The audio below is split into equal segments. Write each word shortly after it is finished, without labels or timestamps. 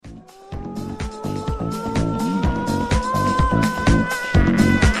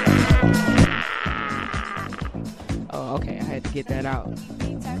get that out.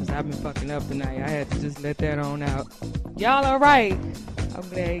 Because I've been fucking up tonight. I had to just let that on out. Y'all alright? I'm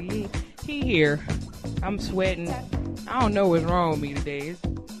glad he here. I'm sweating. I don't know what's wrong with me today.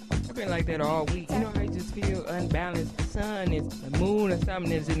 I've been like that all week. You know how you just feel unbalanced? The sun is, the moon or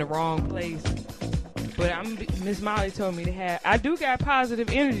something is in the wrong place. But Miss Molly told me to have, I do got positive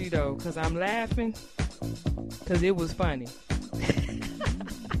energy though, because I'm laughing. Because it was funny.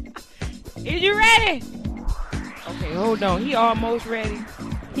 Is you ready? Okay, hold on. He almost ready.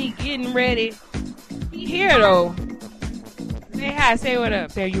 He getting ready. He here though. Say hi. Say what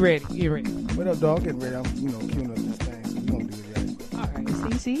up. Say you ready. You ready? What up, dog? Getting ready. I'm, queuing up this thing. So we gonna do it right. All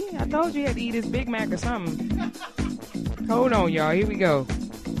right. See. I told you had to eat this Big Mac or something. Hold on, y'all. Here we go.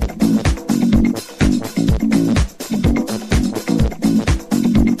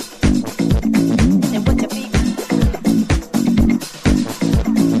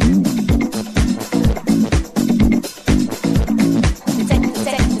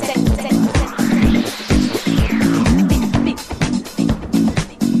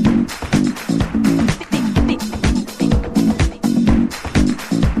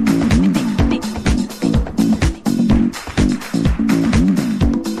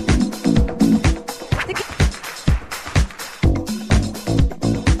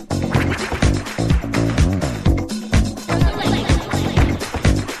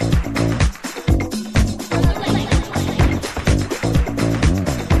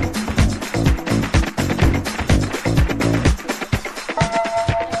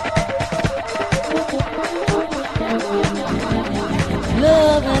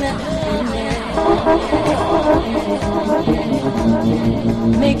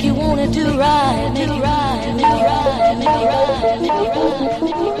 Make you wanna do right, make it right, make it right, make it right, make it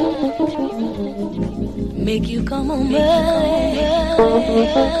right. Make you come on,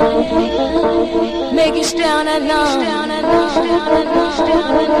 make you stay on that long,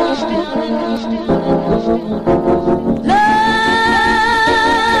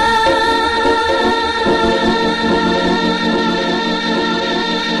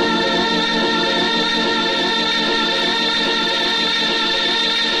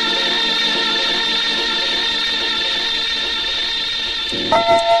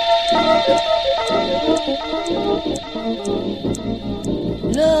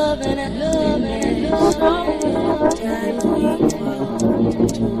 loving it, sometimes we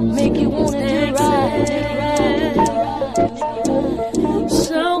make you wanna do right.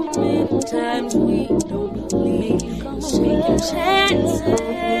 So many times we don't believe in second chances.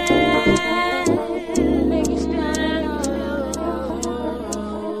 Make you stand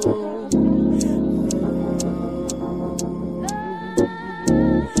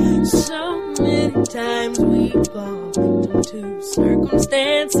so many times we fall into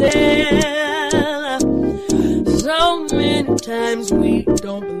circumstances. So many times we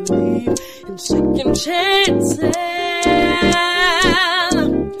don't believe in second chances.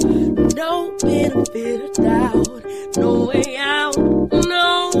 No benefit of doubt, no way out,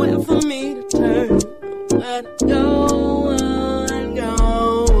 nowhere for me to turn. Let go and go.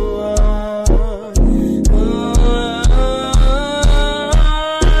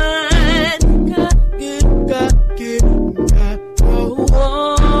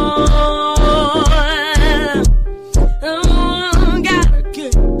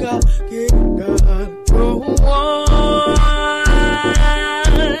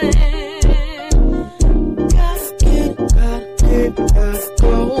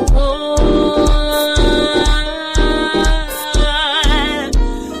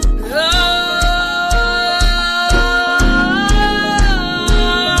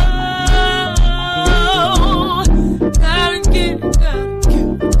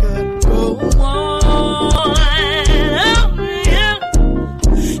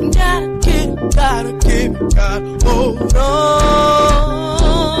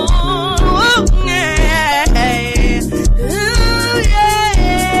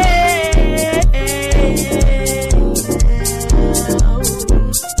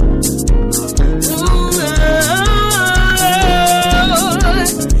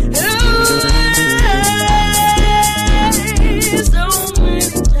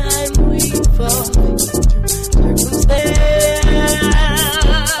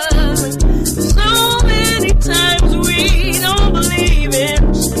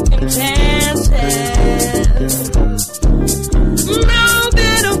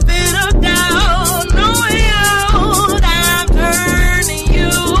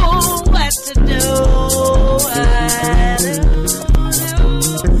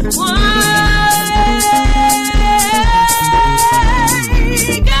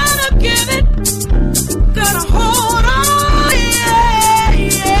 Gotta hold on.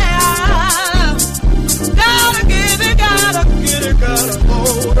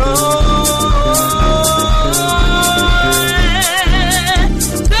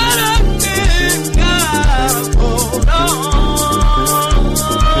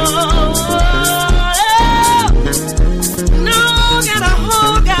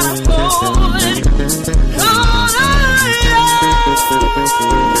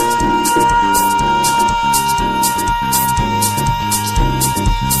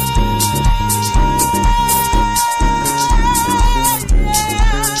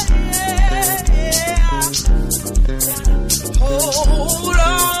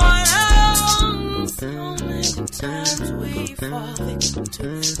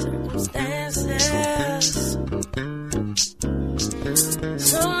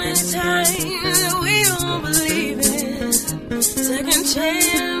 many times we don't believe it. Second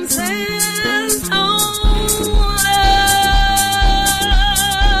chances, oh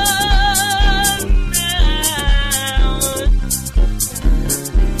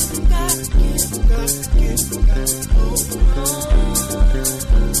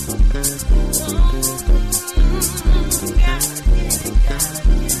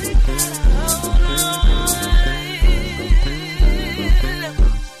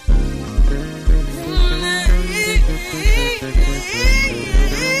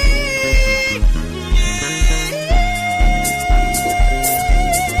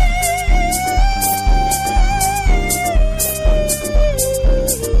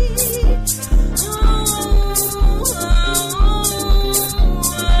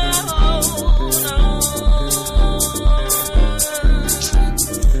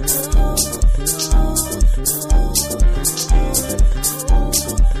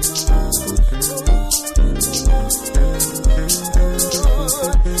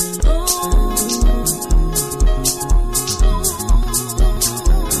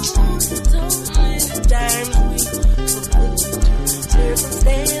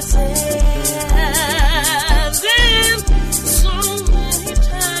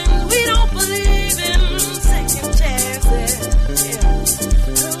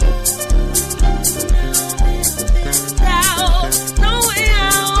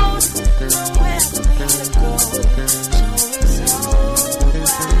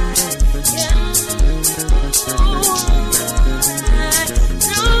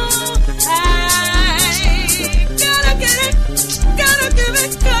gotta give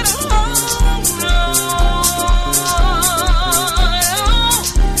it, gotta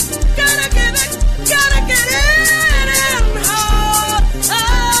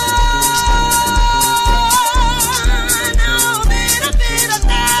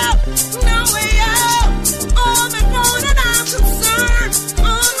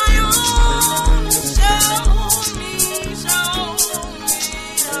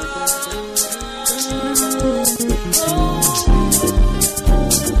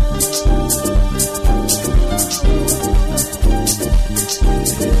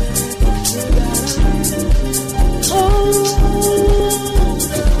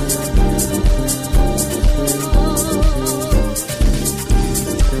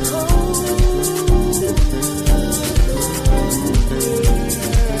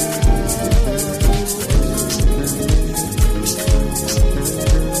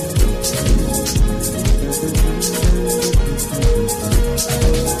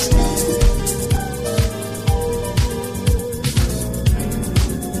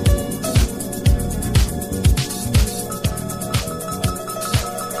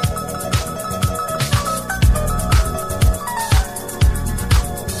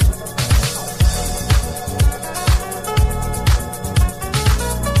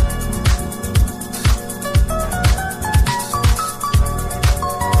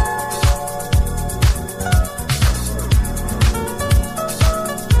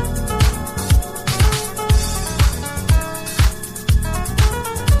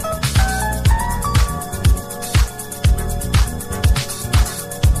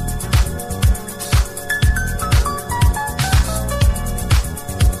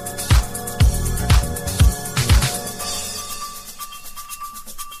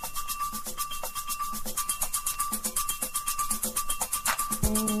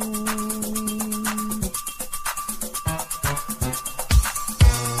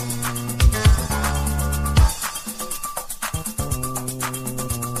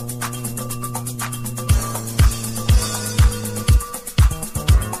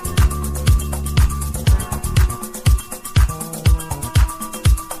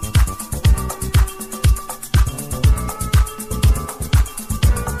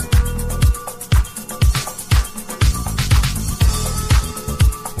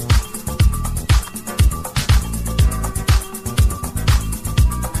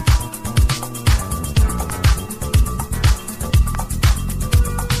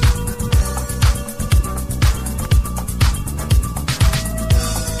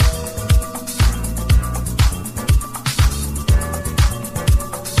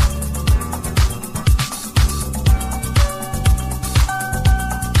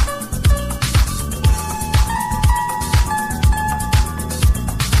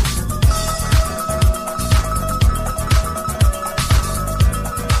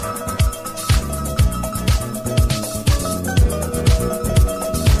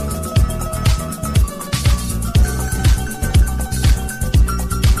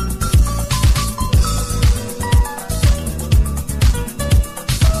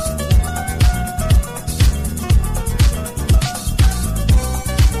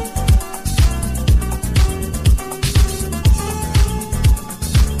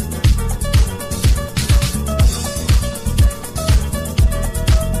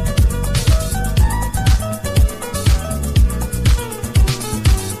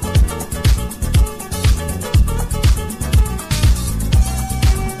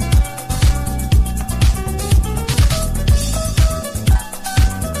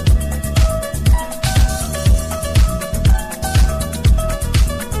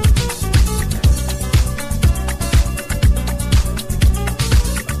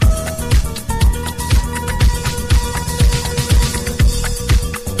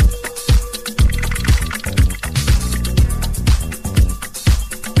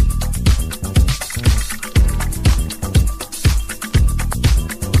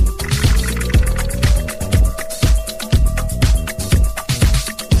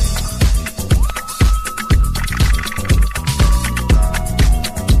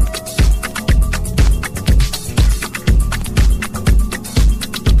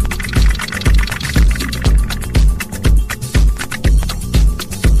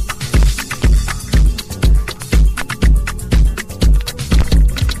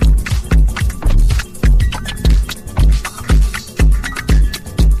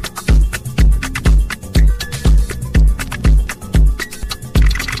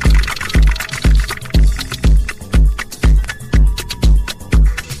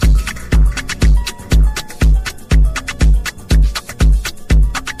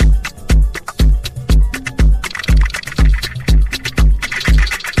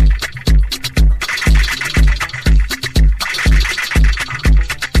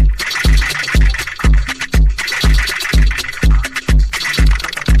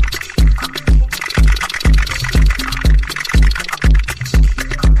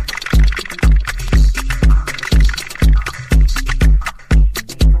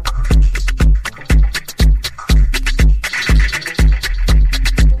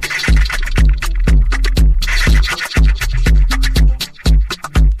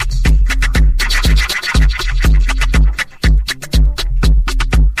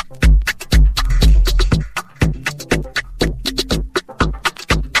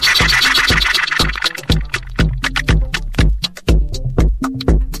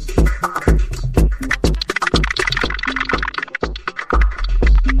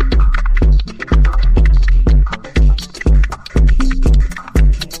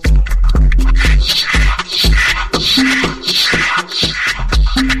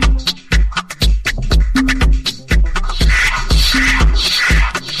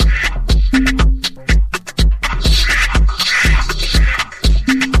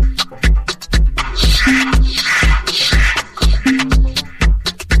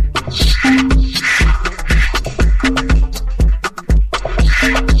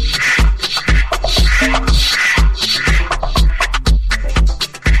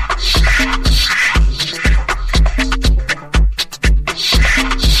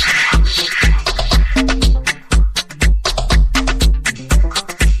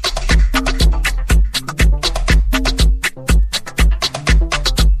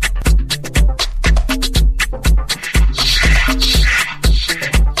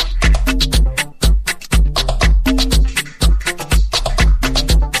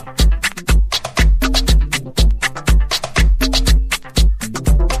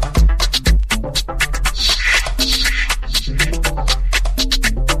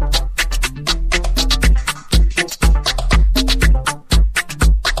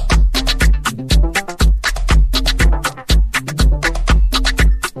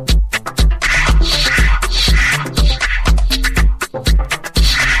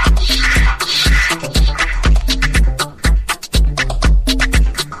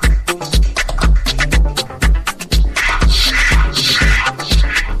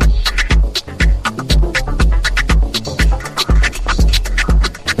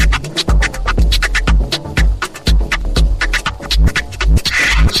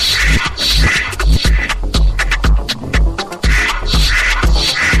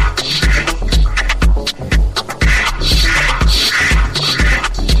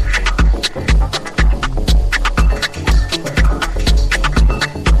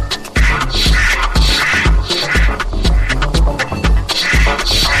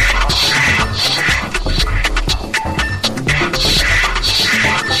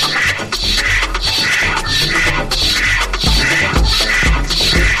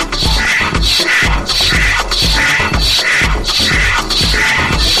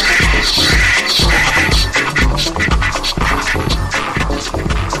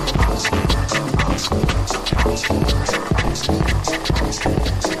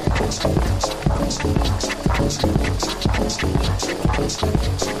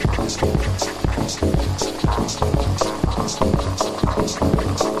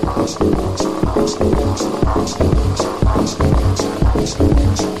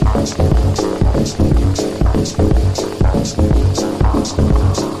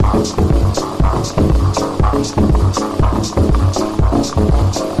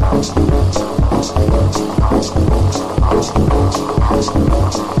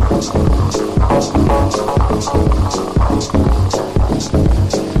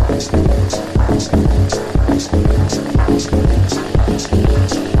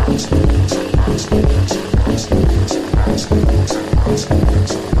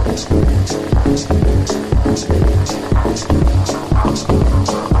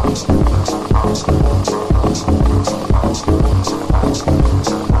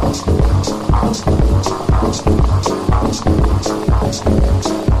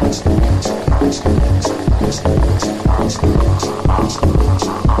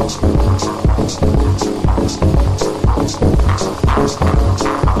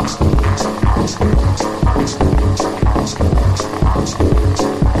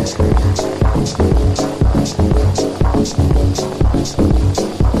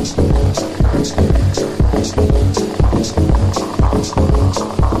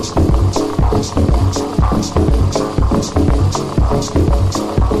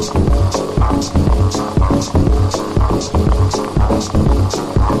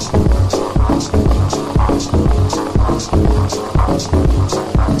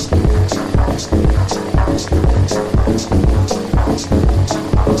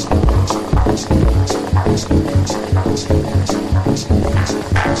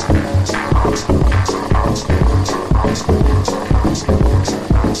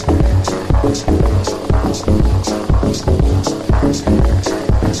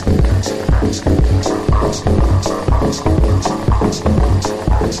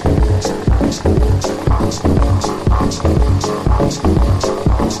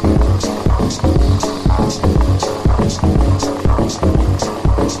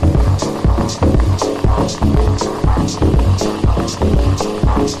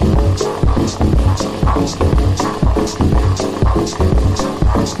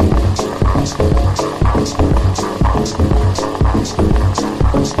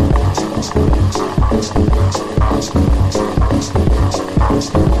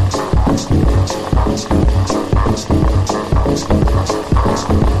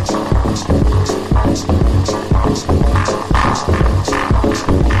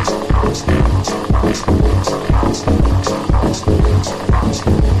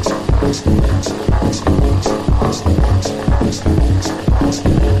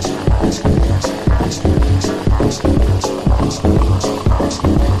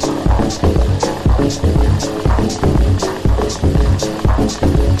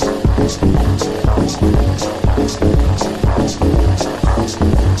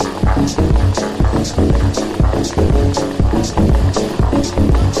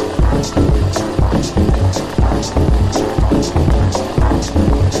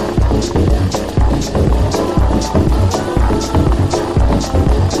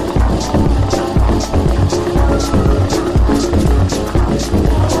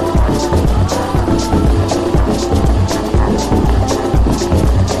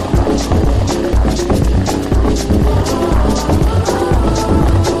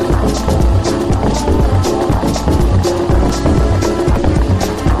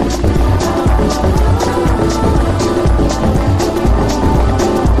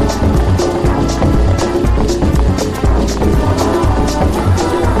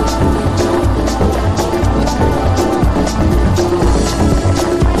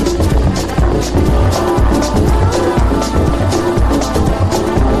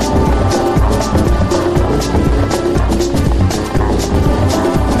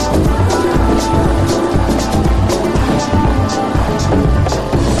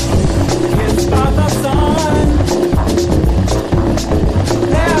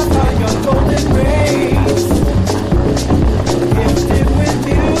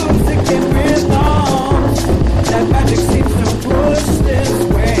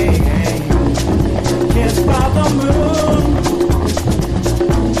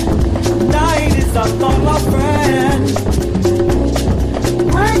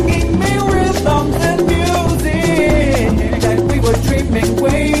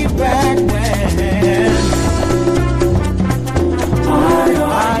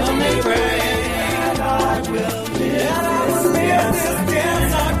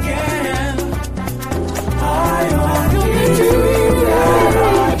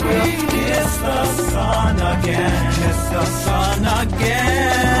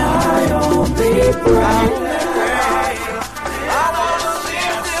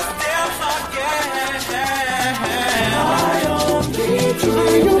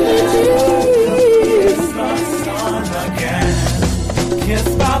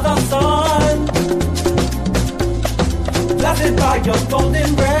blessed by your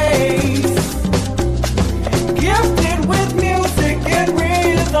golden rays, gifted with music and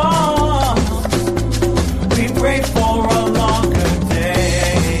rhythm. We pray for a longer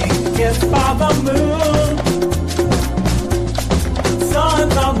day, kissed by the moon,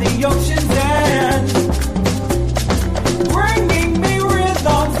 suns on the ocean's end, bringing me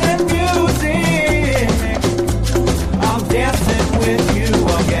rhythms and music. I'm dancing with you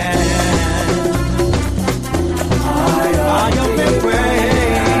again. I have been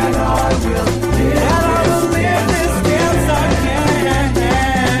praying, and I will live this dance again.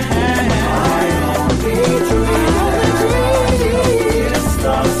 I only dream, kiss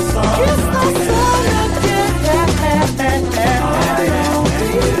the sun again. I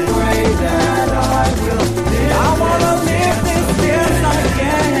only pray that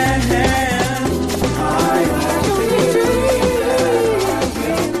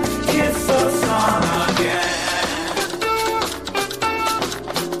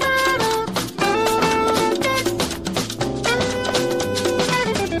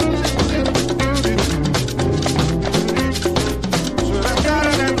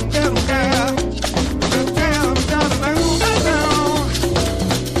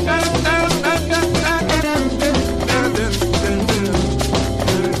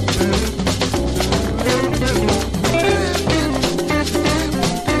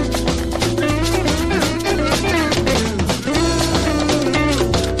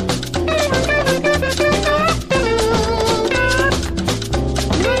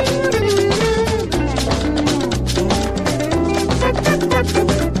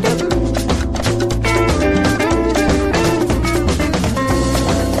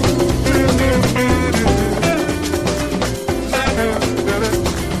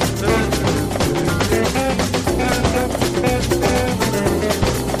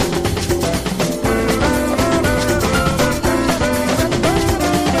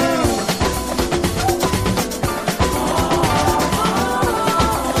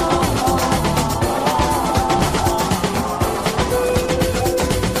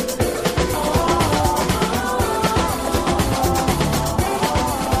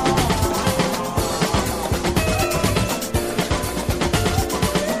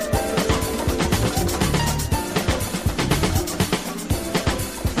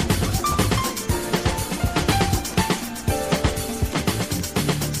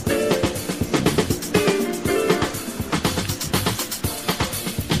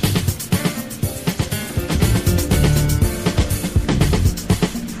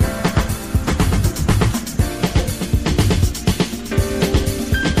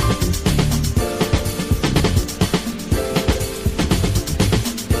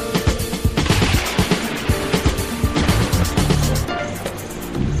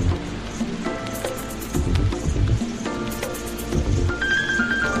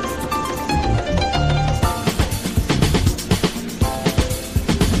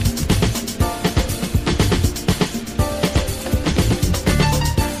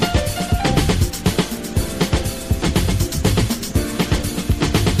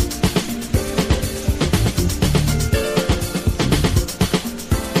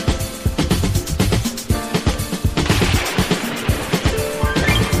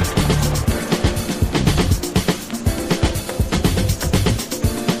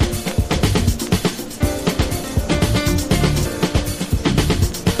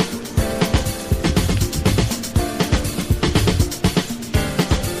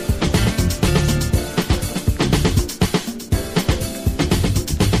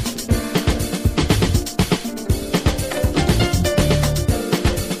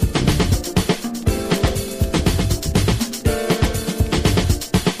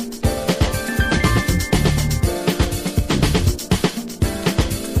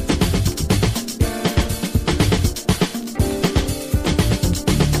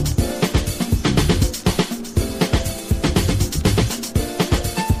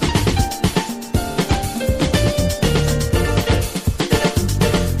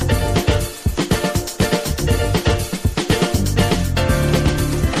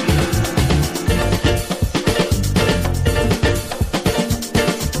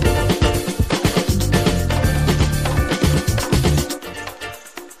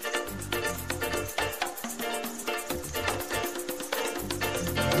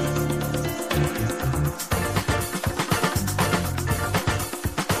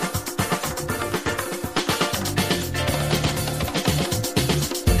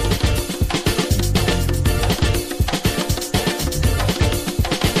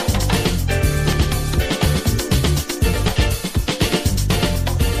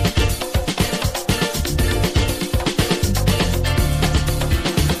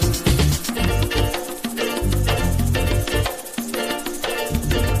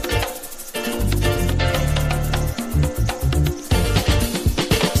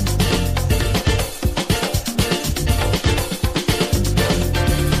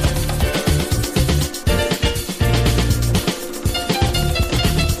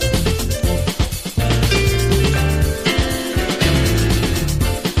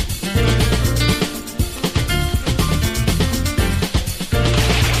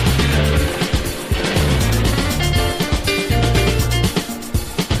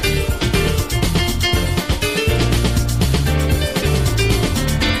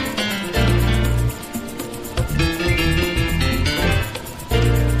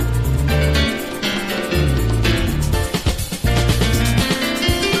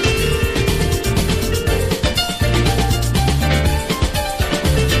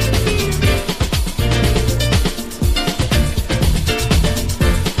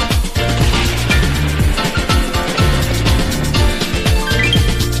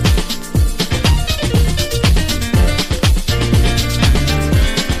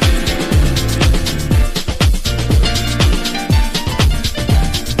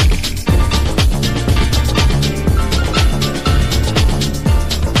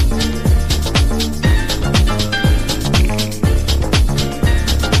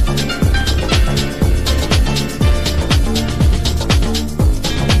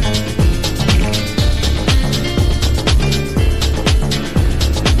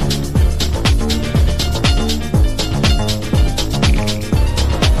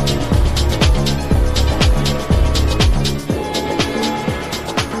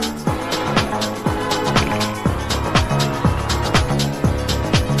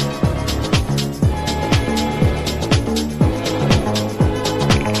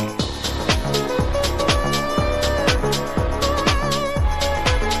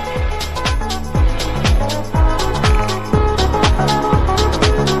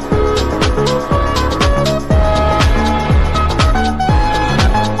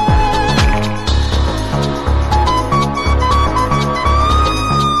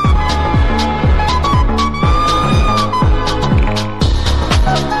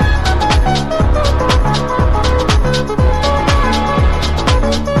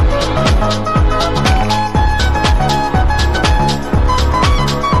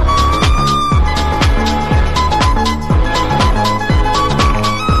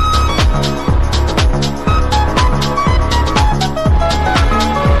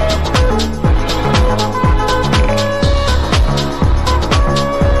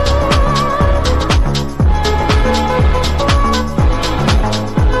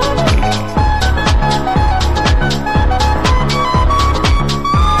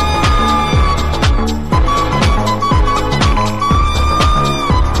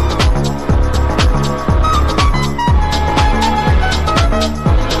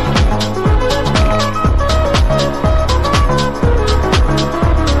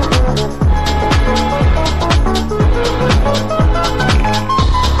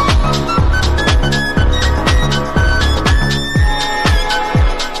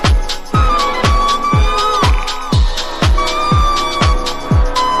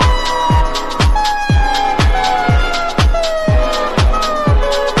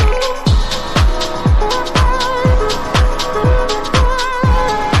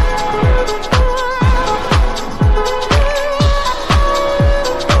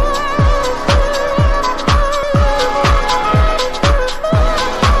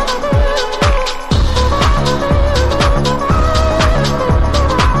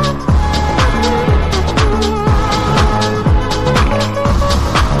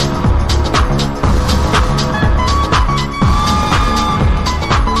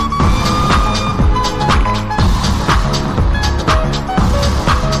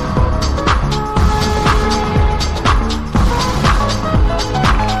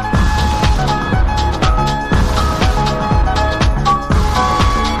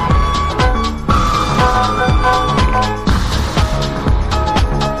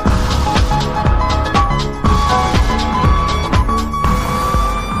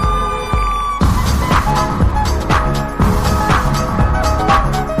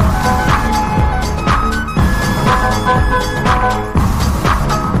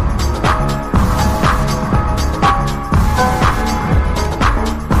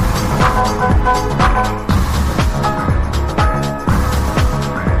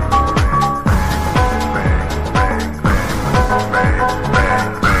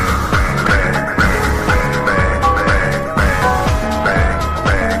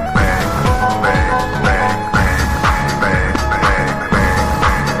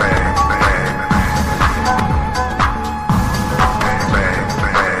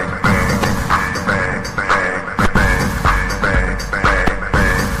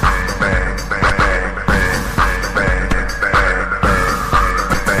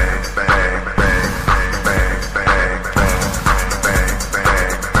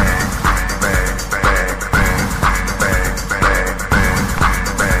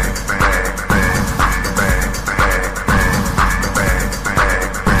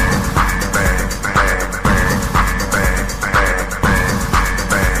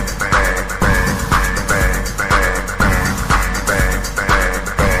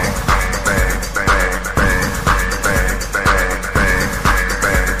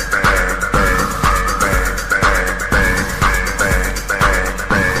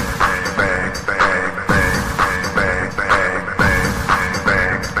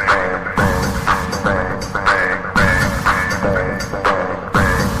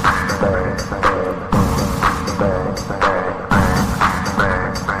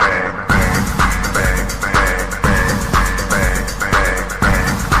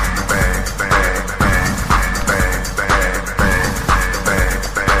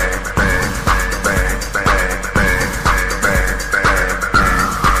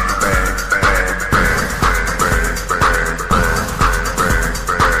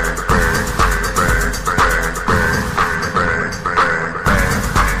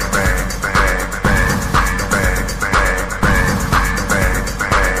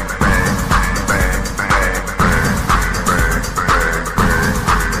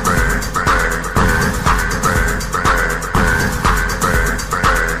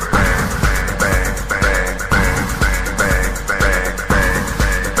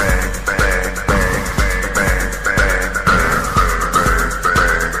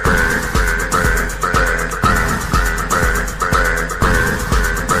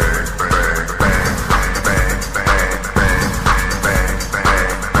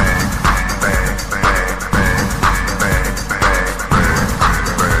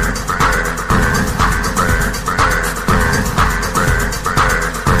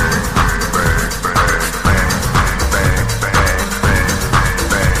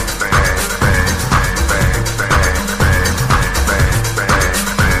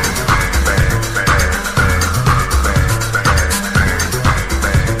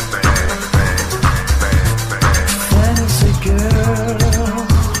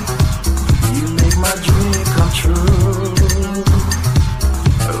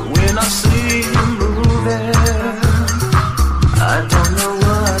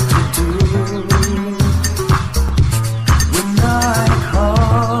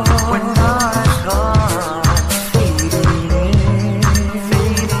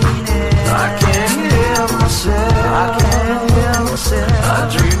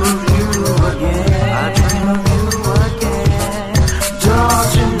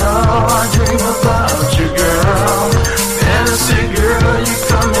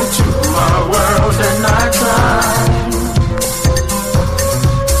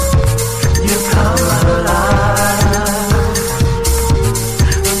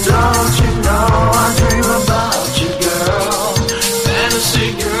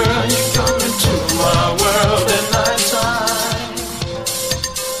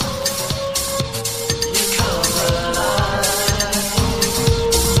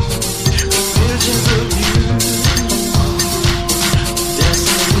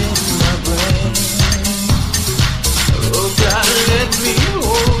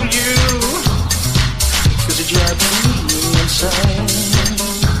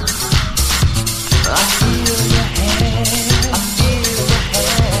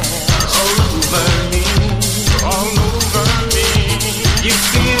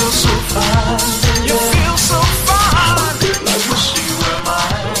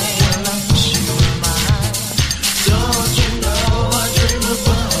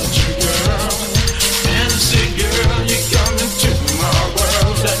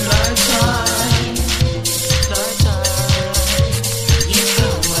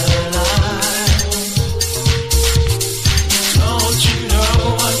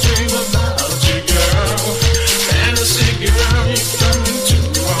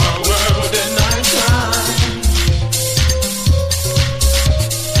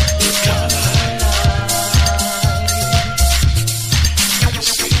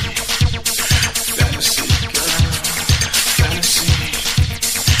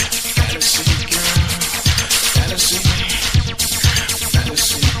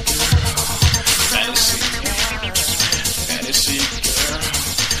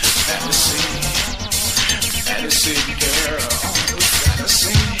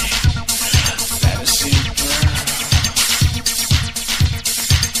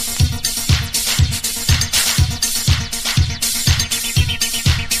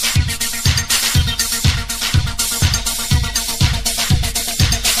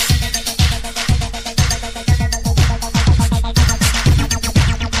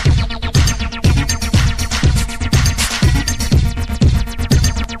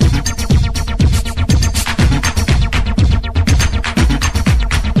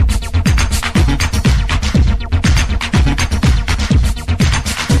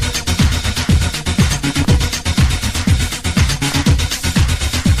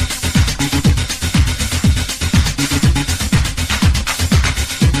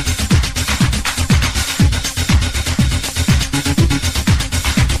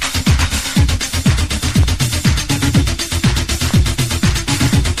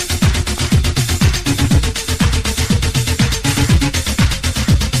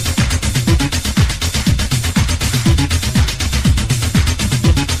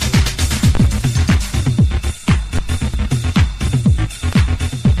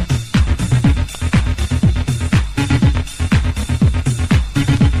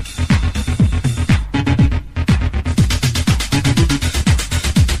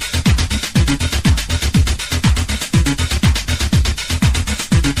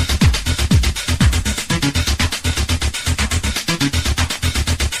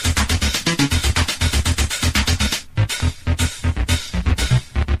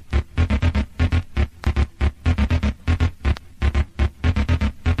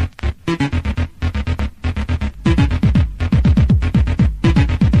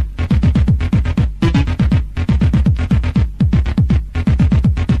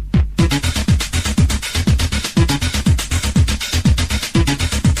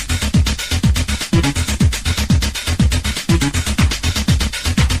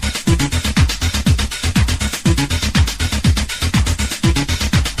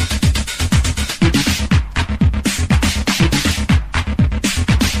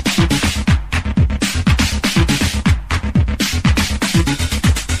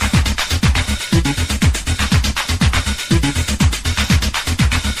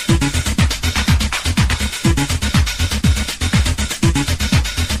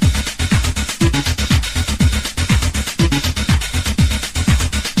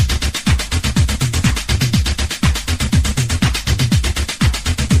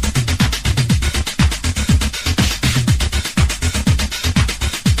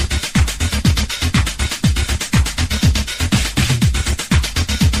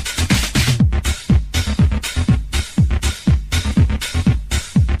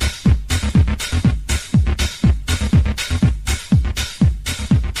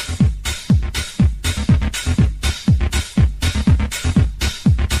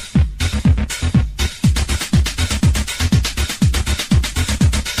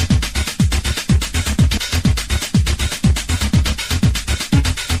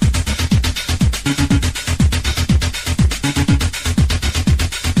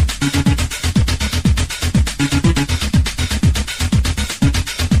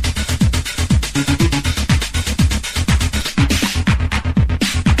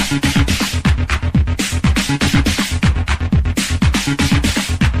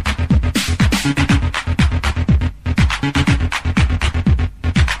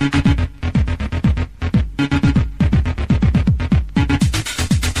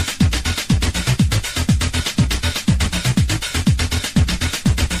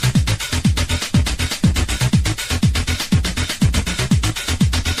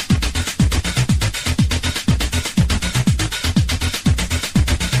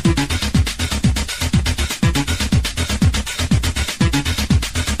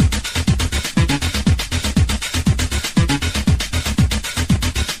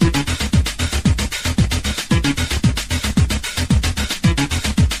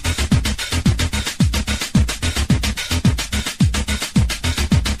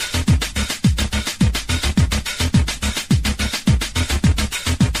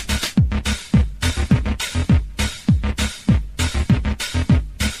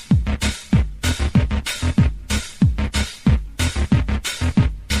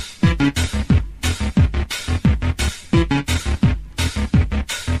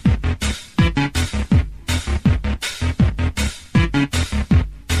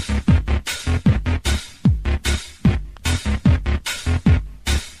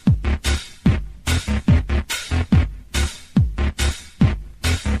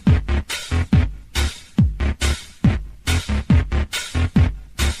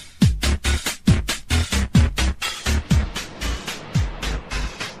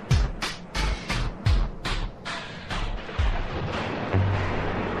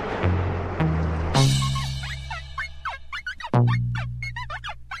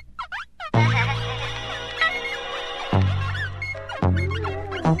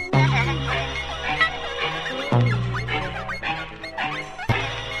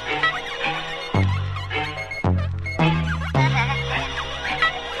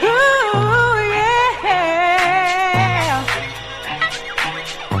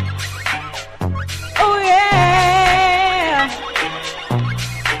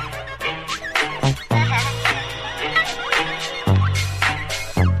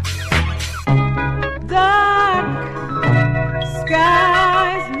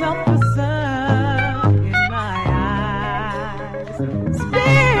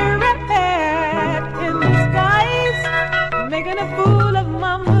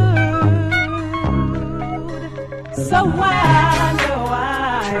So why do I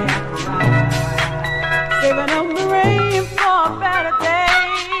saving up the rain for a better day?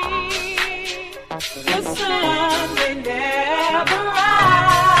 The sun may never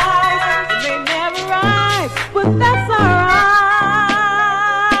rise, it may never rise, but that's alright.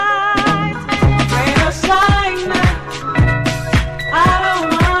 Rain or shine, I don't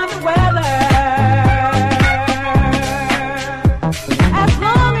mind the weather, as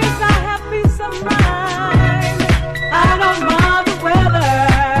long as I have peace of mind. I don't mind the weather.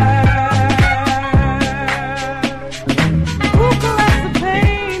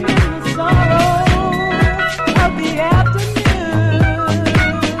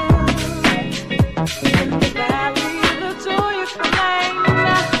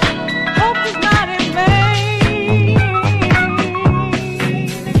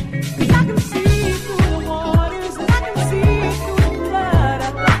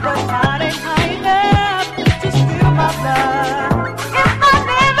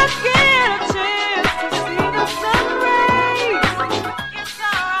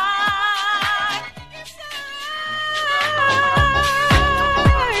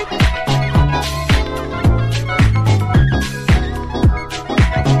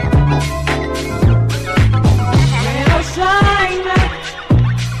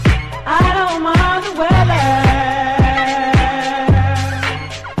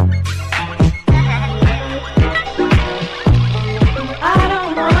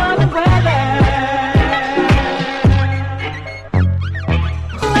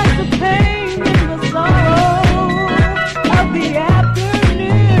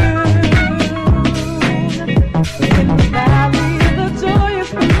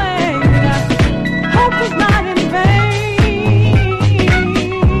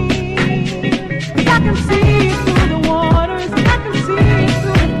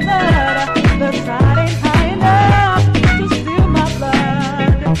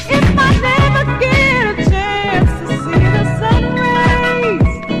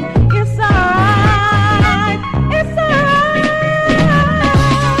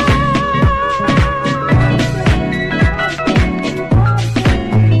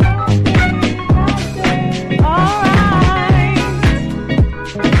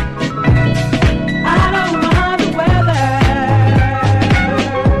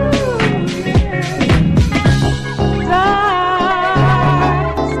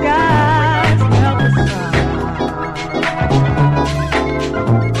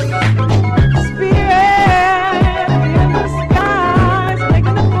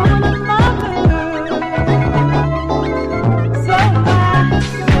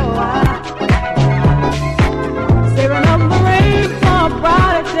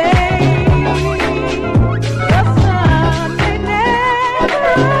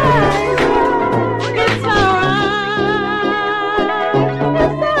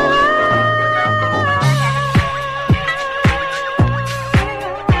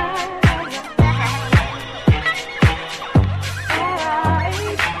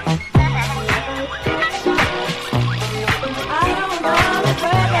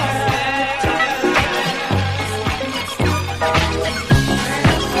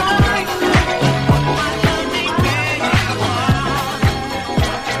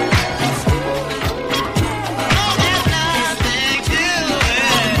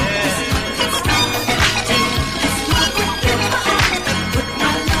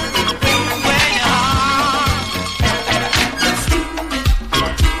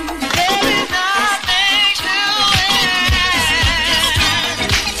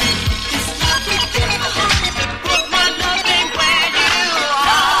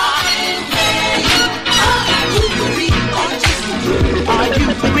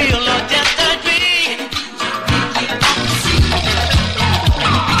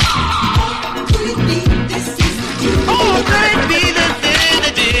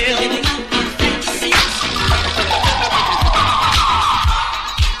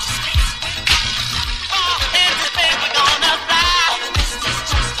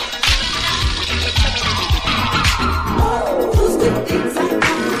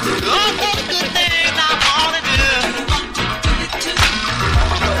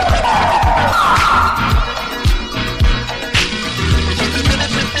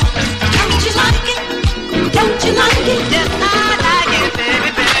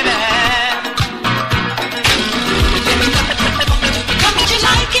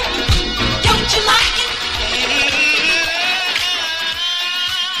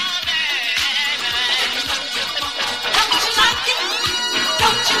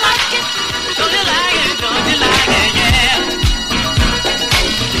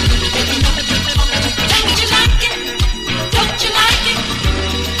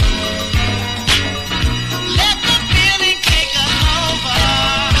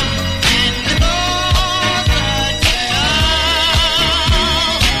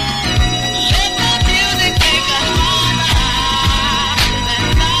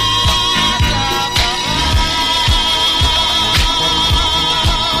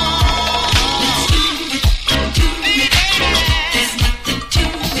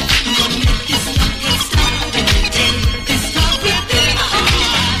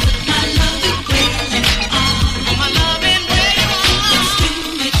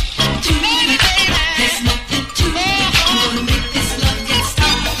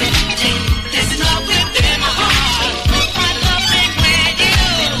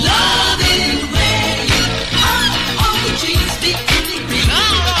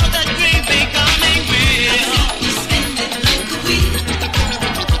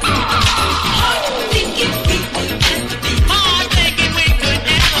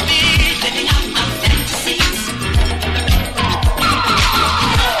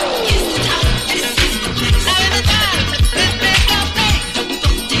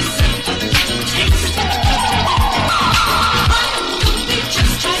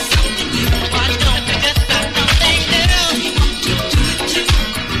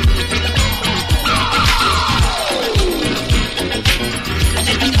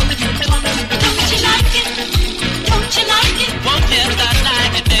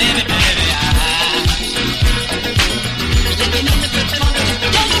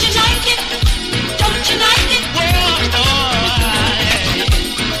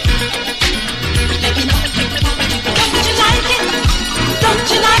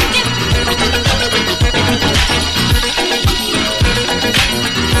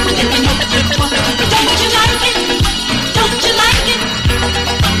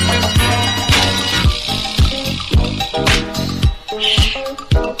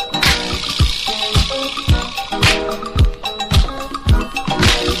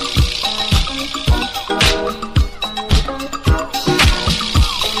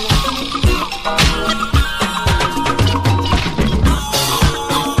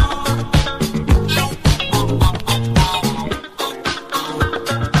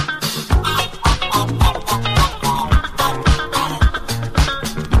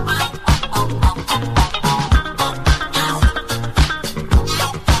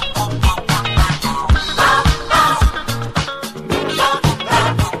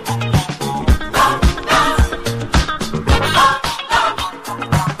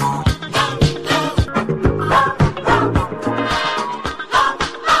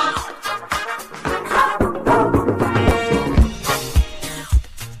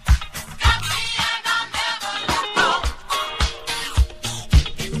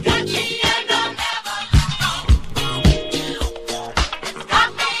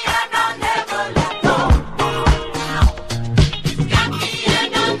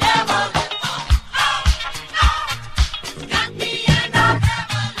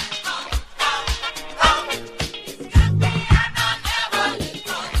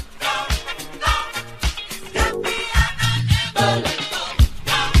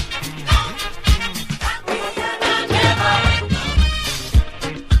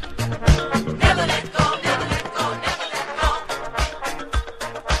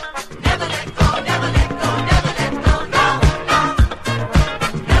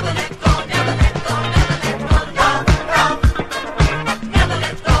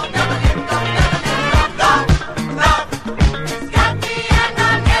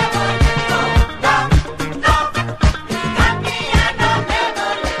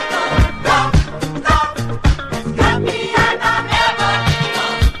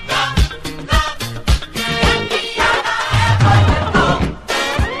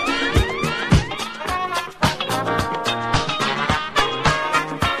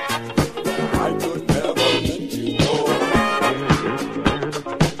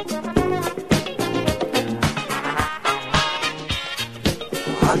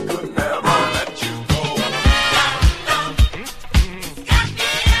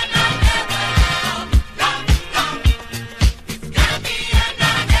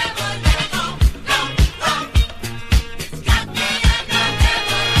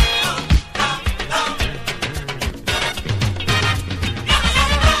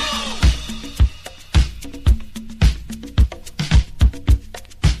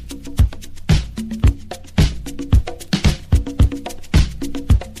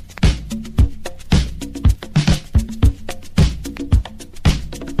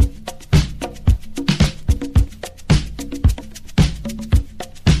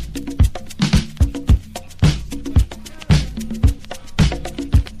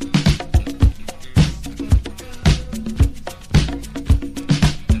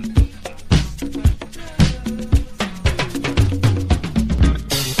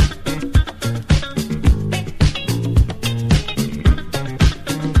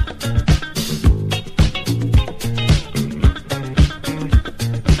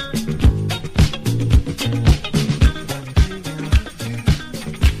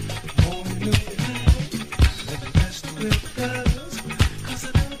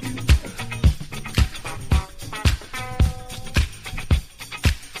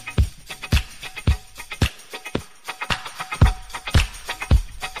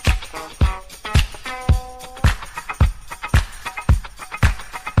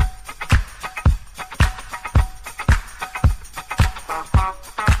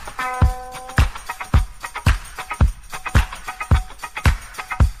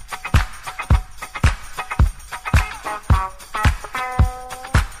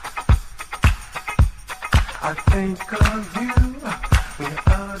 I think of you when you're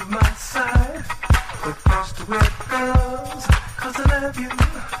out of my sight. But that's the way it goes, 'cause I love you.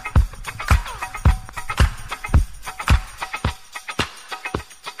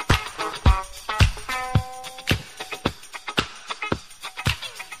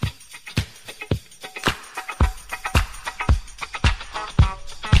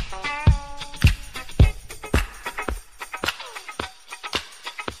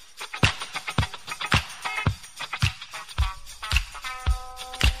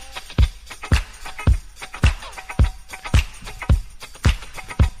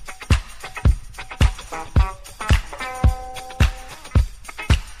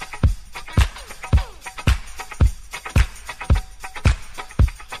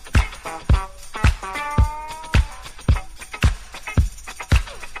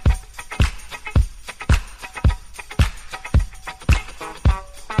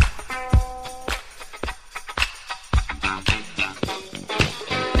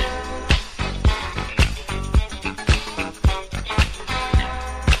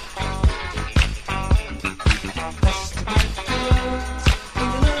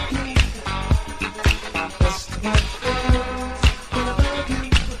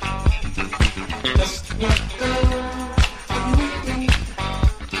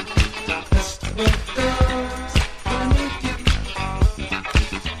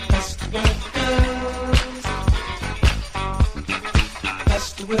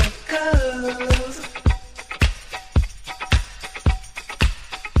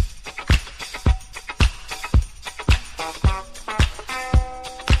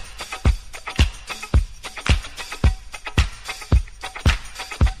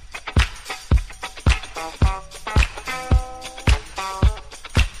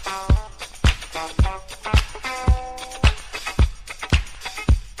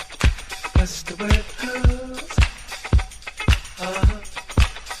 That's the way it goes.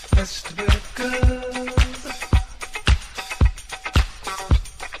 That's the way it goes.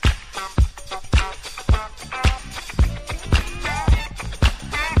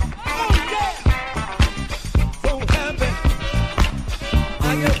 So happy.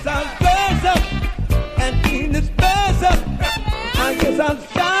 I guess I'll dress up and clean this mess up. I guess I'll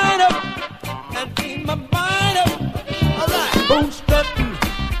shine up and clean my mind up. All right. Boom strutting.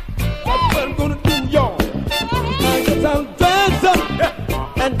 That's what I'm gonna do, y'all. I guess I'll dress up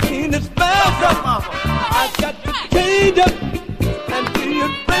and clean this mess up. I got to change up and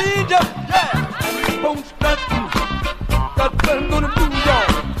rearrange up. Yeah. And boom strutting. That's what I'm gonna do, y'all.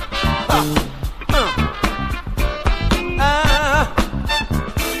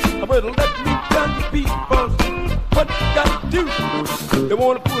 Well, let me tell you people what you got to do. They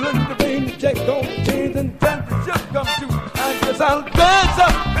want to pull in the rain, check on the chains, and tell the shit come through. I guess I'll dress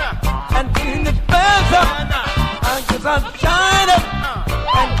up and clean this mess up. I guess I'll shine up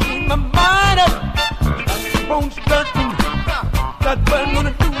and clean my mind up. And bone strutting, that's what I'm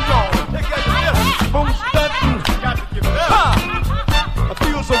gonna do, y'all. Bone strutting, I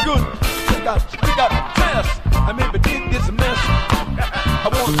feel so good. Stick out the chest. I maybe did this mess. I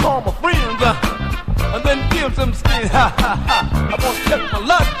wanna call my friends and then give some skin. I wanna check my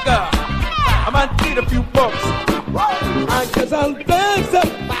luck. I might get a few bucks. I guess I'll dance up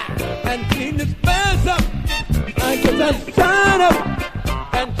and clean this mess up. I guess I'll shine up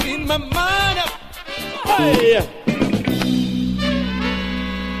and clean my mind up. Hey!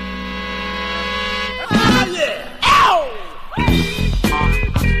 Ah, yeah! Ow!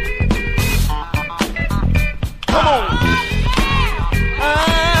 Come on!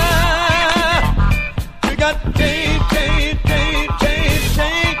 We got change.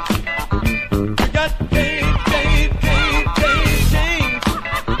 We got change.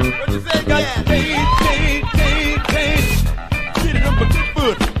 What you say? Got change. Get it on my good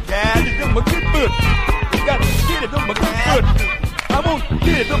foot. Yeah, get it on my good foot. We got to get it on my good foot. I won't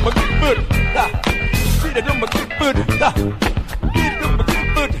get it on my good foot. Get it on my good foot. Get it on my good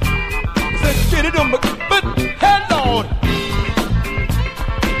foot. I said, get it on my good foot. Hey, Lord.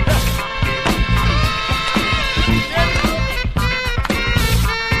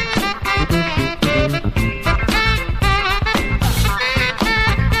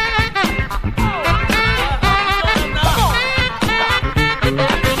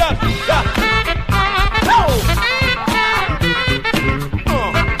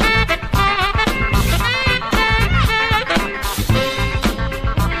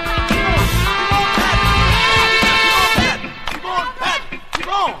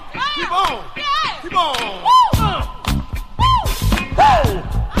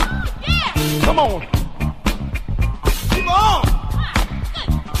 Come on. Keep on.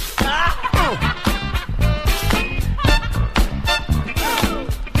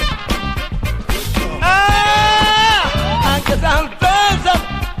 I guess I'll dress up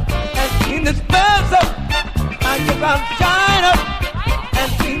and clean this mess up. I guess I'll shine up and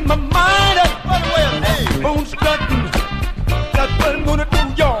clean my mind up. Hey, bone strutting. That's what I'm gonna do,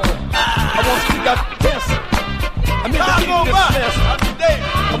 y'all. I want to stick out the test. I mean, I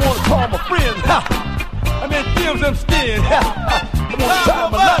want to call my friends. I mean, give them skin. I want to try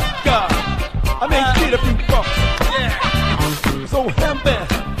my luck. I mean, get a few bucks. So happy.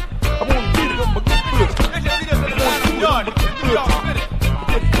 I want to get it on my good foot. I want to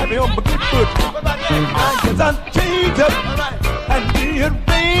get happy on my good foot. I guess I'll change up and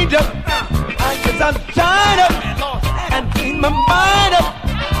rearrange up. I guess I'll shine up and clean my mind up.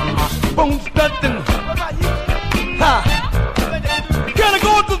 Bone strutting. Ha! Can I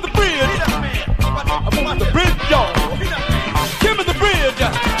go to the bridge? I want the bridge, y'all. Give me the bridge.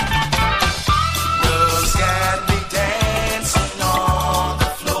 Love's got me dancing on the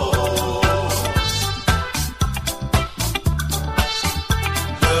floor.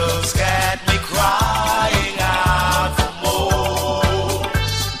 Love's got me crying out for more.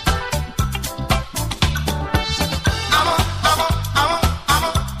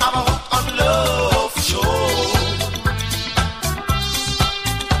 I'm a love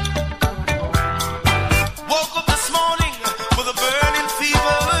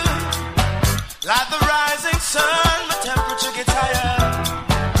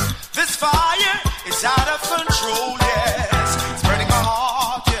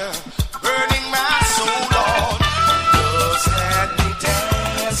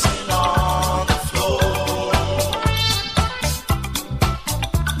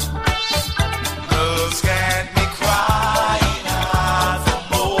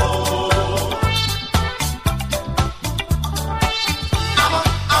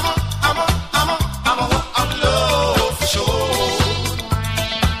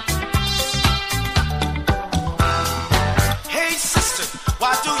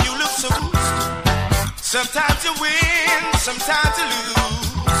some time to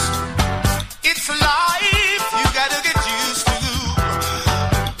lose. It's a life you gotta get used to.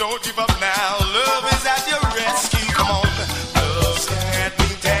 Don't give up now. Love is at your rescue. Come on. Love's got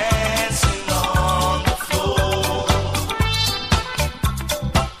me dancing on the floor.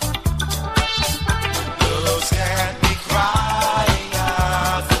 Love's got me crying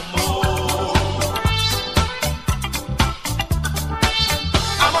out for more.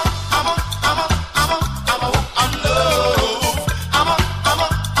 I'm a love. I'm a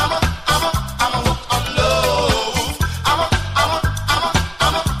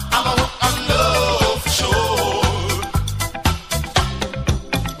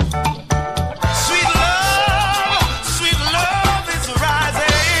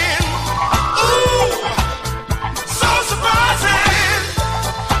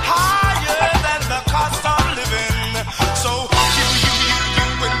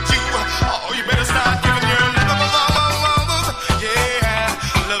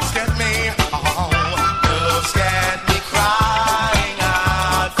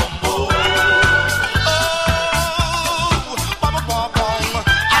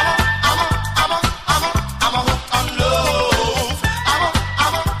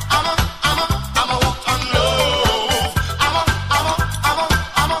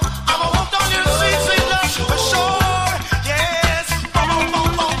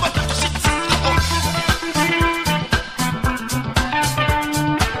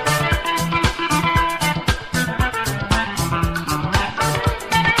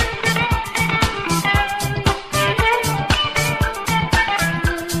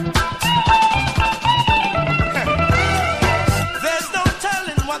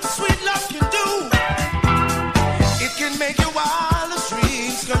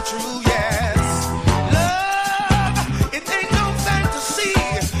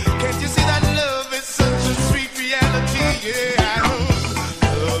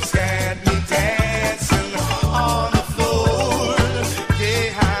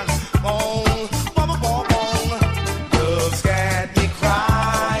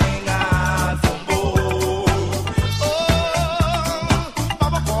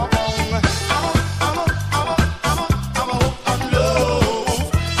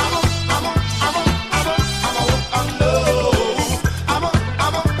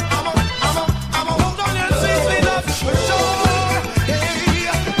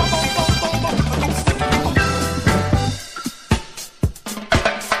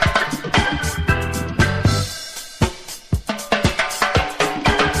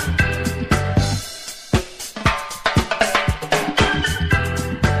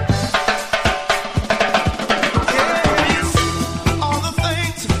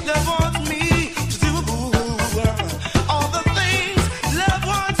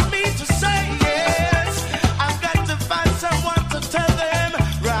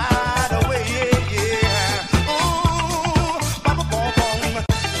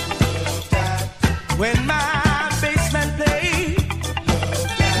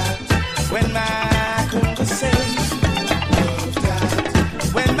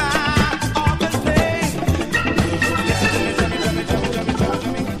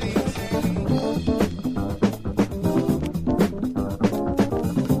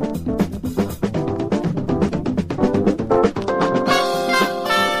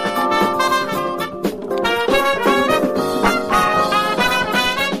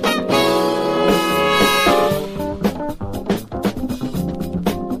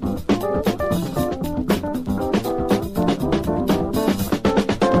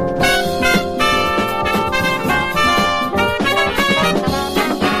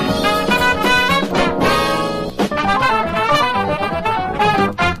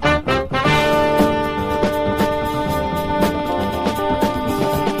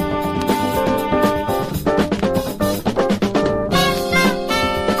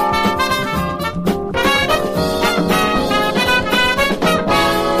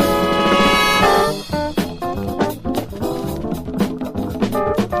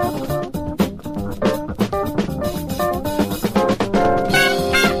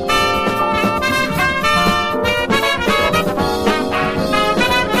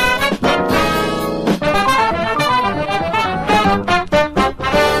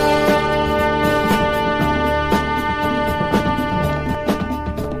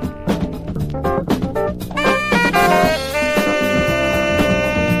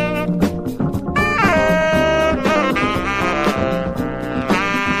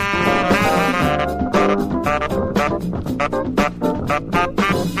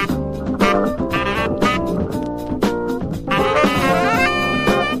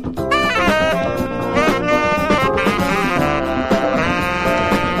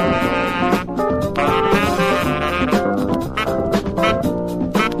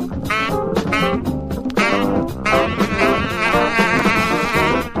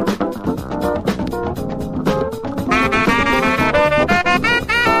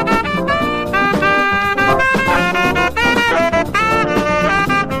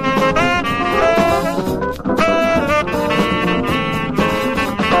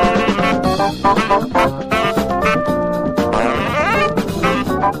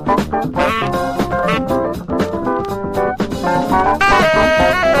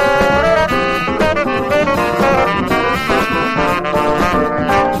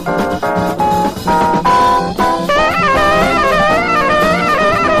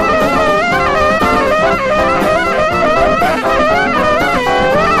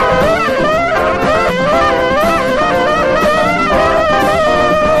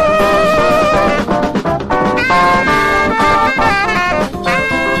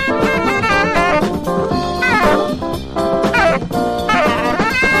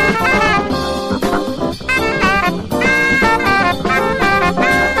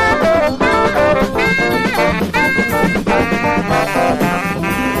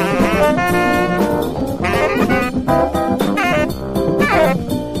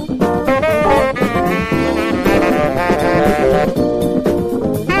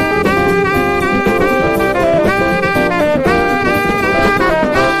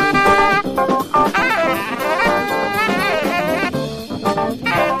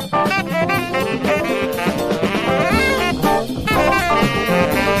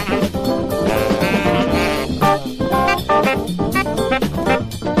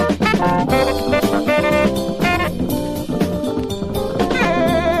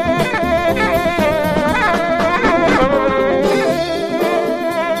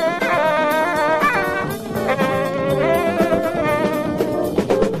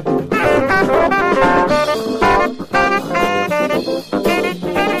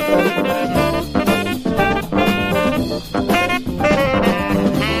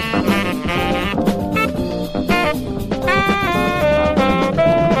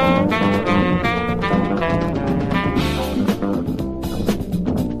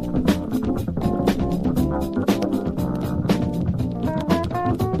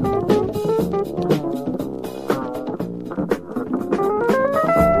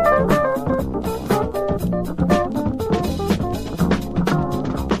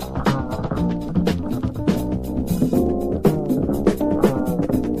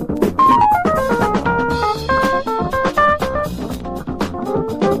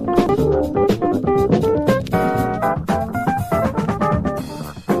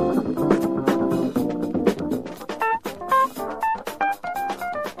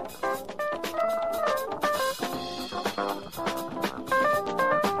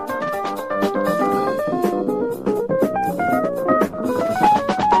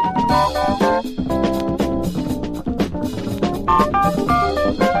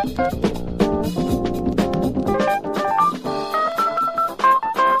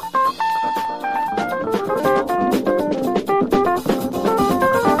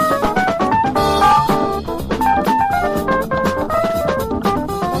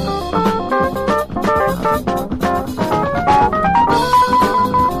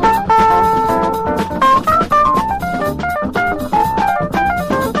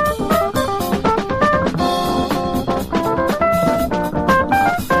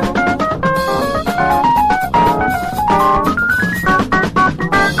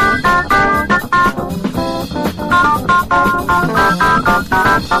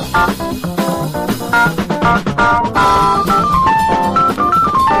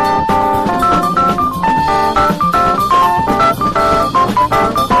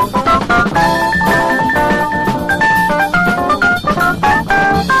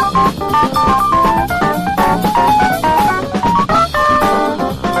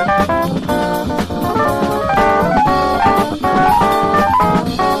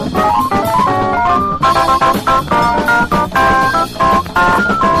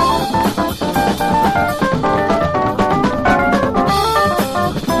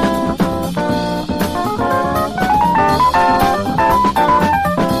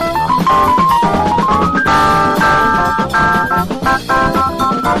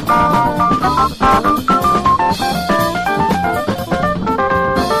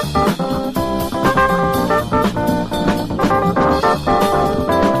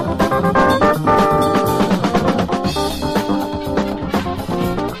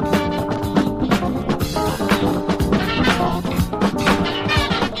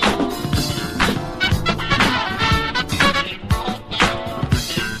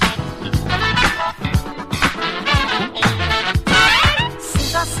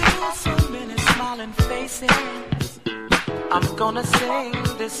gonna sing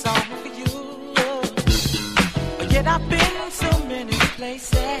this song for you. Yet I've been so many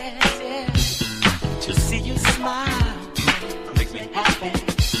places, yeah, to see you smile makes me happy.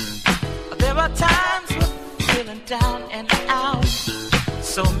 There are times we're feeling down and out.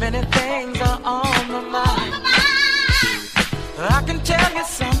 So many things are on my mind. I can tell you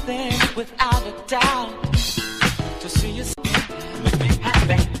something without a doubt. To see you smile makes me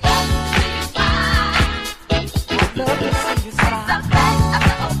happy. Love to see you smile.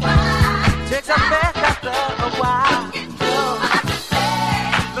 Takes a back after a while.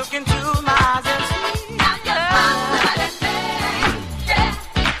 Look into my eyes and see.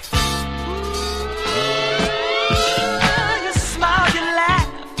 You smile, you laugh,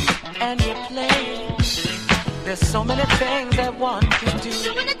 and you play. There's so many things that one can do.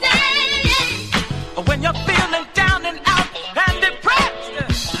 When you're feeling down and out and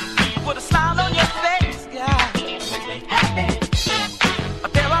depressed, put a smile on your face, yeah.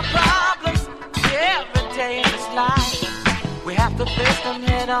 There are problems every day in this life. We have to face them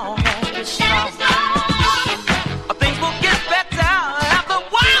head on and be strong. Things will get better after a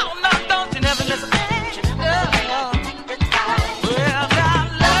while. No, don't you never miss a thing. Well,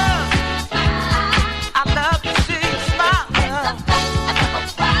 I love to see you smile.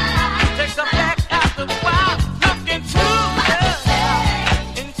 Takes a back after a while. Look into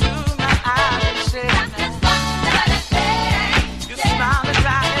my eyes and say, you smile and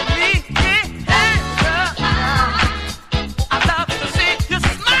right at me. I love to see you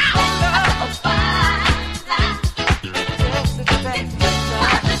smile.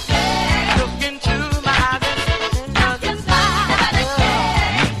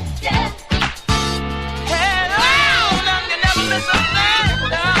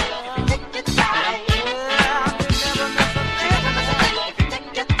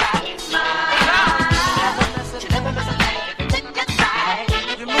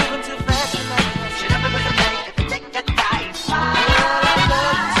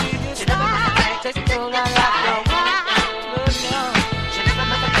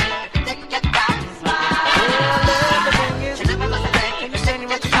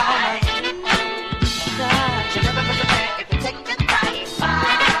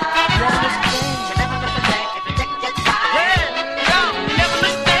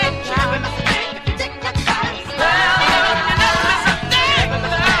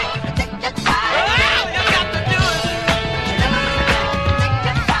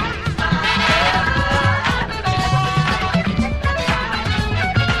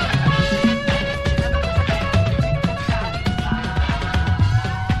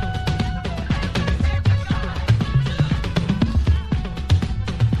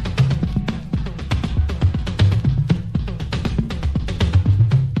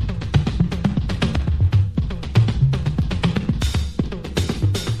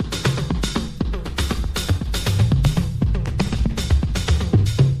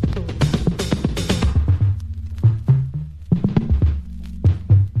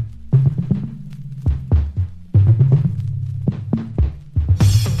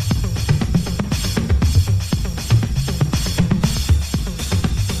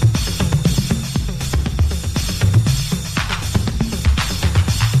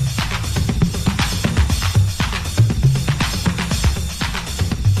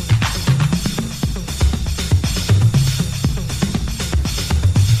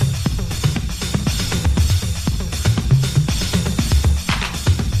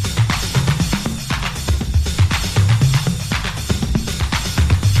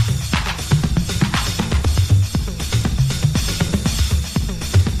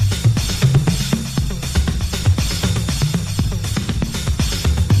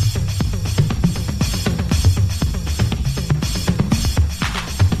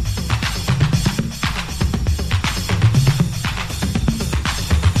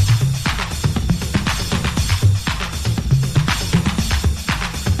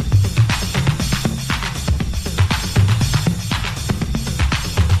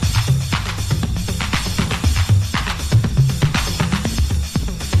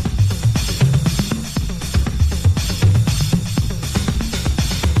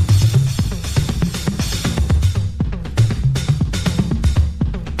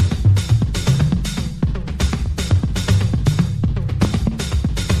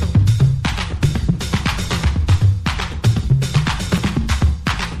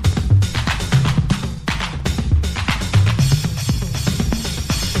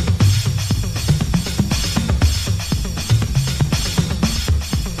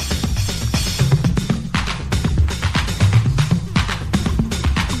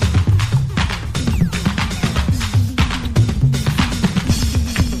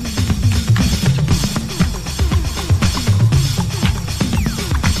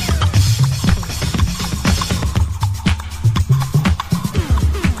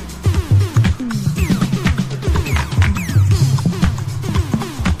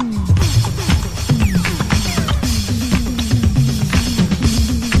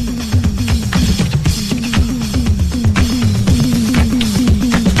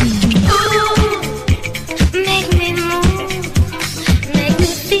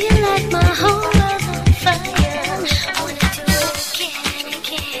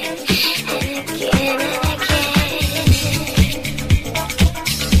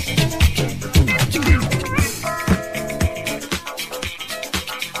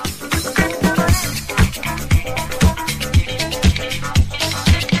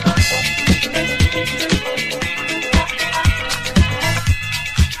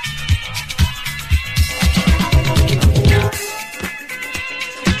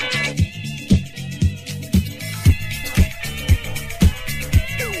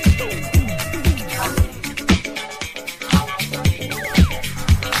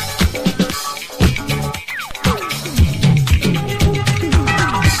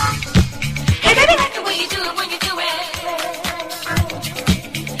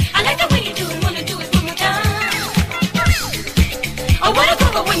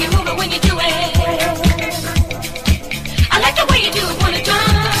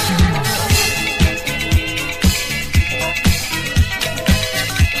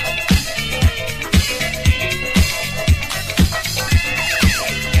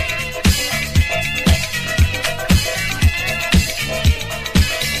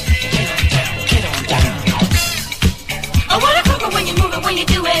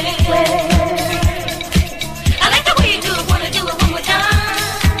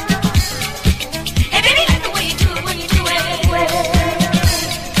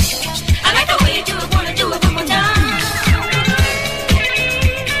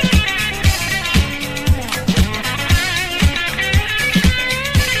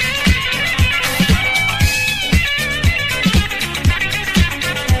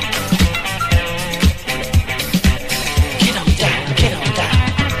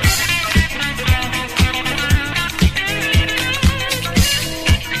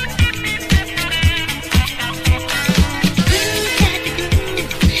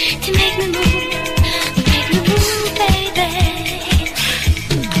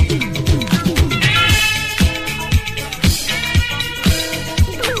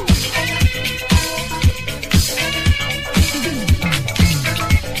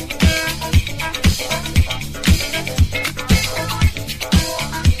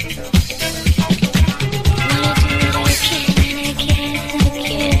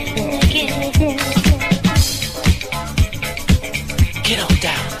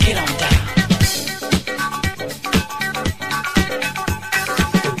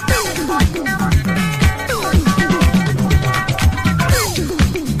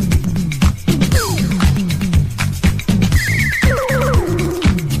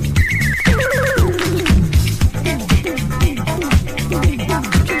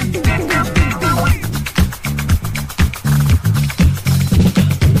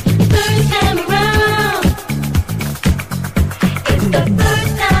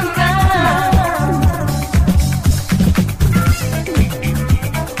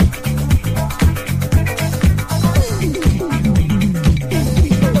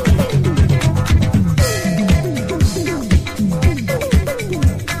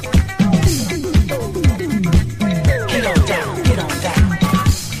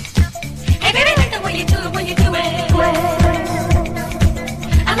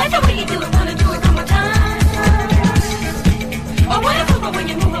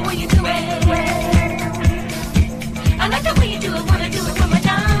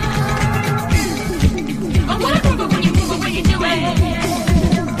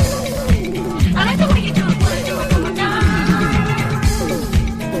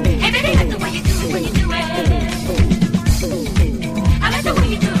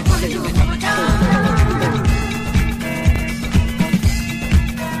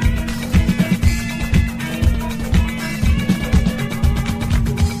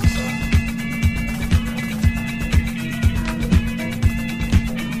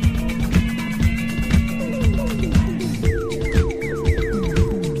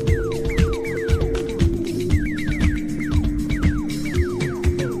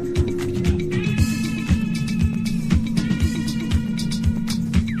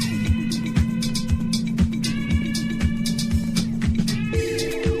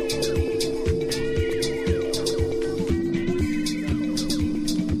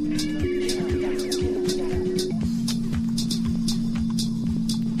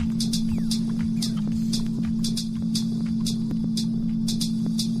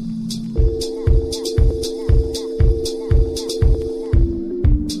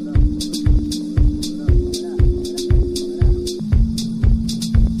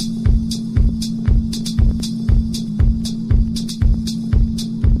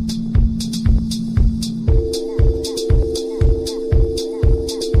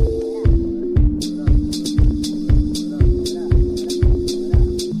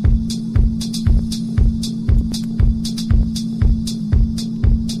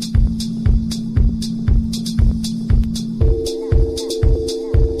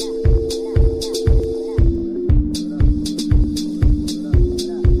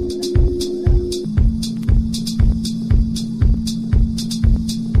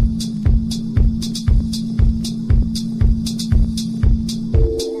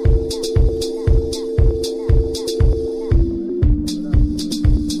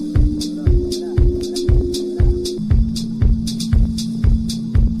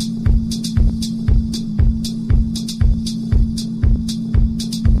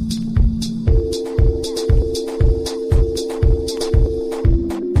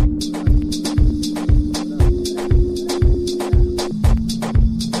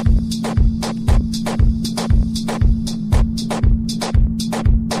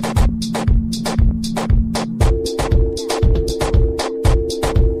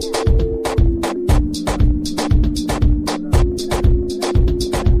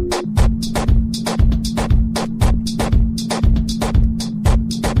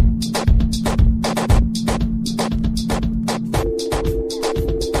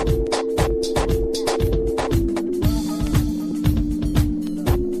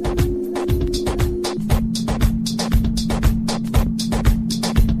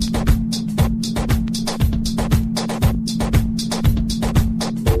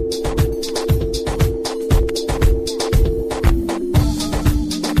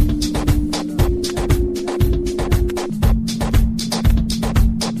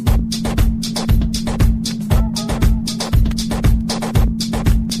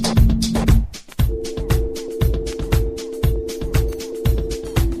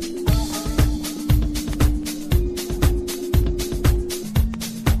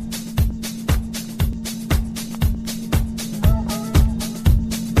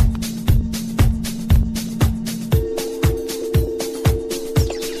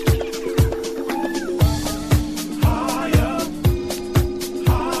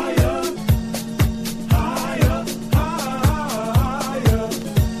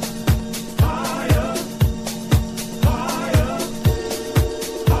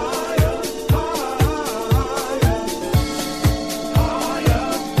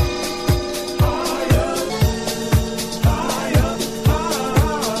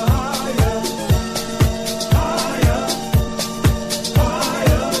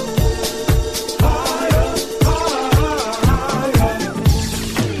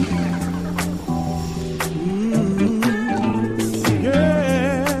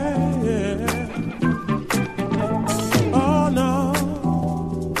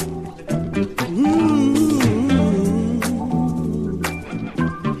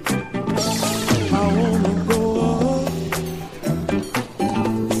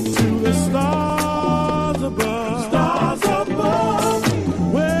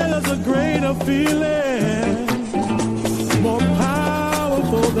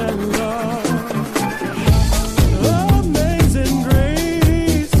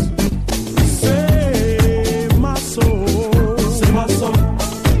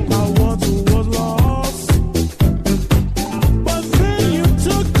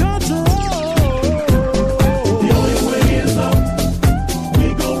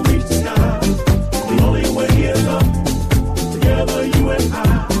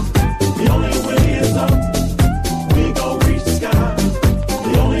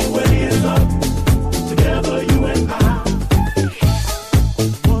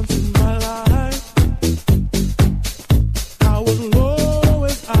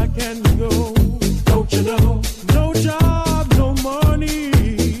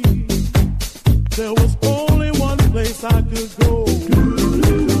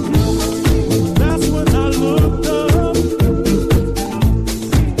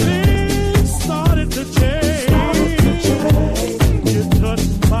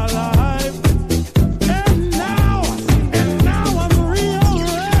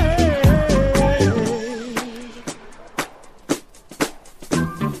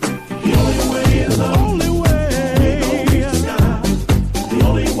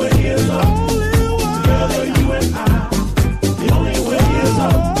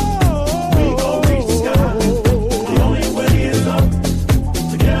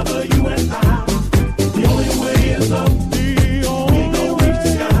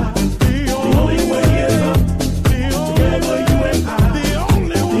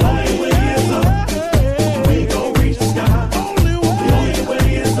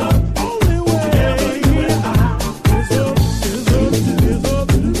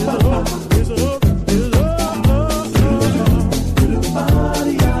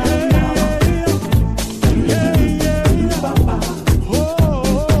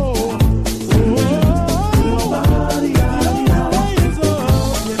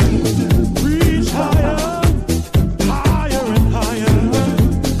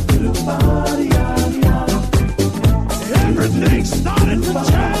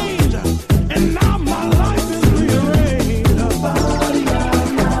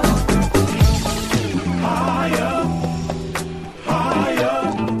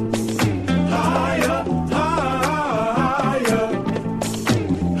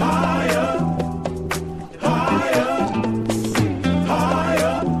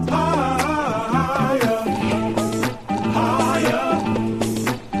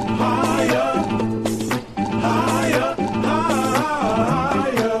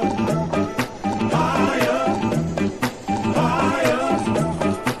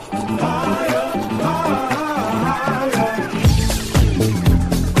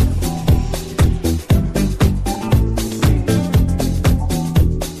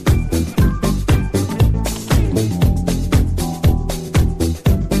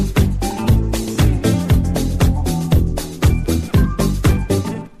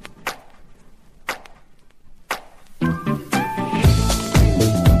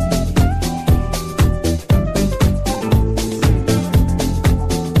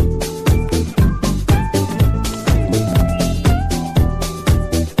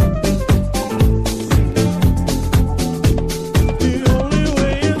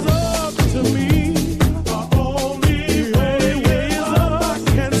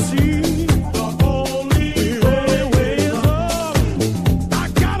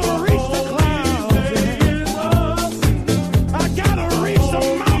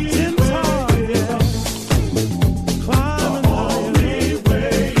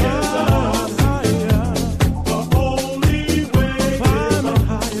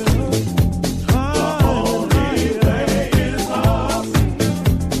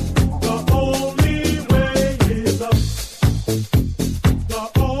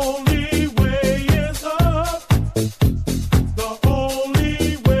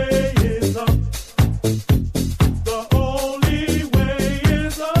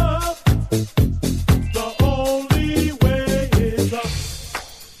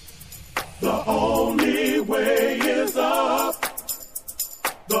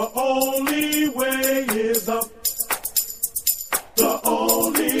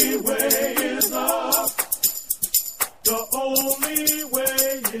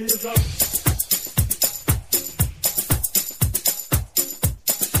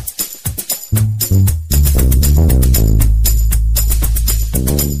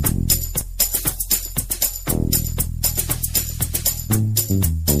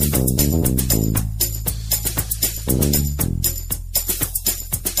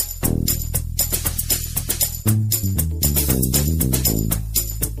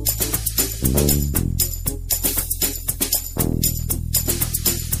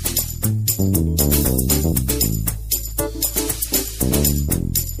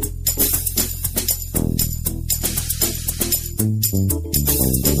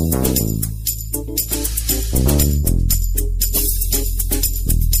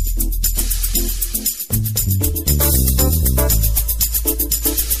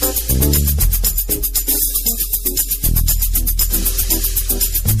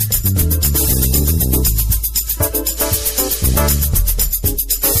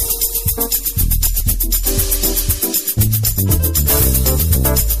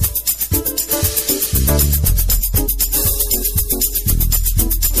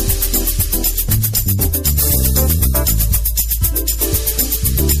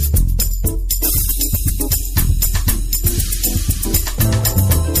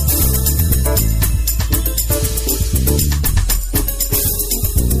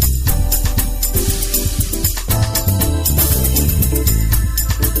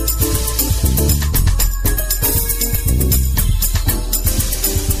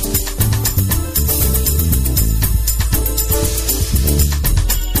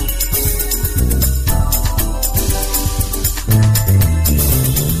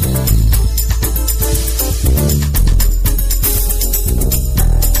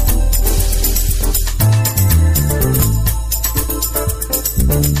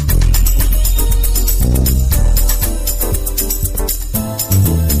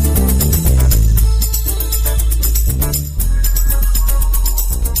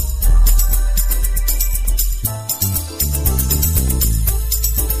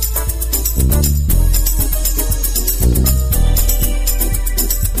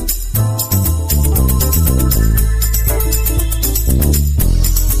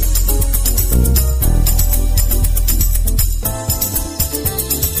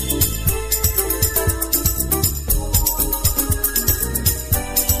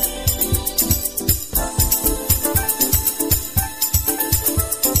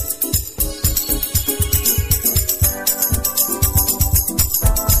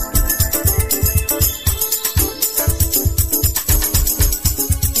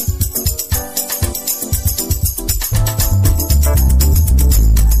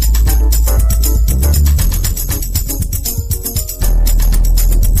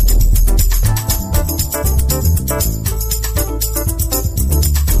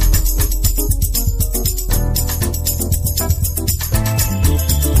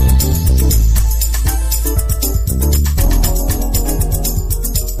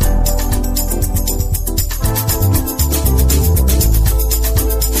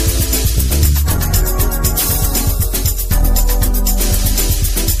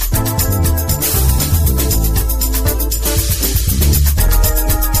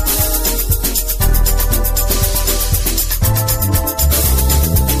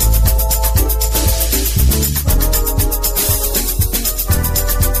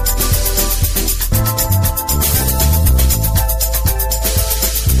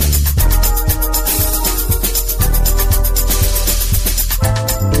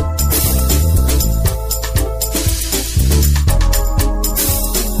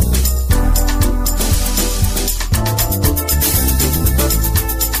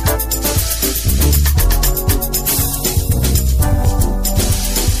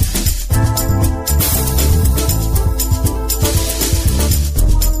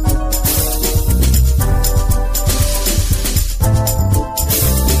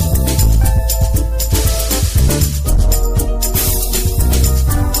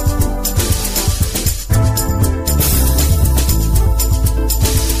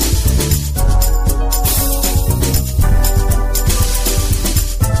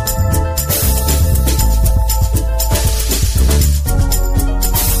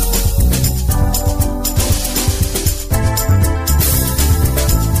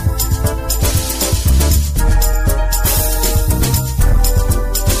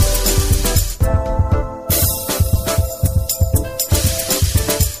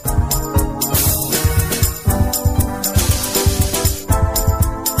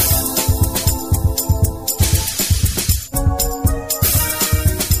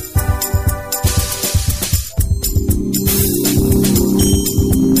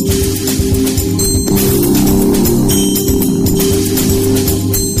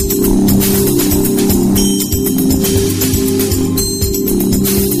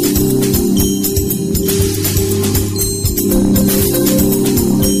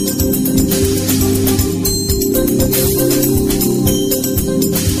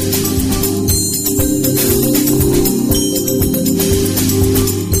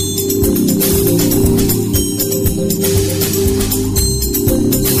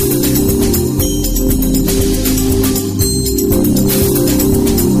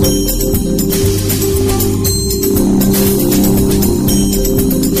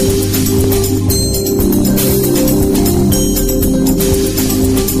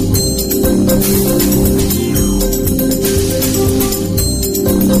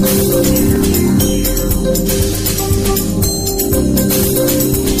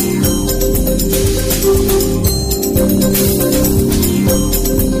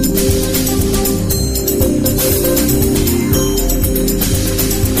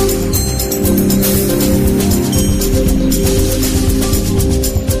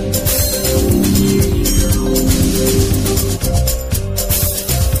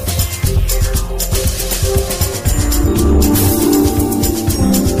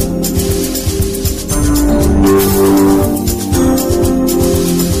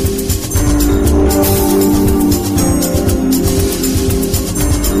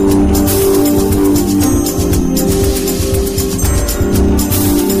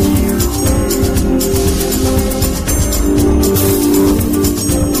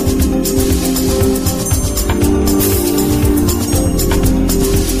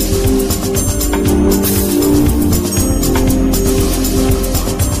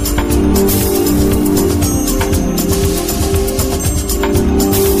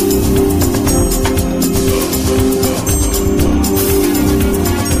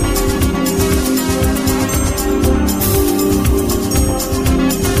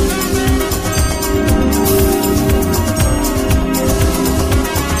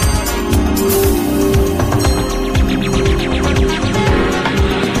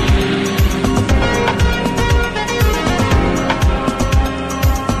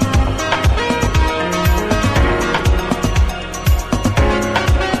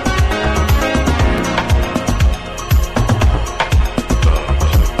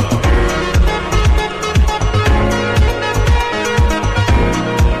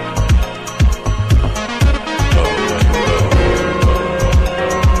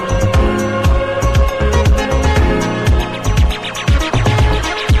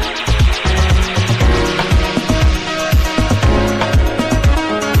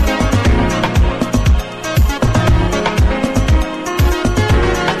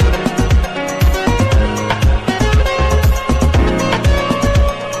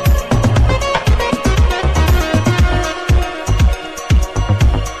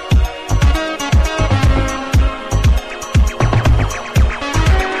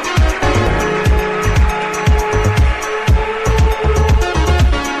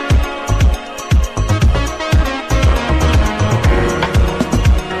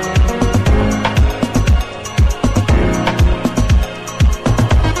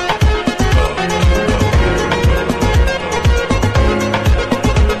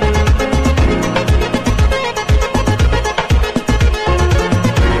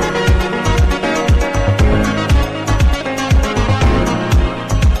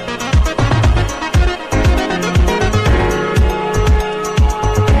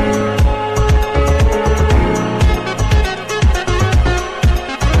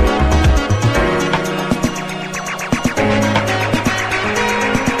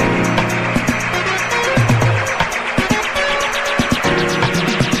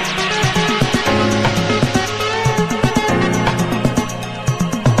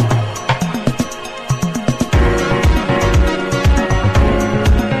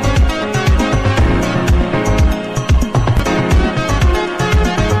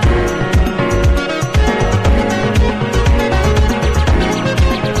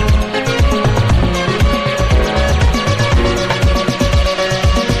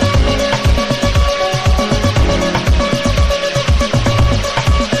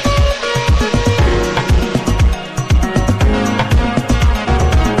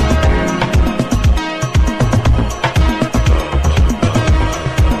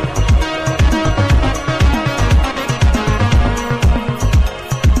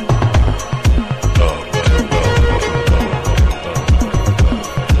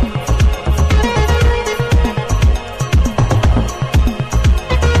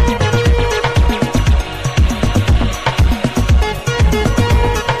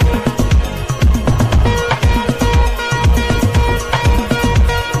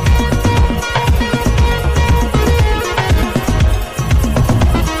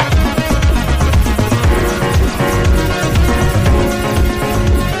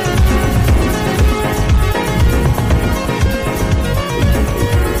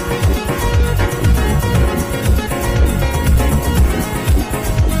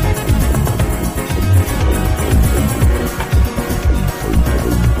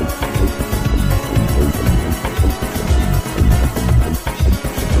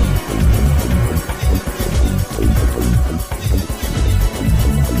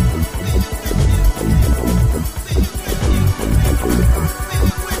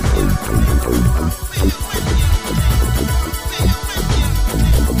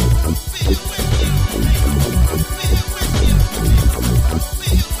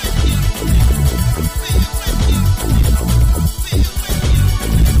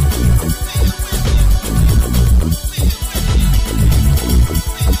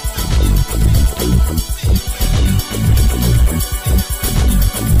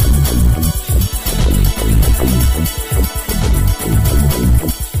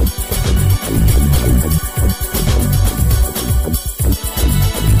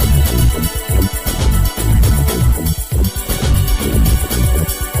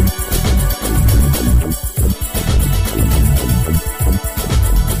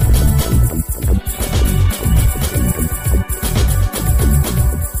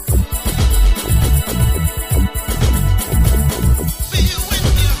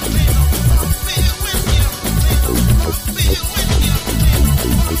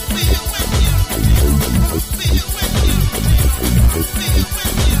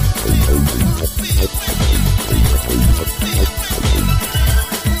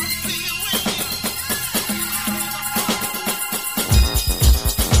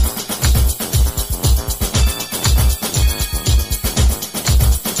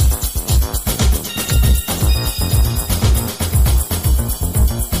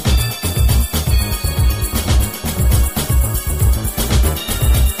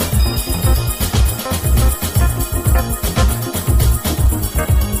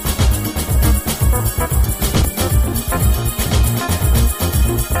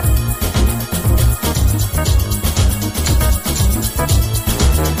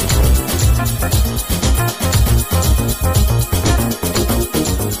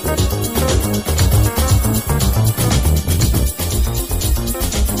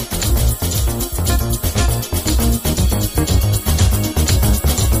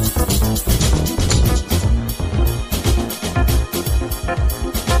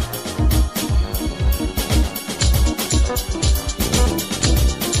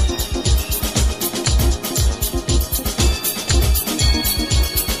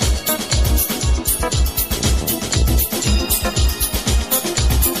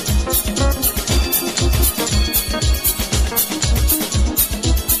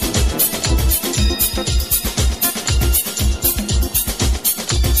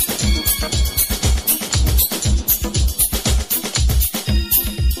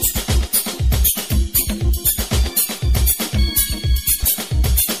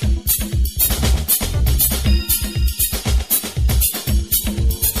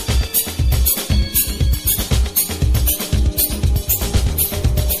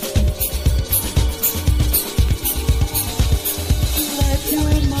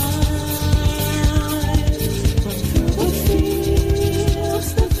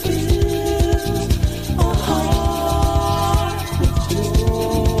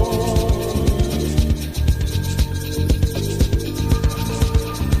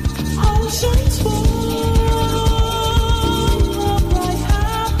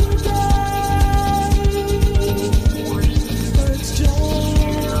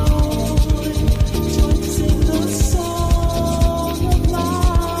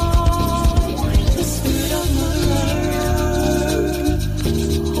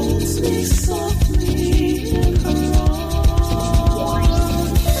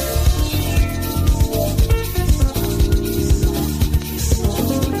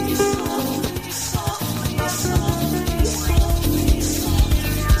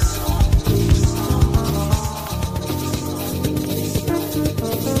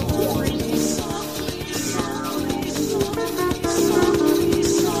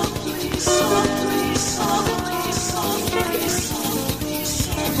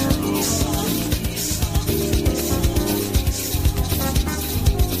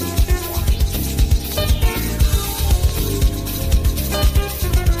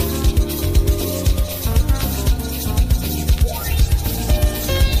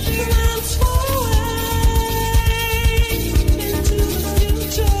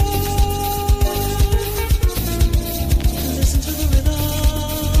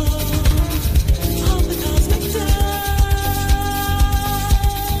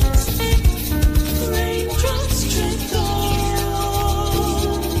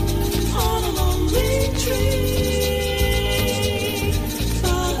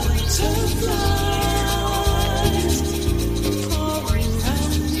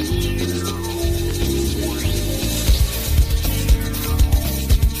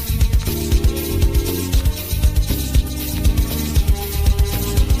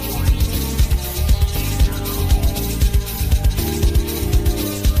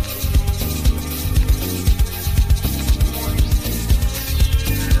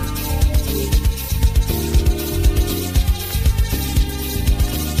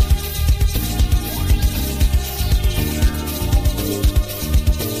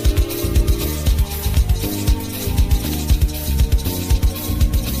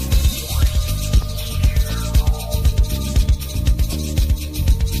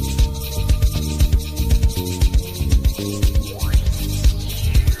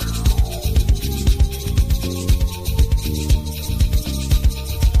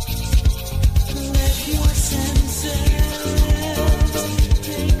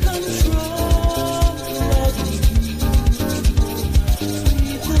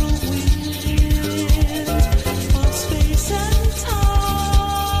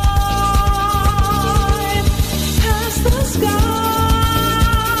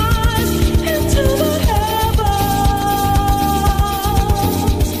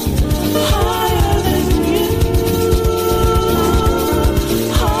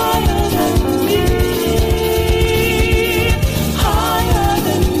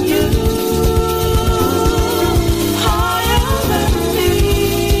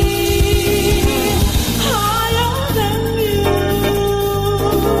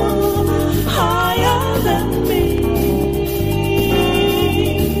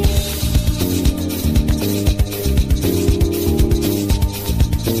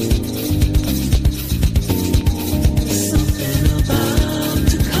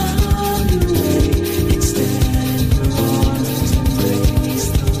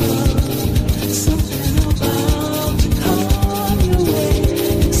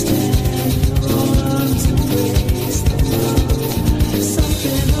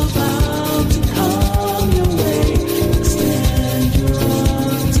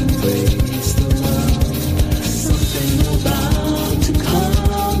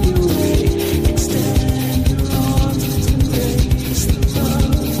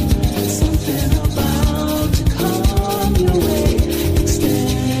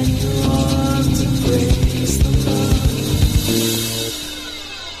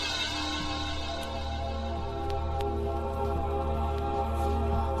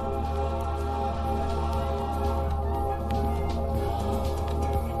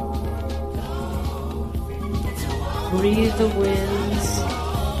 Breathe the winds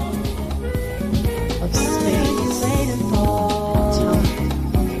of space. Waiting for.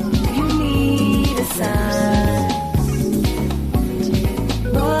 You need a sign.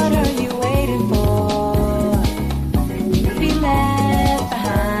 What are you waiting for? Be left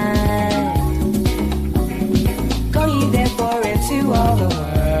behind. Go ye therefore into all the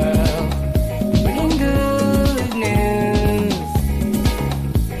world, bringing good news.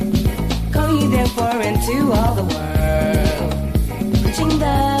 Go ye therefore into all the world.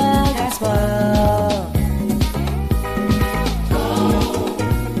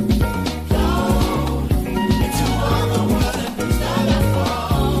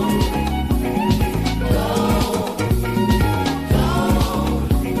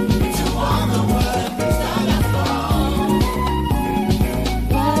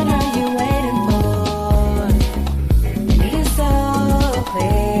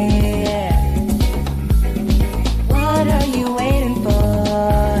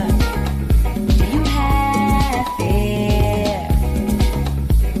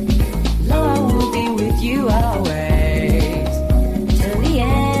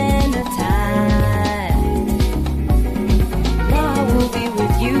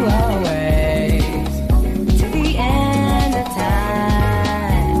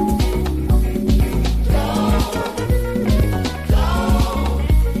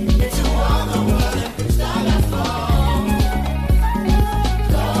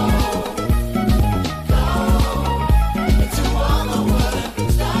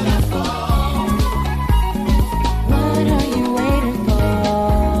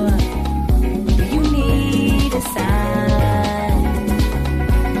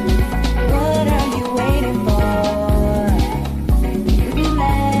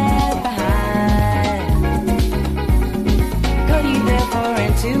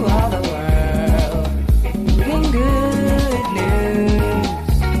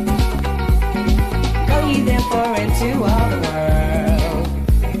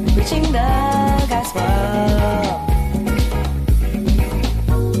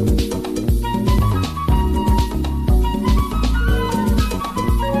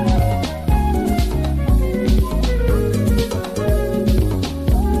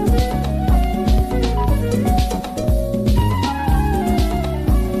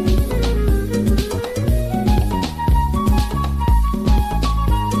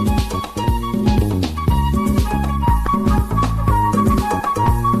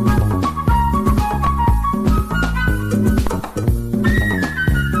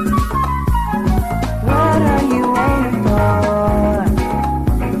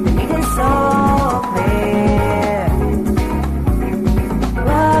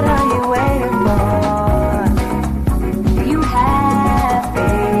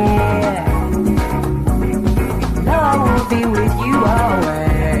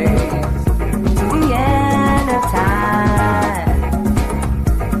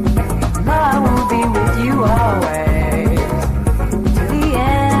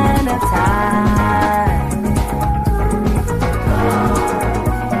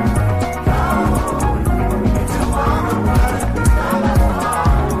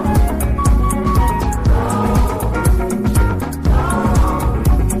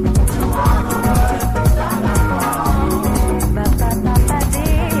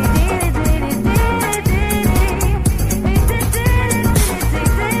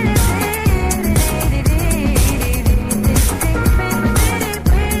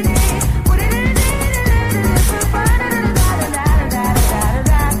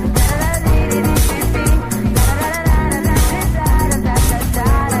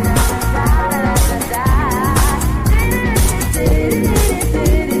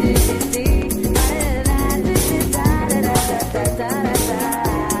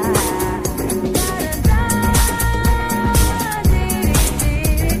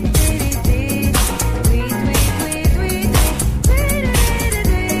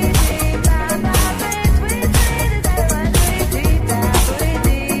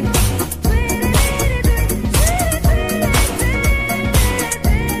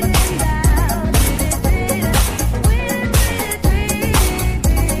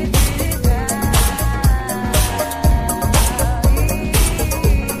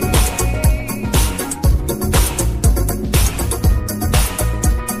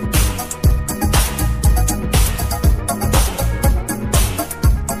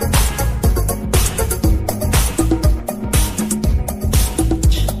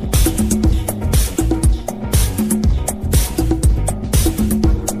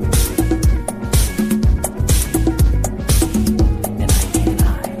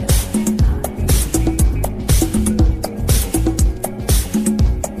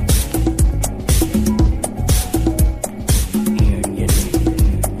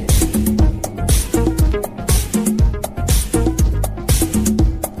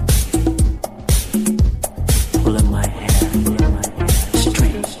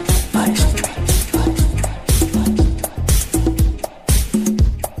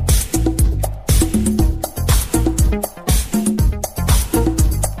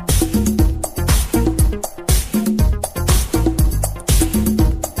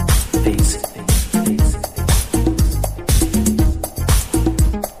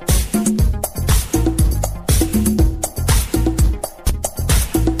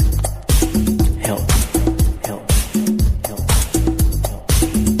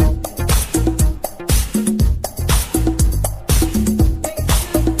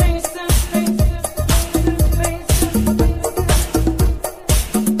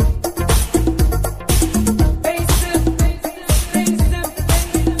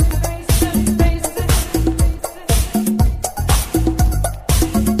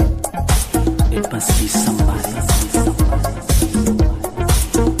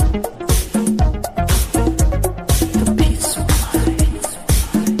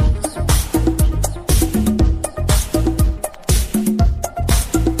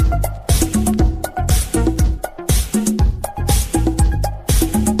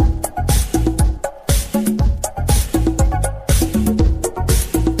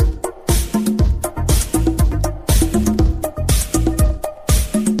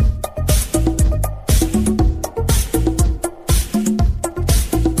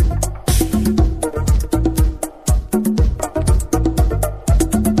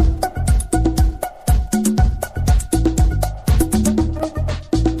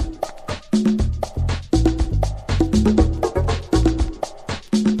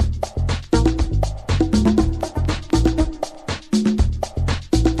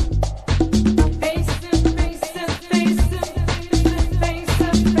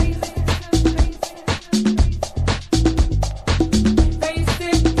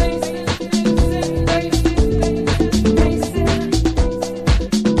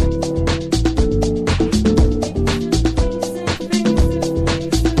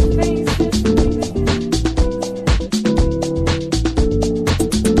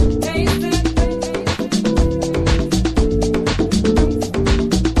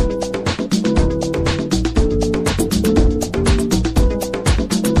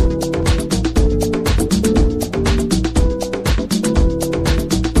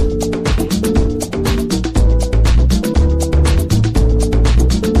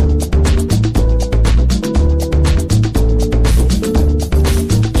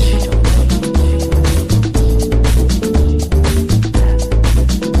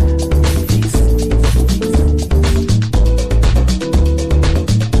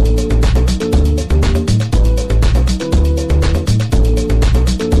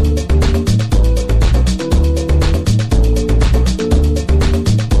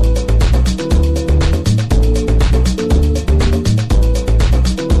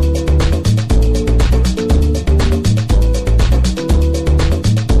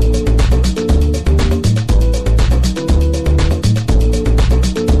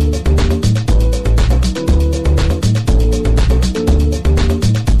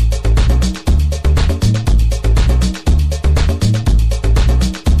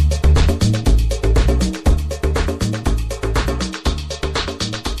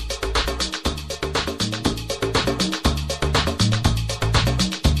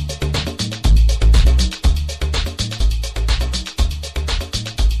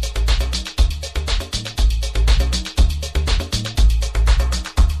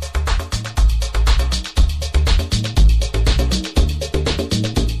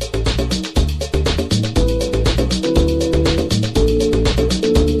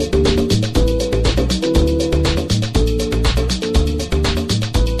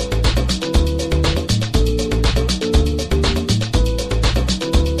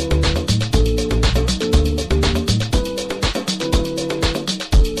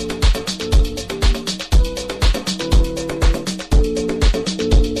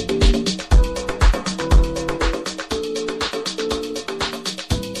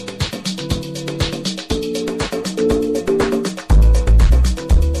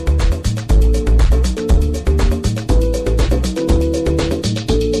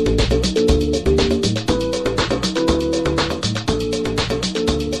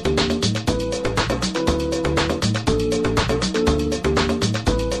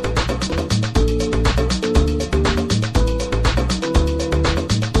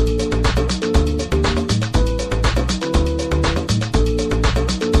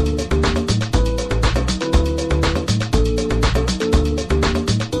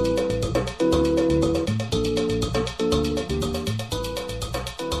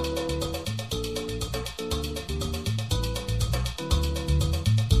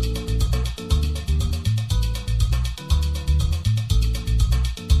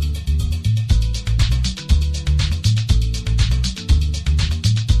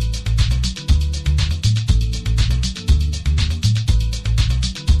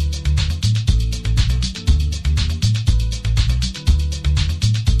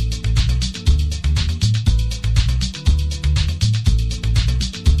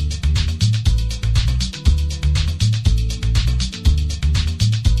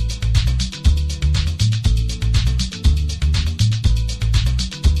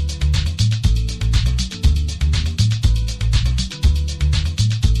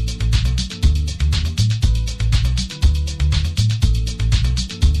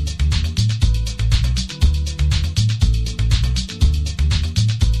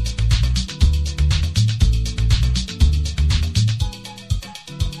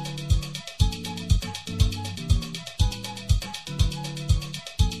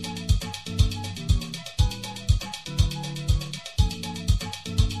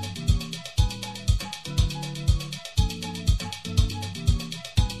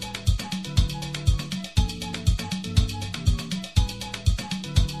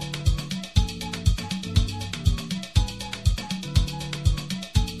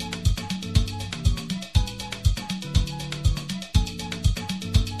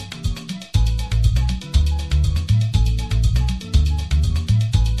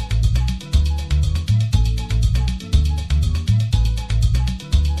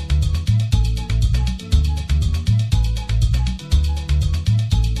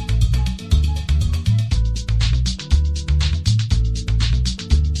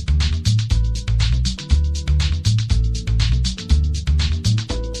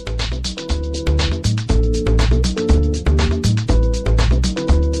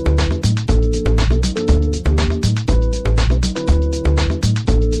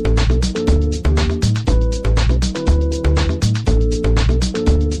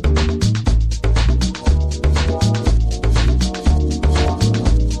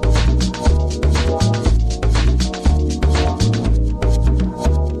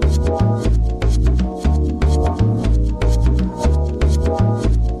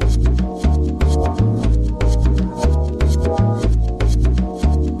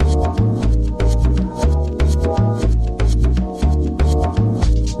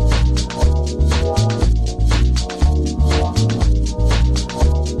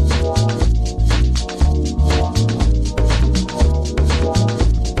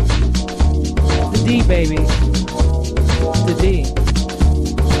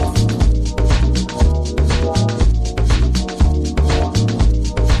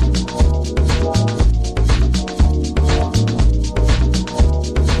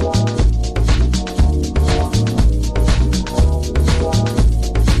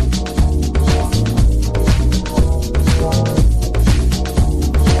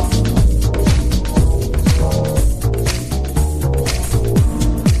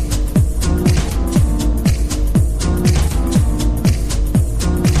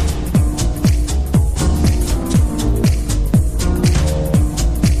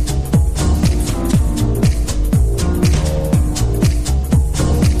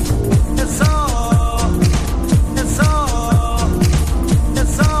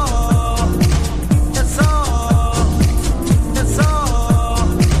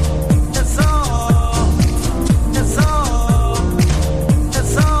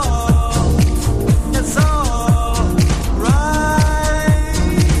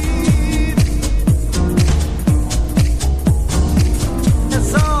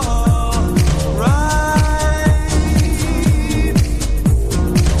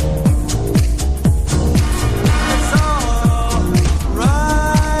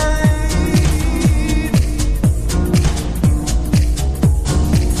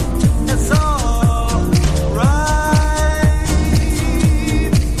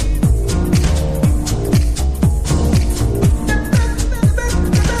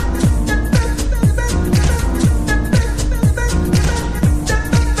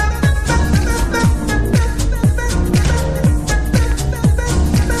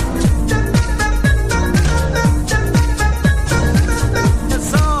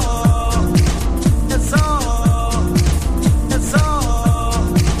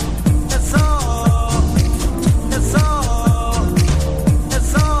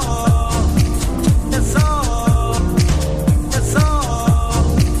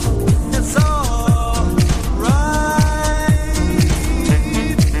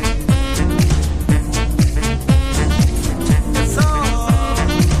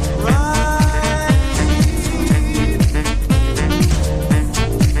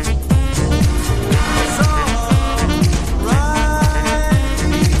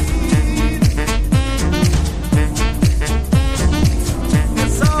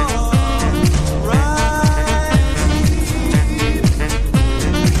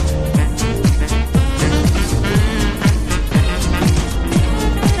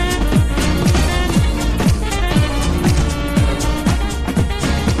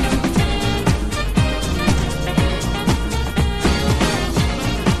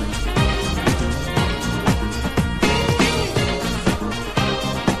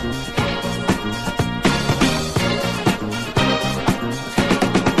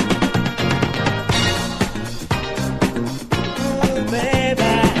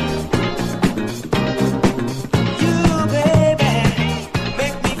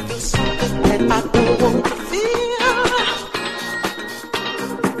 that I don't want to feel.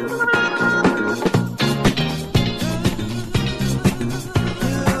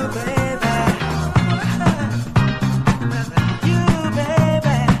 You,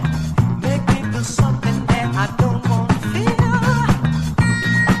 baby, make me feel something that I don't want to feel.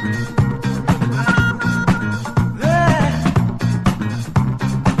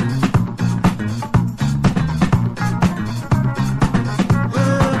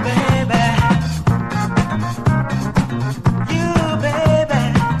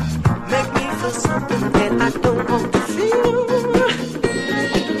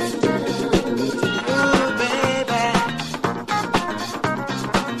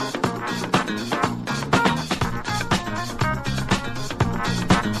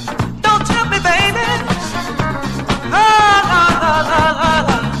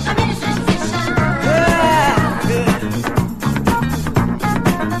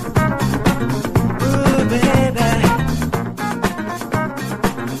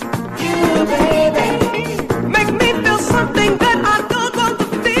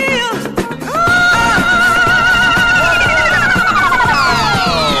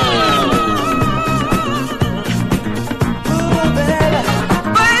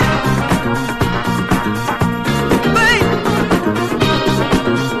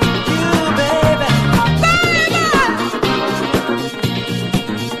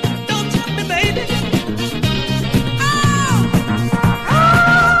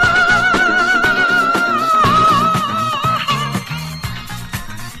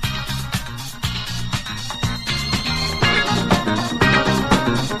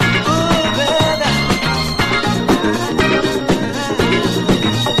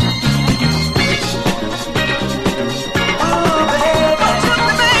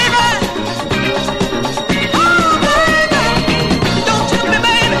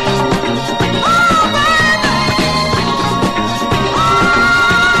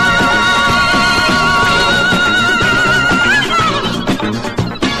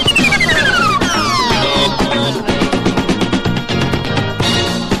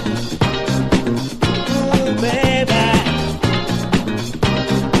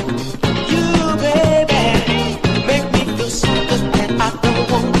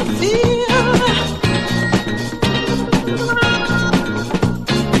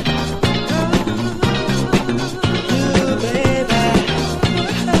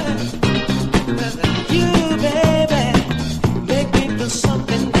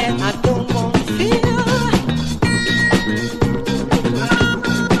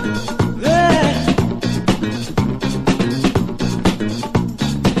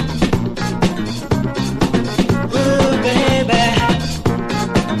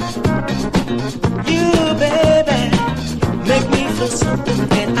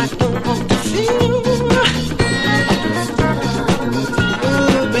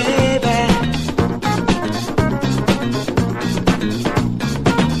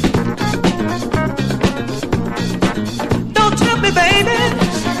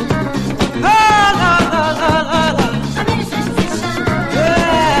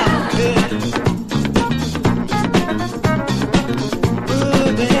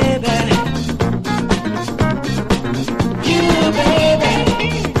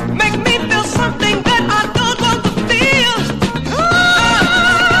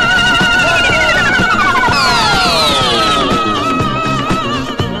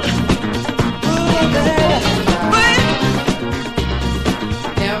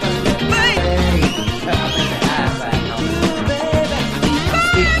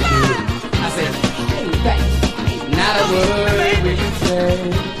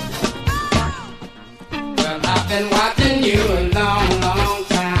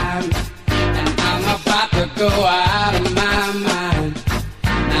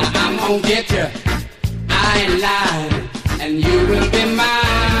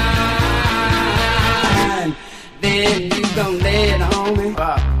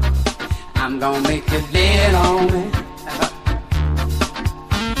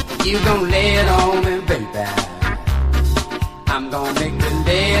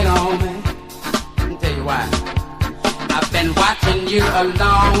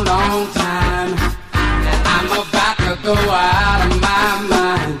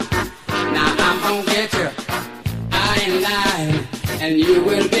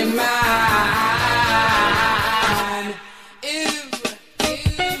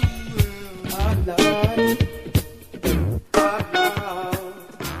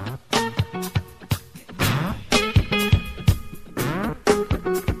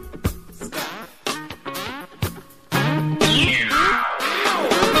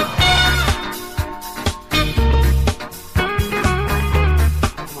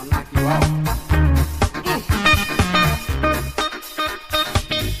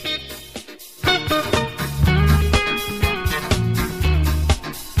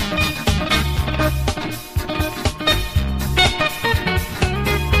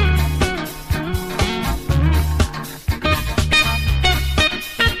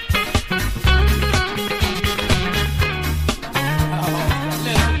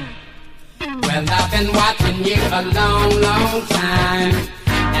 been watching you a long, long time,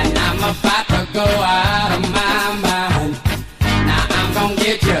 and I'm about to go out of my mind. Now I'm gonna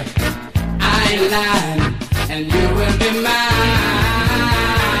get you, I ain't lying, and you will be mine.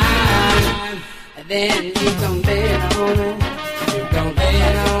 Then you gon' bet on me, you gon'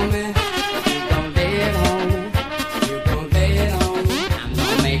 bet on me, you gon' bet on me, you gon' bet on me. I'm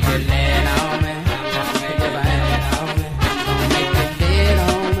gonna make you let on me, I'm gonna make you bet on me, I'm gonna make you bet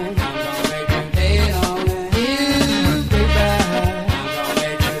on me, I'm gonna make you bet on me. You baby, I'm gonna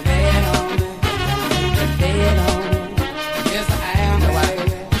make you bet on me, I'm gonna make you bet on me. Yes I am,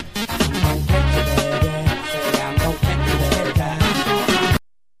 baby. I'm gonna catch you, baby. Say I'm gonna catch you, baby.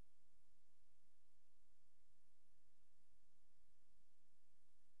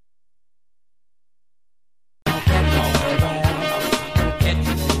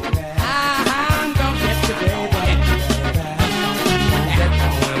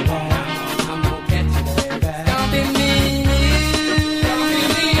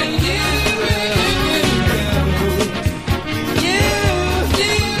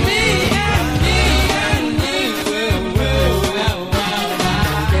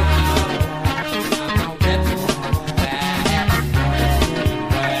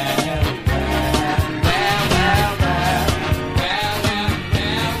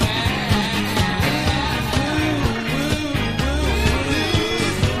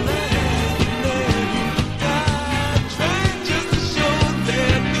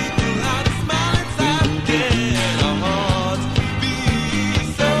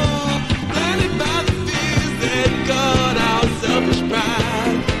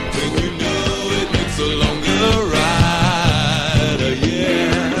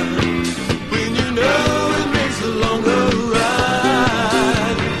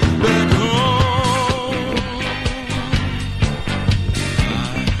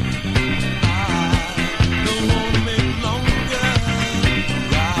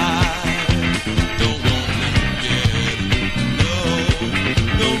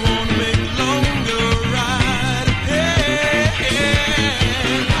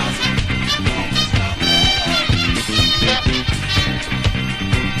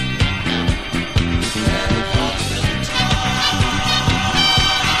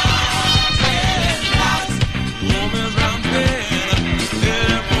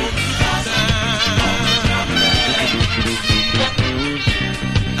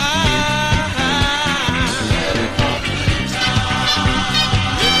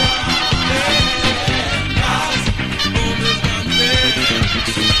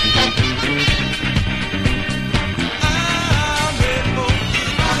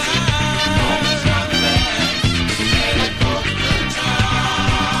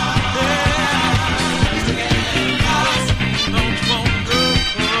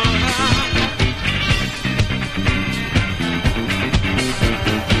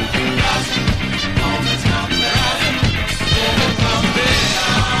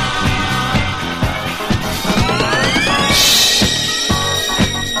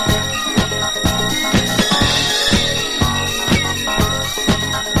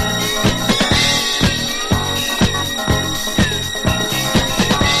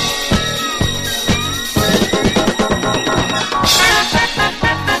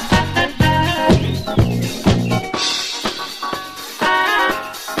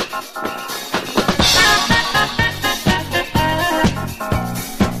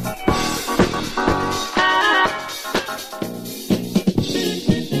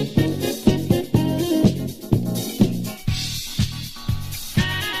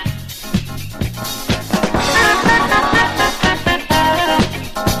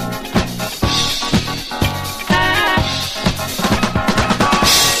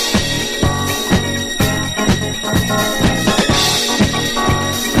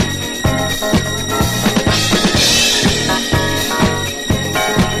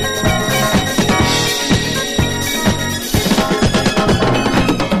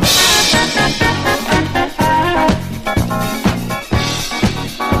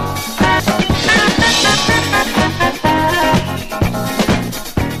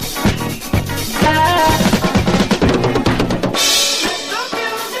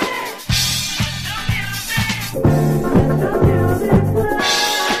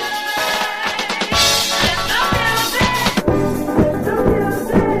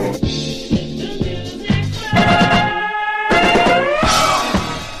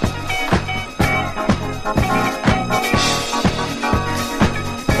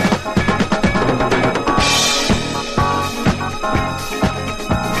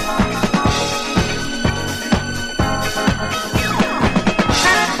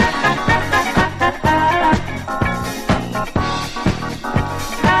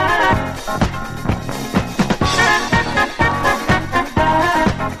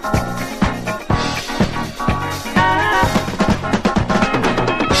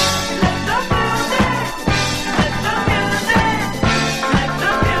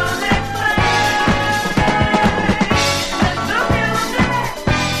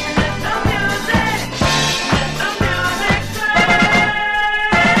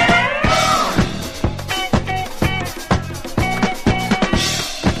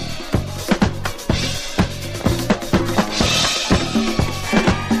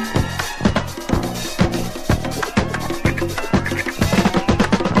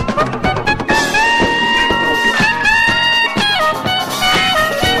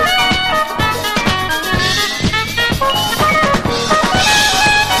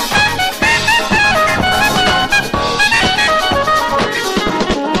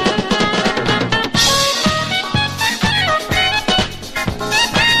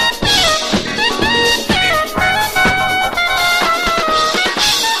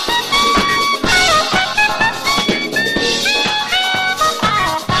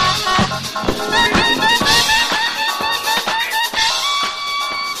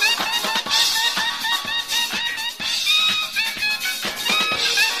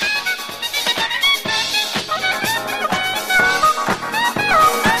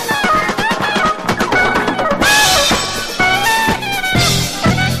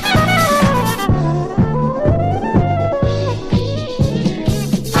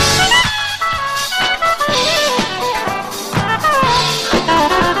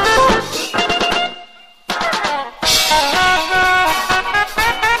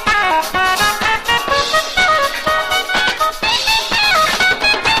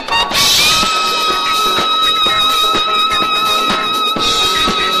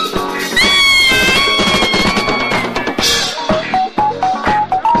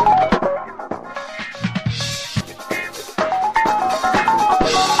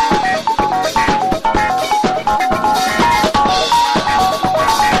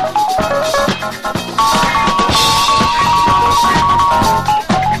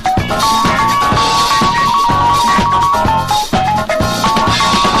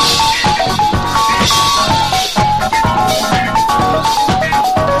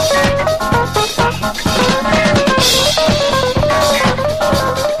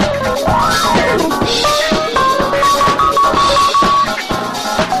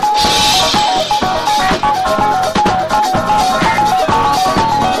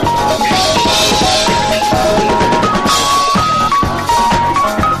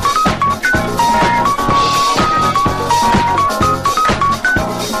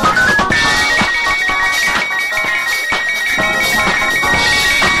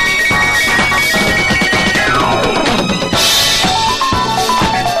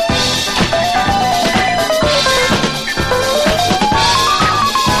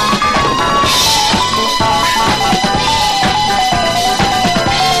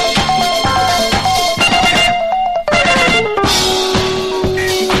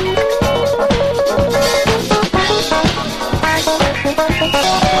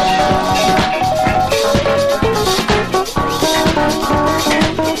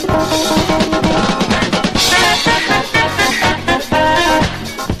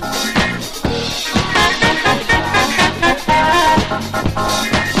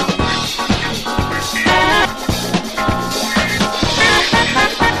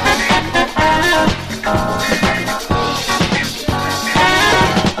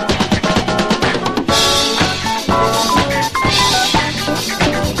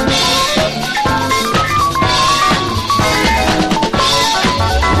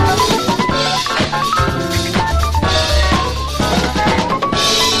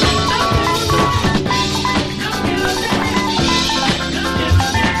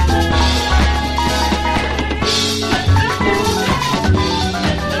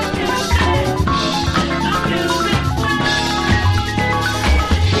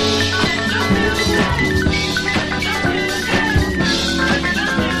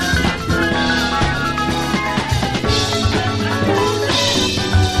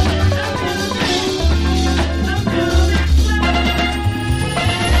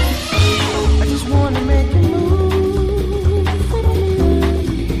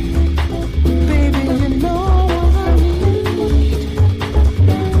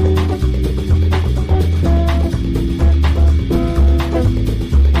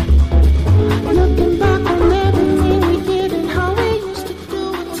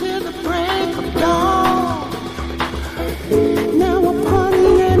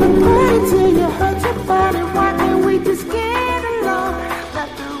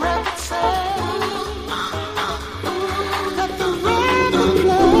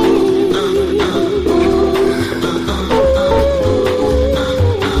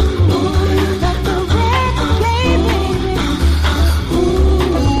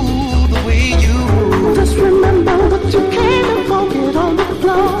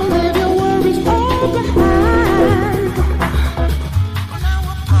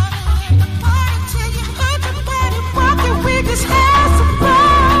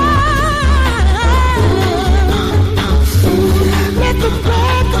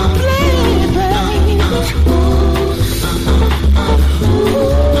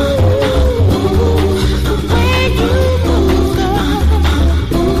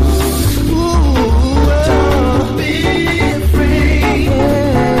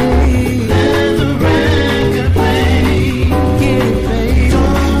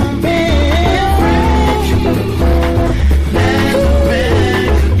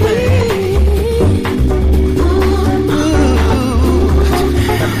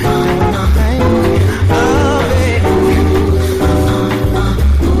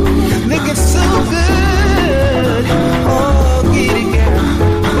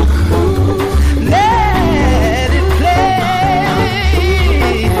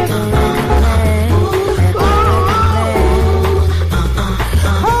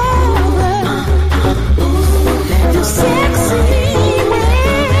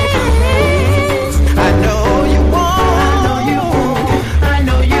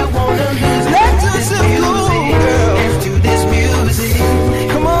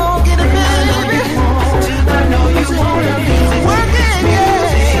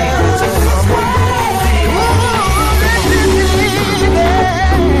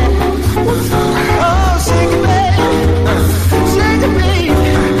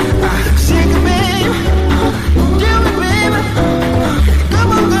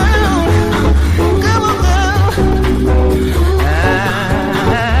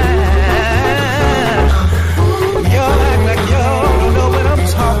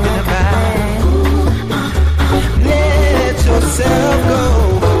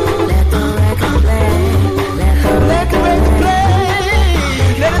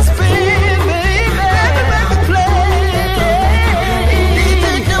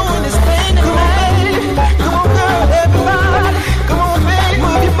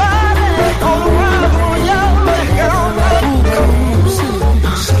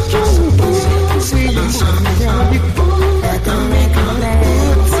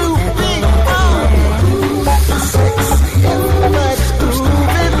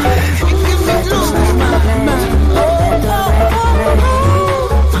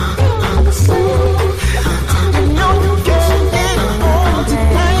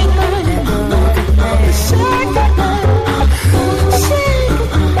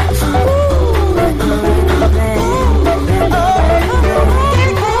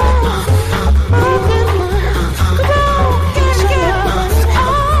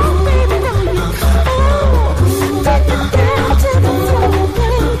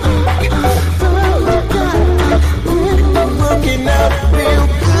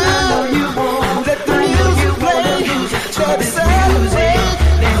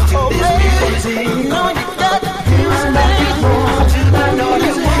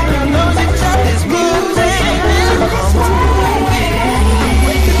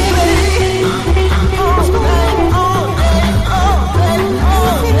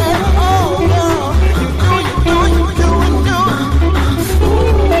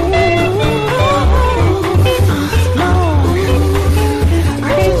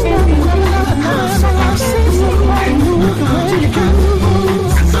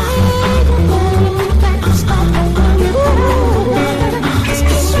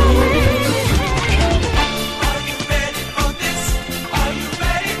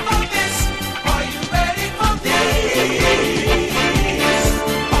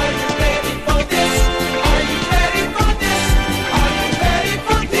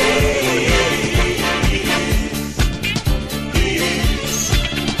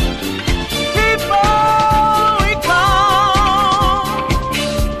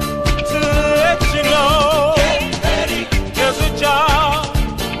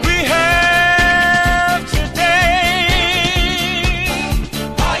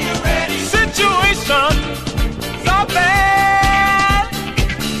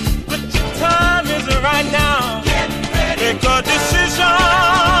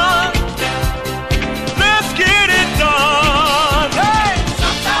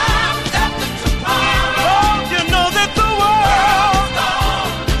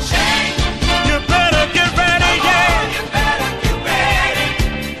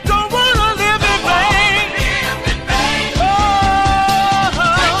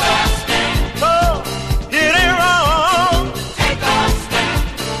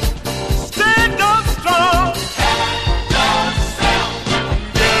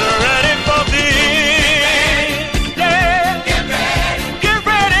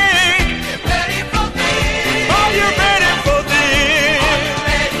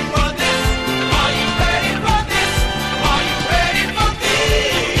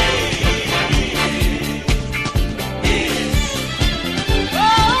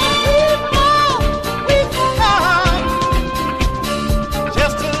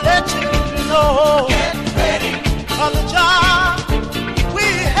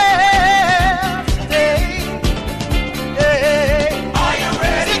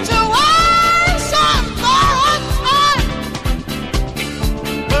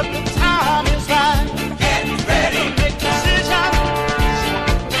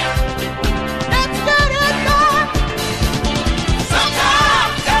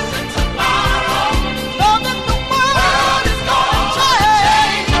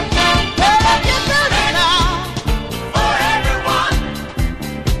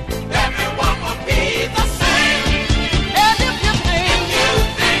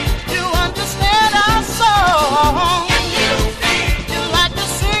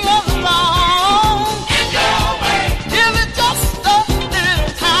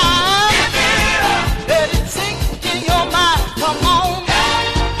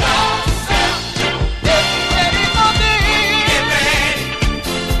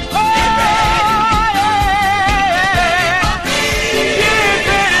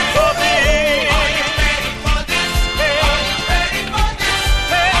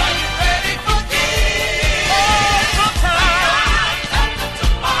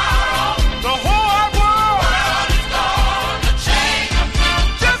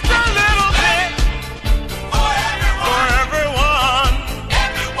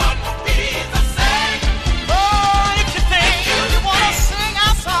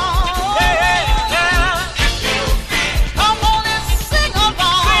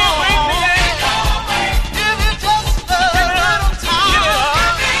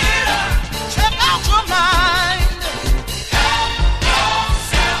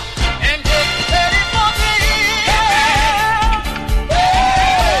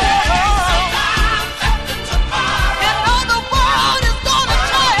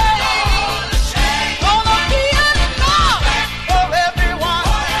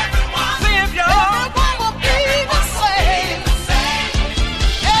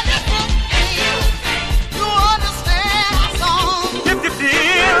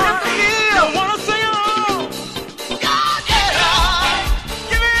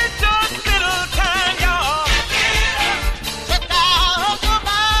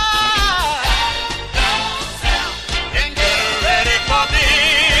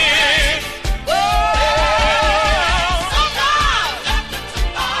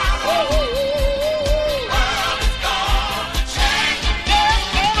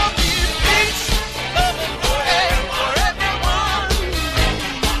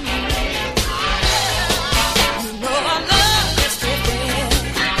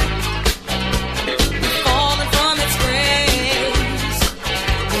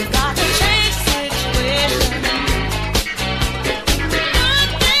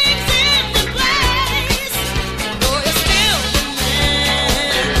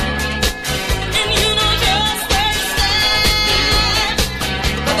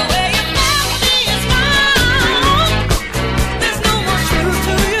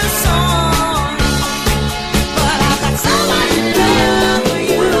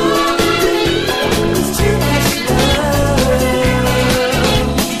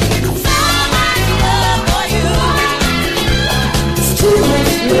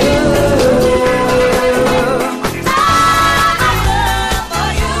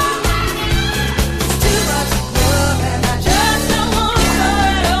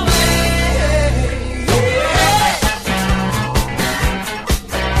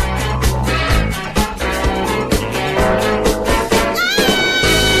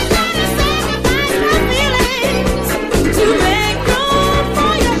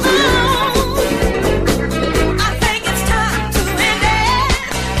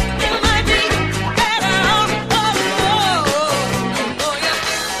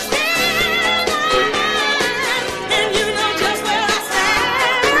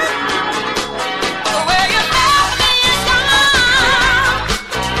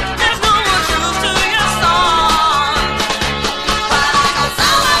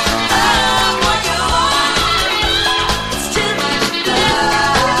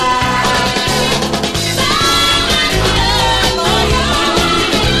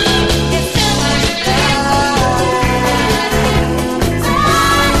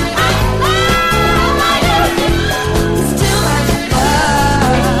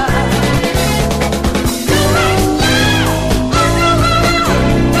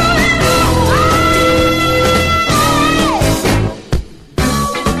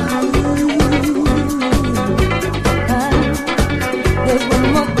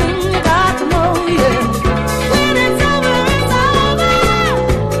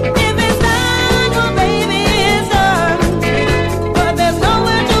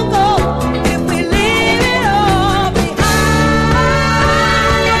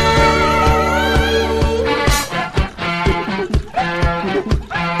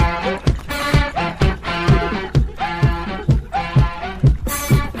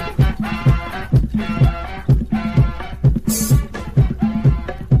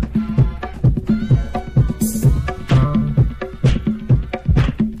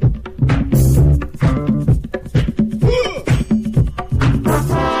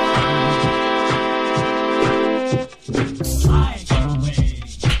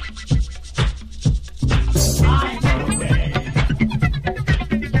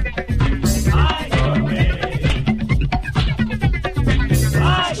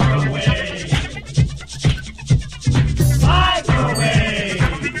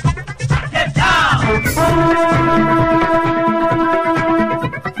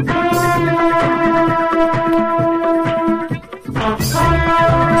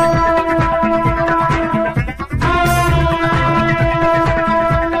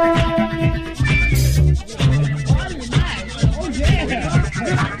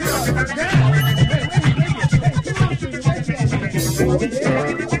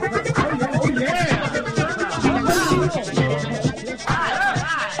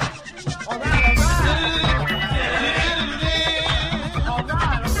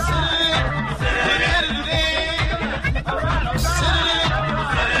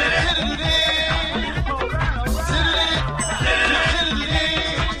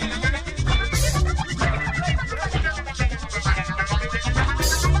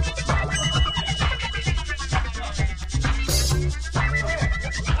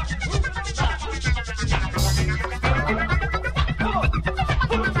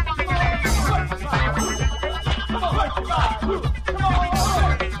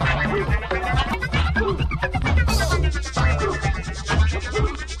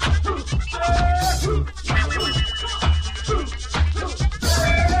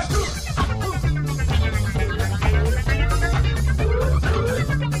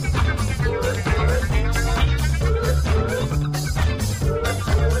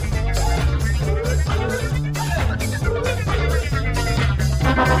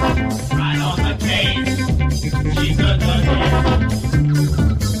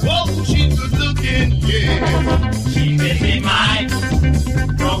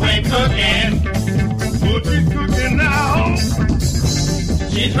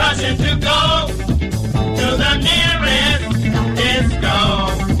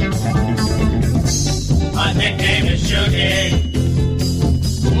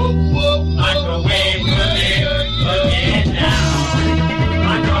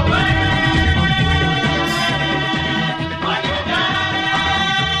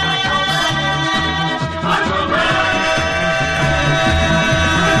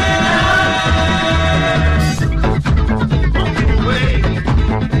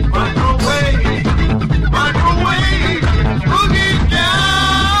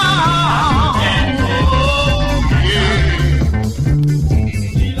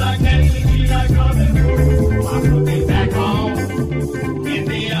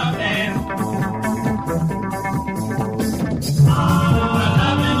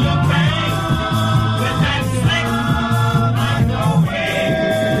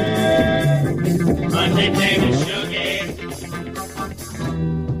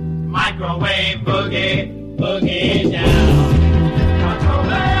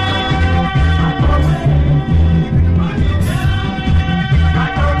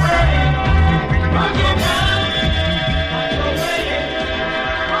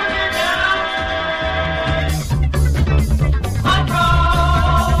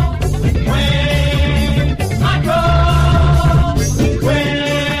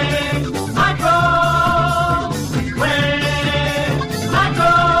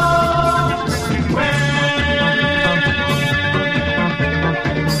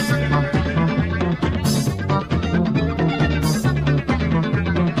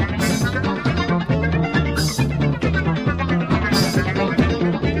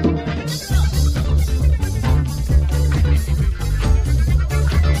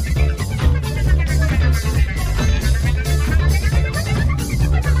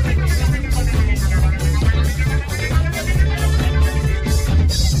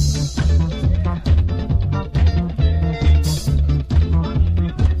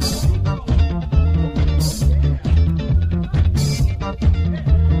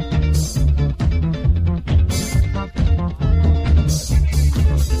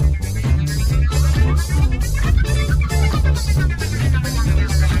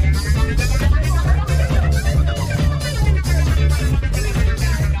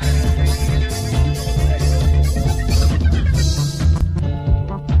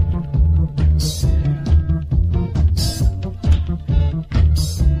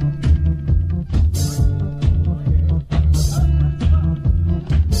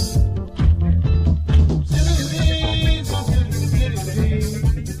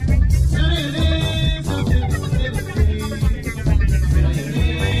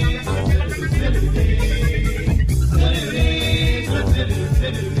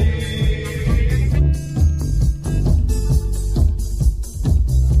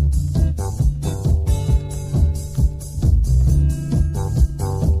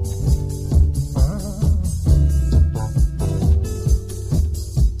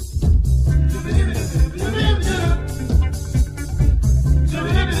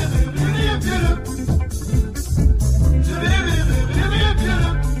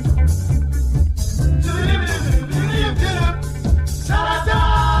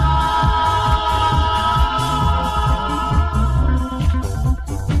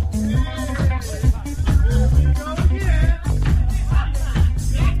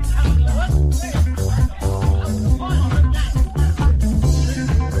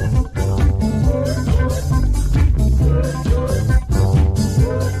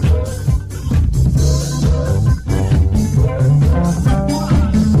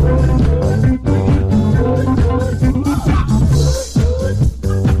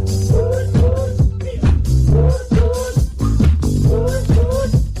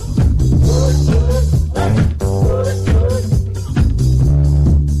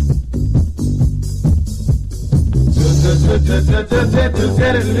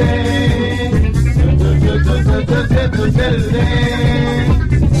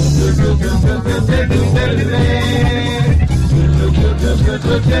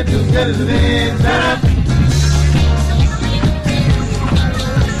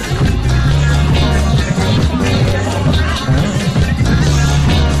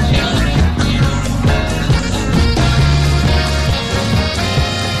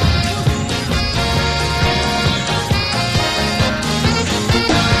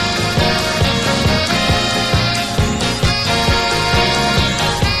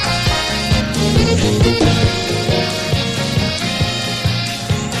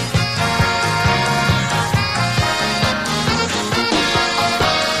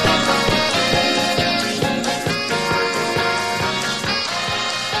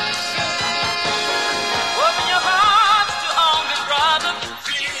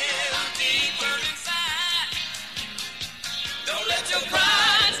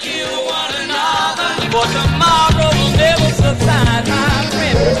 For tomorrow will never subside, my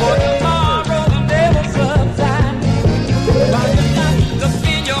friend. For tomorrow will never subside. While you got to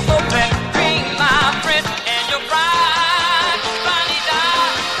spin your hope and dream, my friend, and your pride finally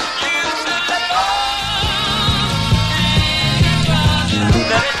dies, you should let go and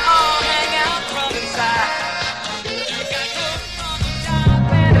let it all hang out from inside. You got to run the job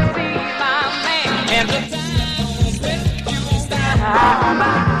fantasy, my man, and the time when you stop.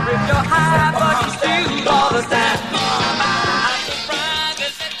 Rip your high, but you still all the time.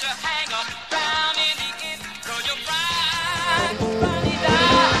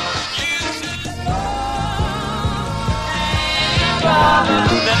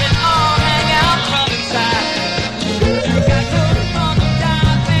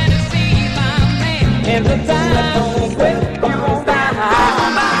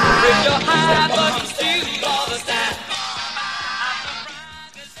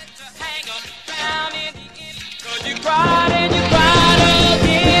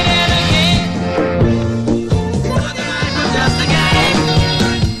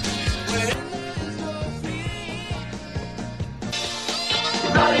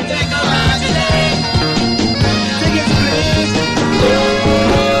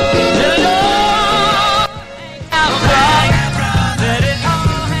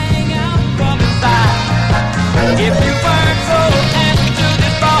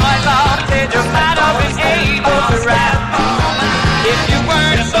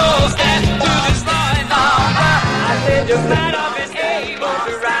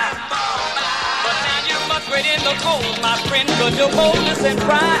 My friend, 'cause your boldness and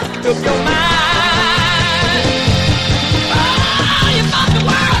pride took your mind. Oh, you thought the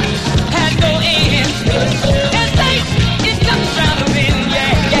world had no end. And fate is just trying to win,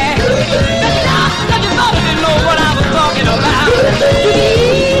 yeah, yeah. But now that you thought I didn't know what I was talking about. You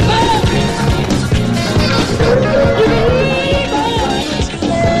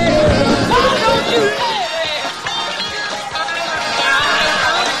why don't you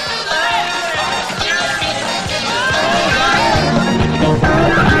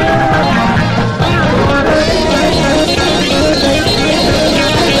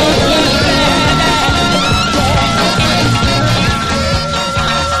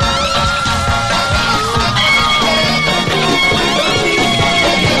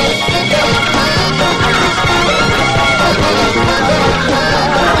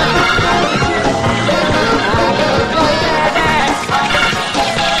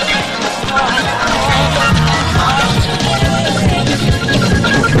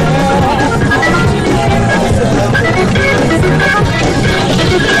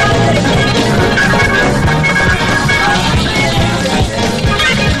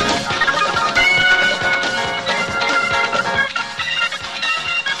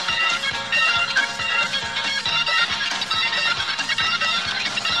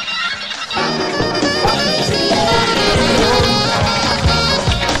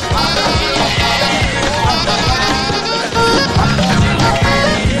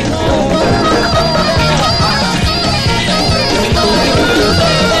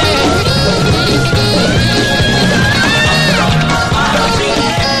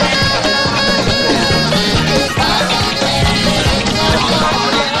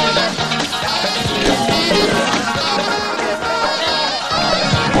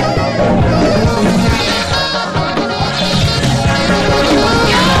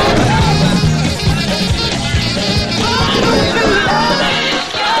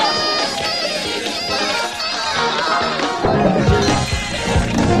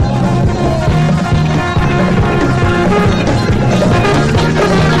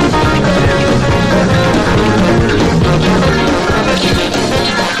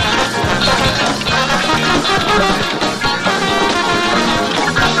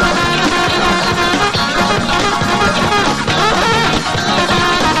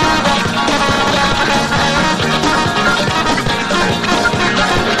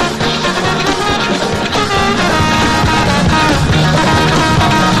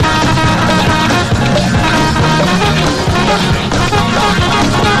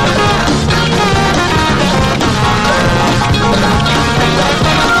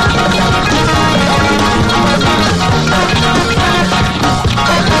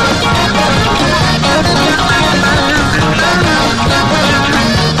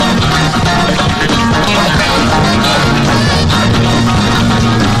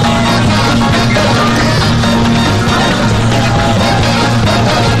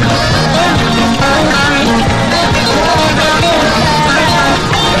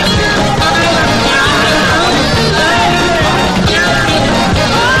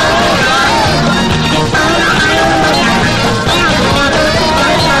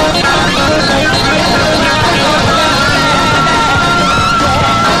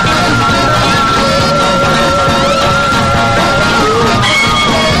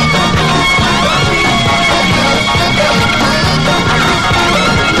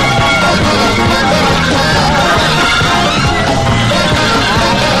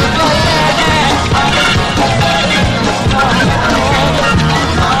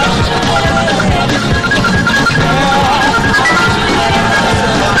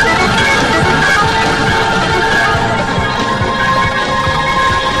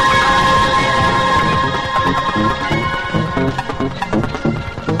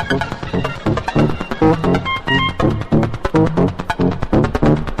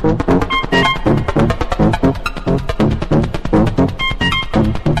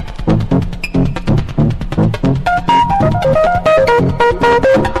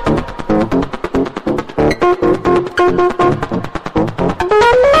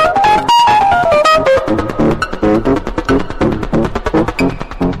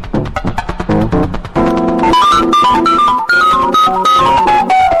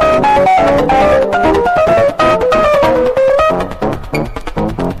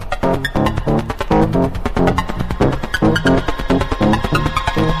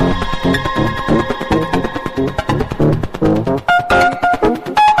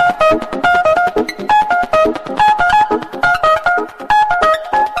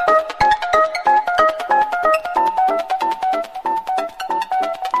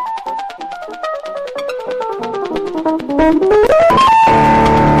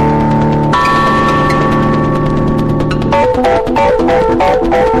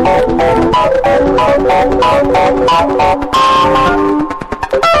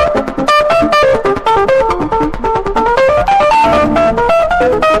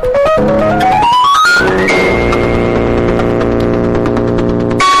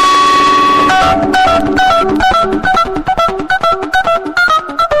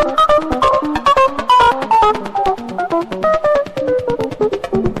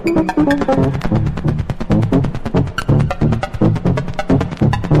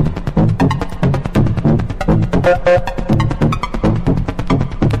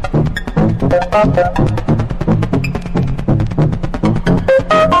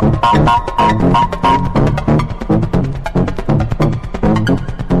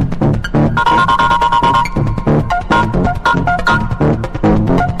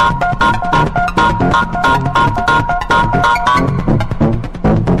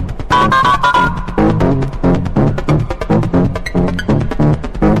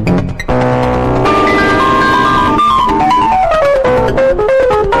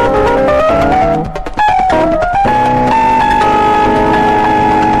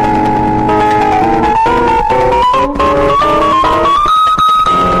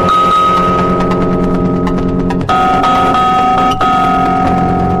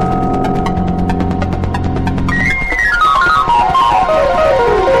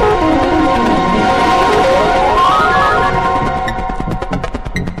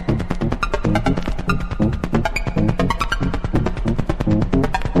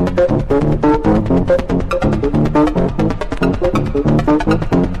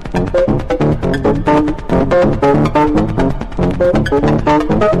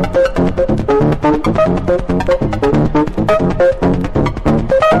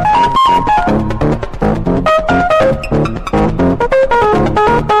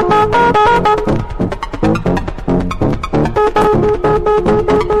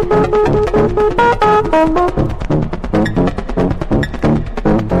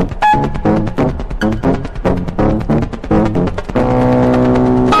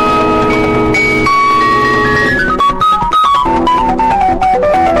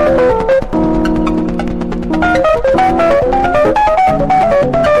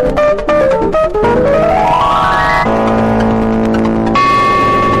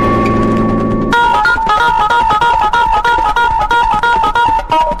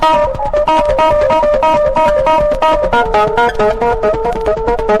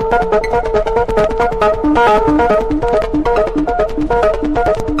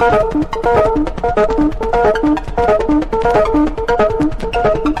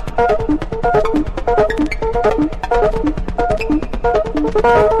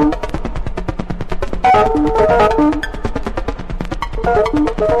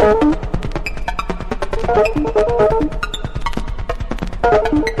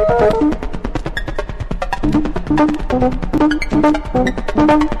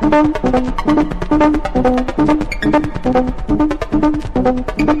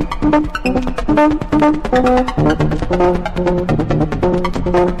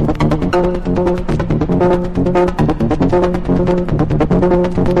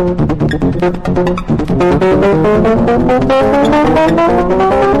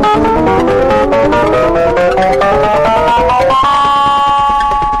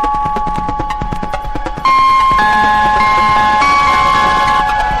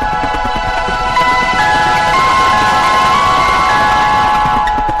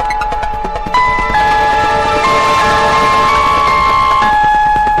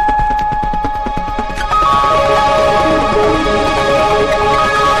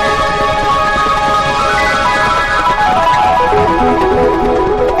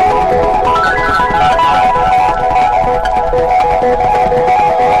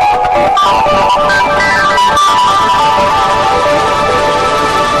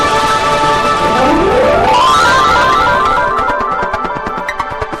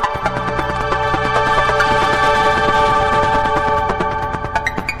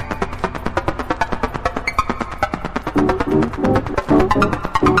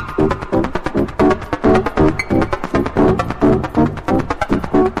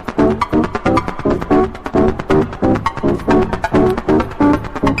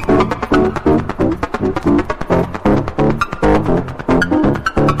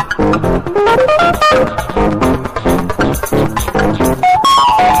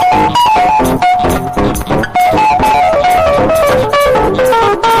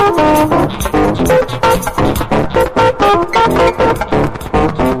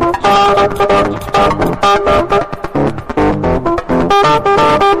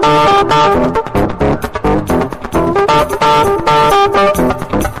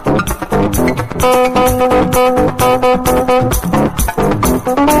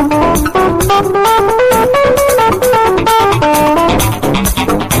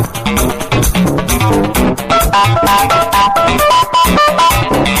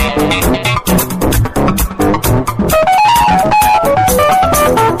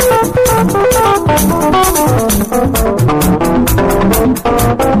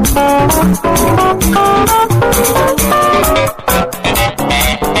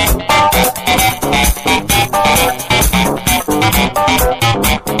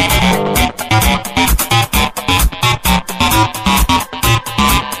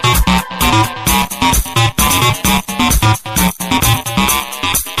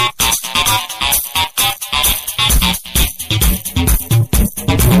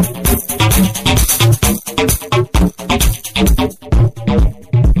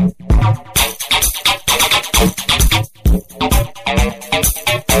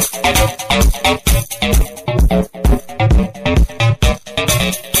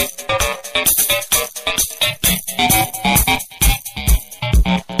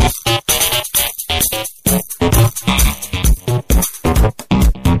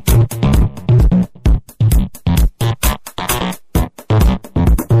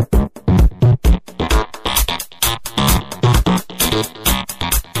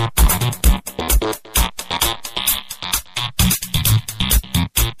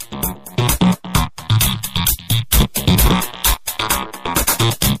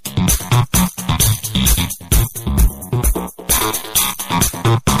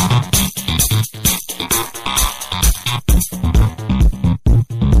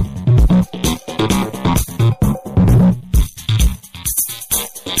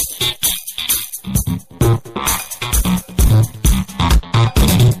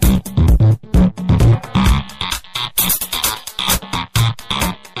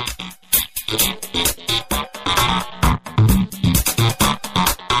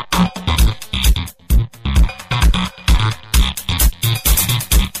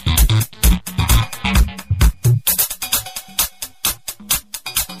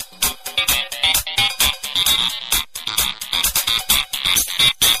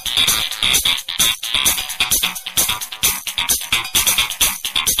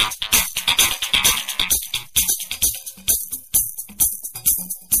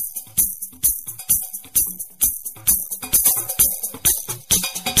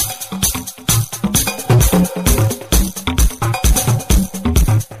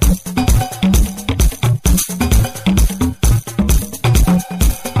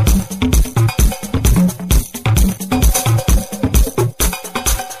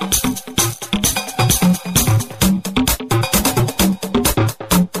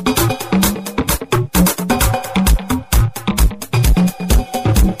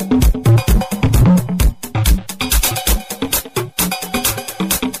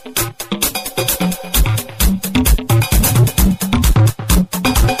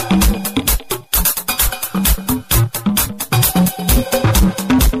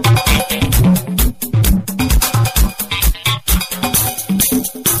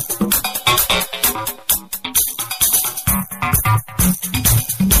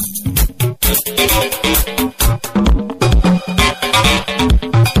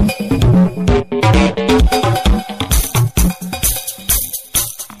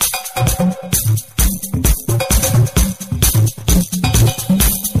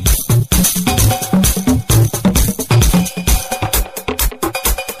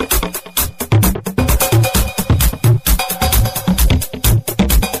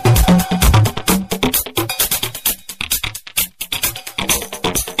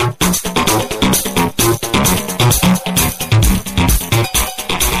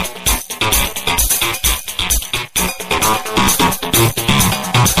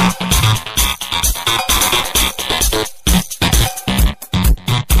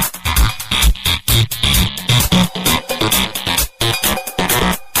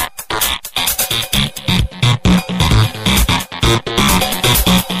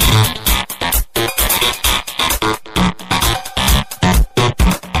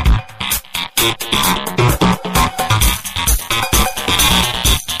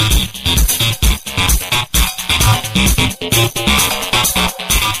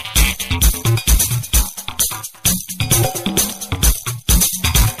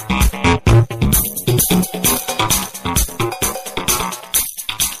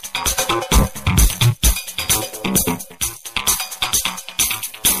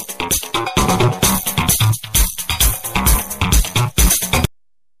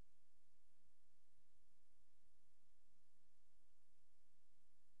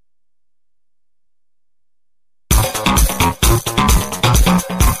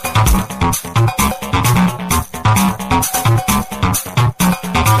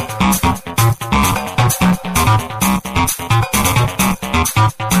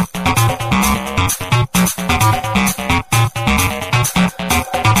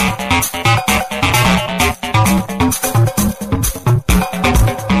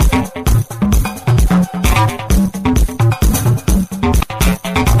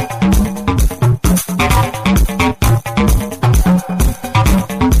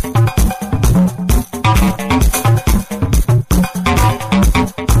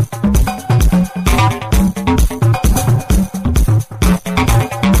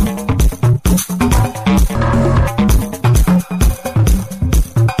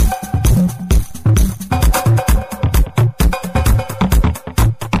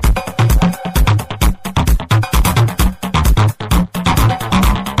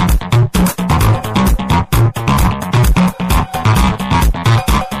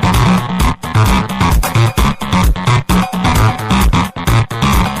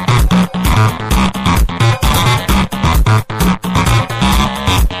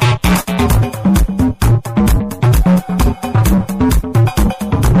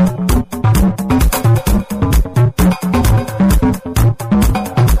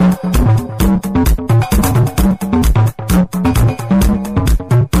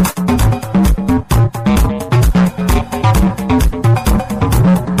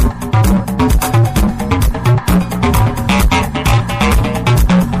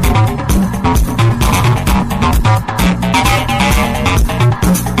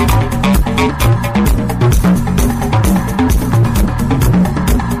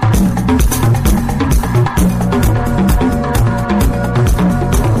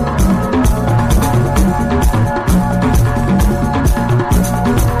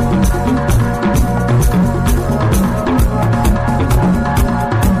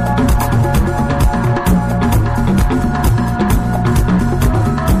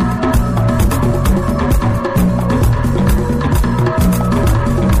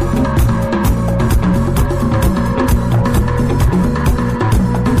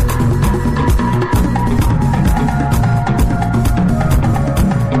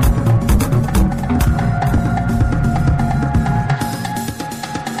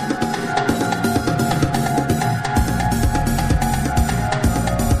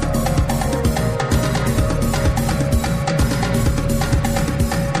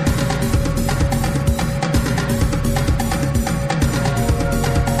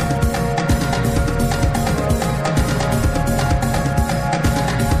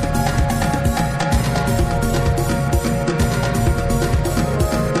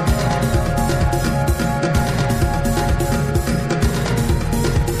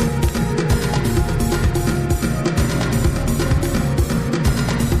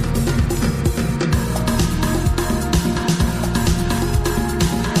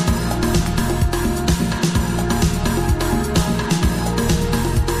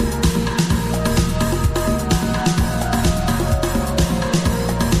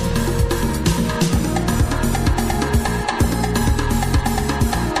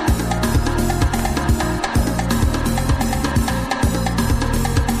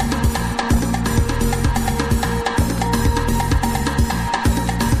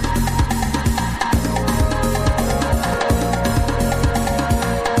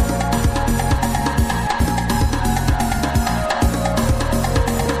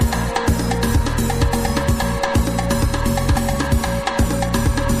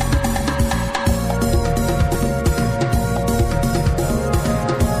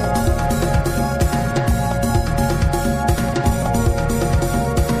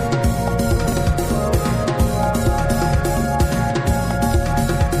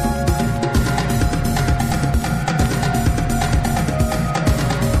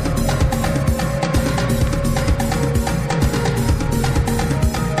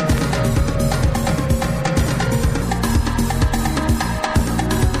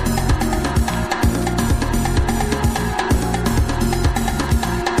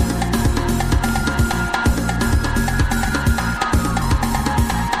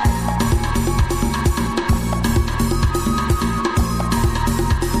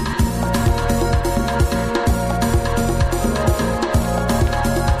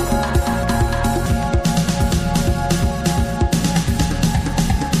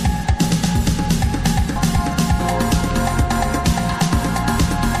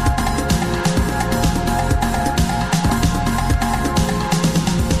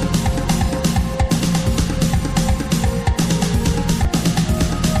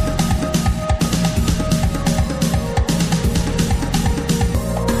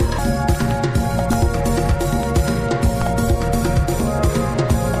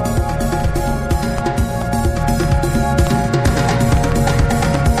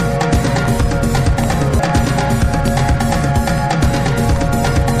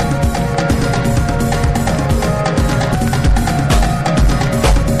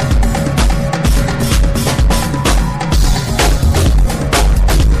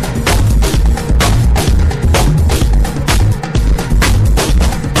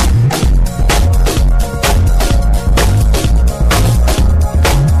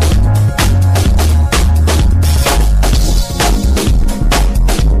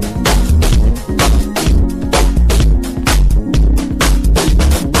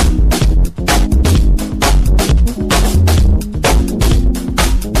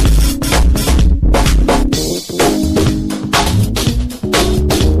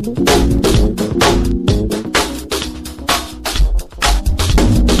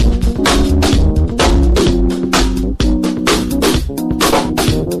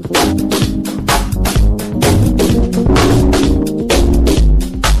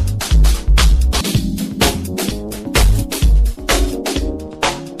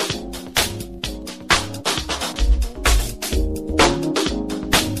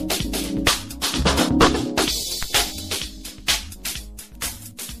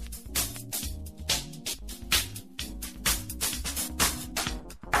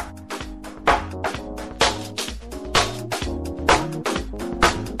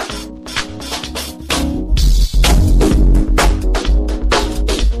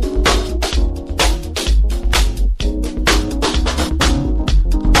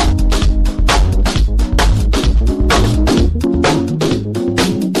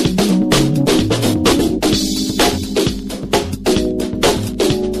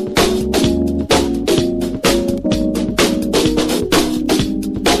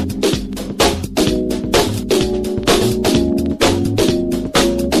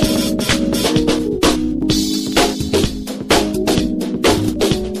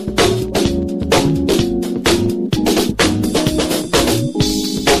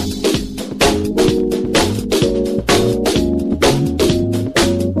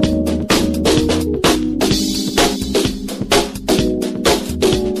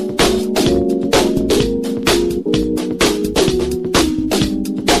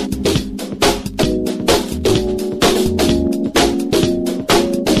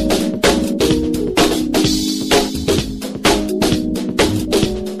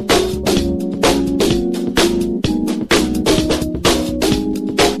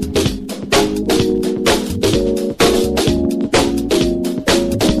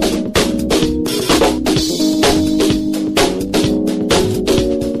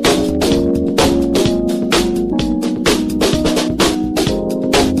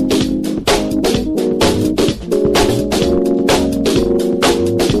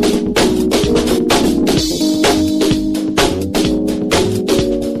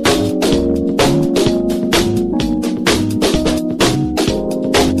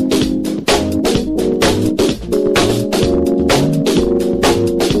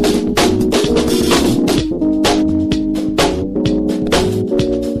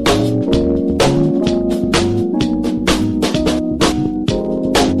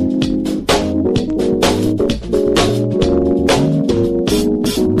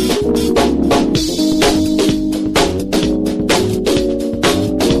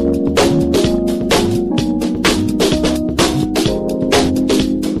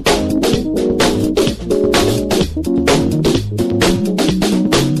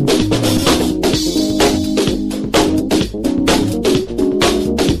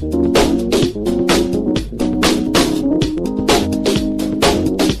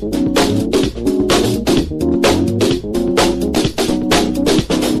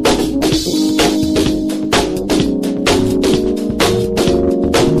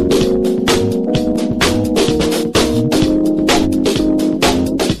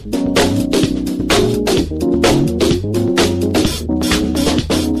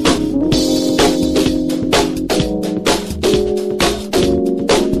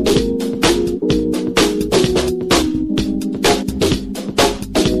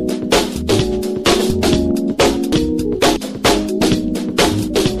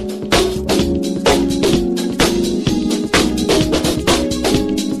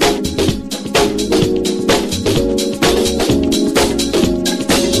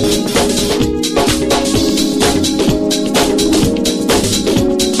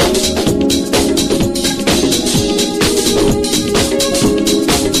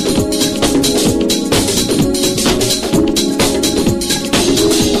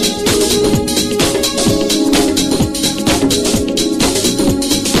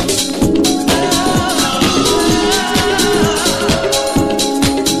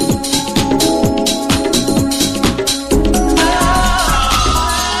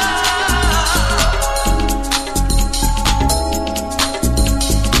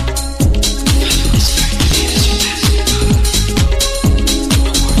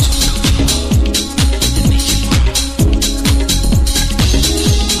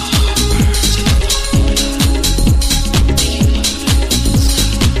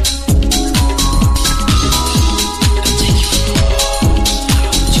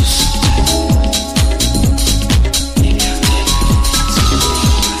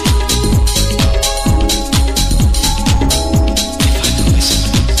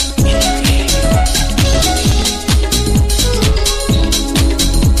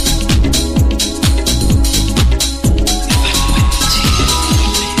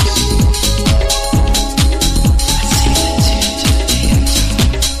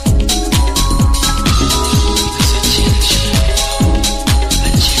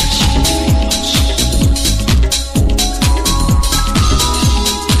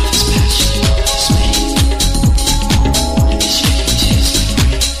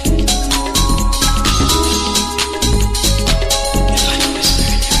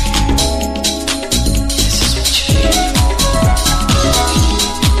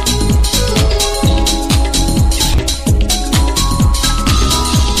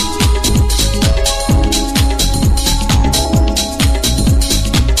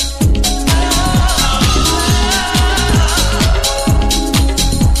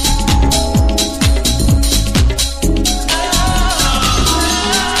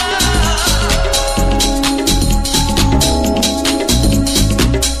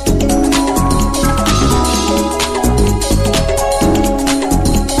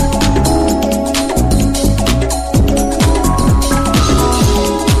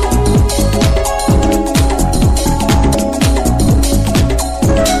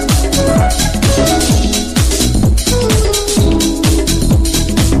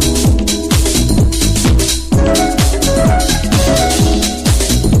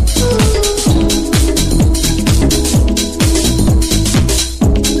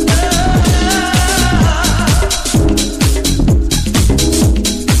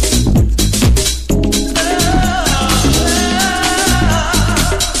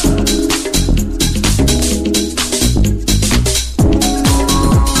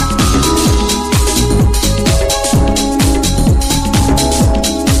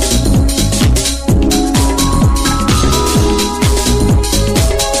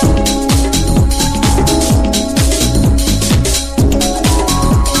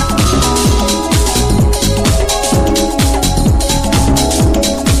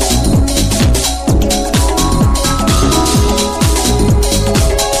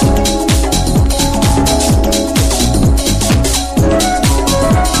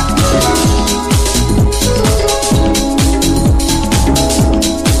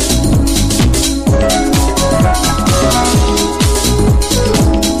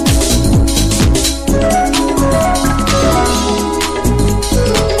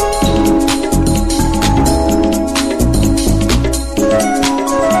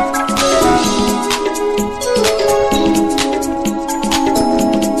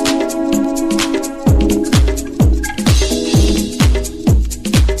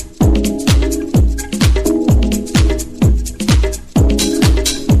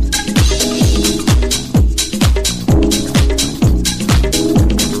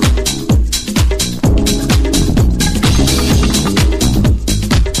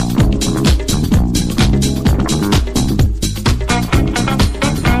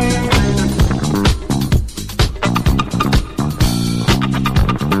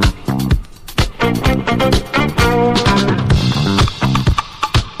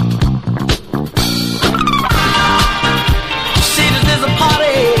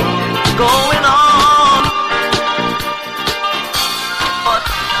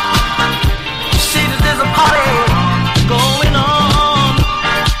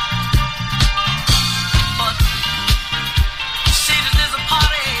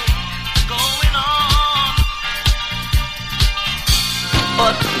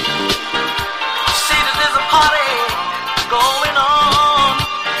See that there's a party going on,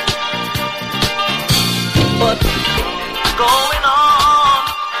 but going on,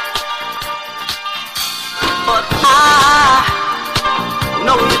 but I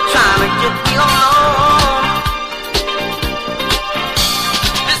know you're trying to get me alone.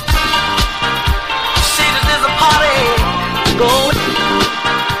 See that there's a party going.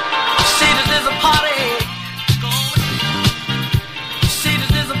 See that there's a party going. See that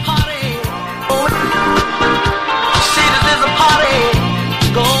there's a party going. See that there's a party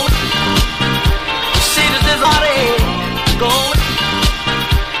going. See that there's a party going.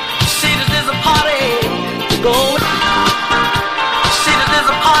 See that there's a party going. See that there's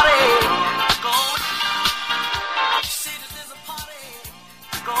a party going. See that there's a party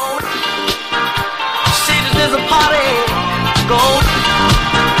going. See that there's a party going.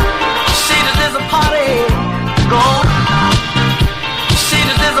 See that there's a party going. See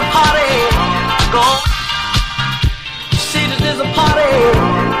that there's a party going. See that there's a party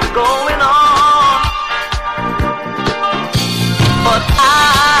going on, but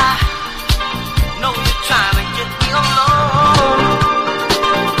I know you're trying to get me alone.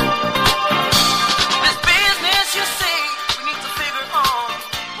 This business, you see, we need to figure on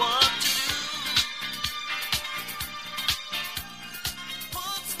what to do.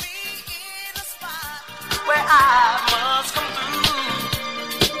 Puts me in a spot where I must come through.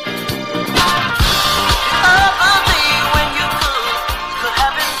 The other day when you could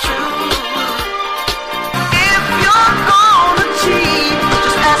have been true. If you're gonna cheat,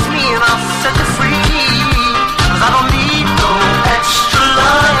 just ask me and I'll set you free. 'Cause I don't need no extra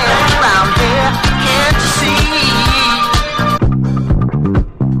love around here, can't you see?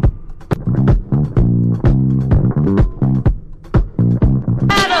 No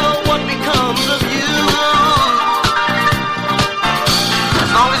matter what becomes of you, as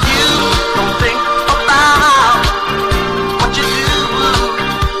long as you don't think about what you do.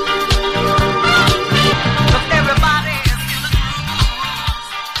 'Cause everybody is in the grooves.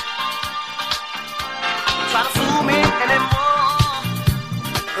 Try to fool me anymore,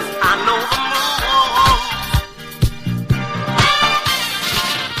 'cause I know the moves.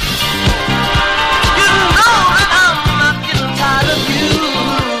 You know that I'm not getting tired of you.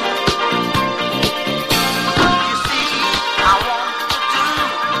 You see, I want to do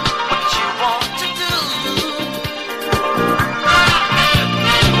what you want to do.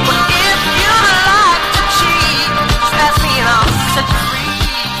 But if you like to cheat, just ask me and I'll set you free.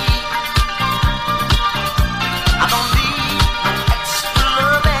 I don't need no extra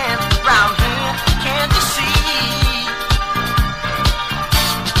loving around here, can't you see?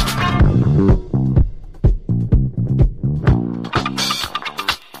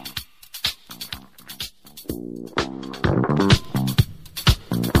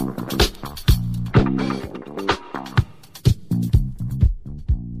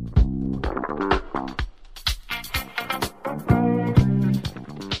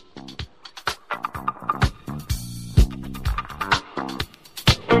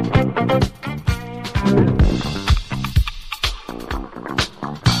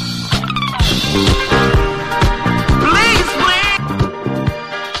 Please, please.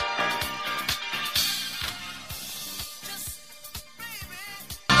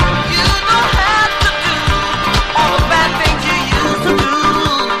 You don't have to do all the bad things you used to do.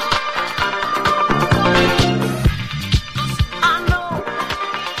 'Cause I know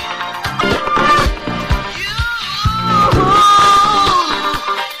you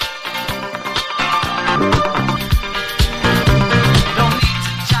don't need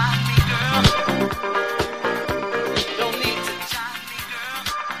to jive me, girl. Don't need to jive me, girl.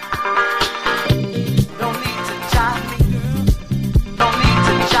 Don't need to jive me, girl. Don't need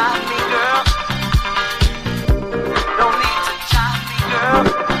to jive me, girl. Don't need to jive me, girl.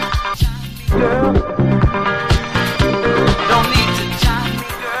 Girl. Don't need to jive me,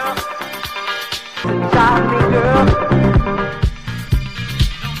 girl. Jive me, girl.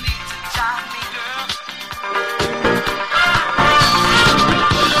 Don't need to jive me, girl.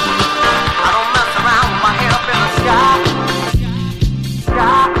 I don't mess around with my head up in the sky.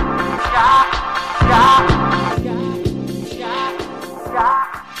 Sky, sky, sky, sky, sky, sky,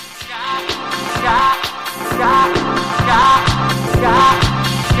 sky, sky, sky,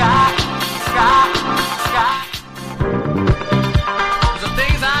 sky, sky, sky. The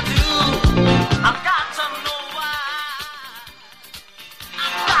things I do, I've got to know why.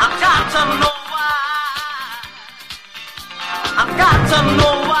 I've got to know why. I've got to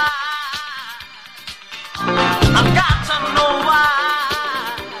know why. I've got to know why.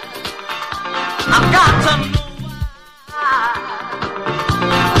 I've got to know why.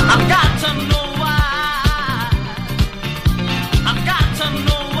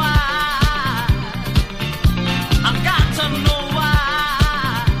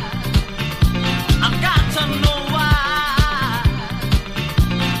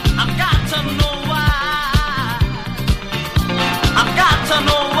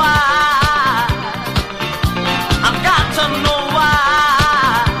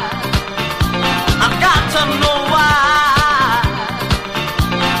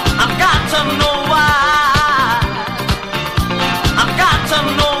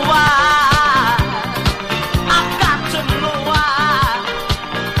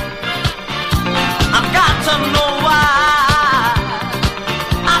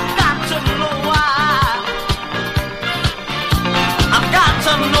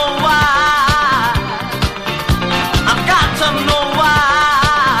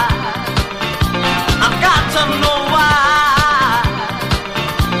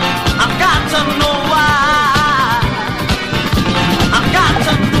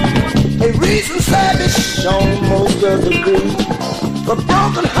 sure most girls agree. A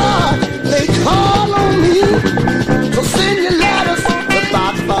broken heart, they call on me. So send your letters to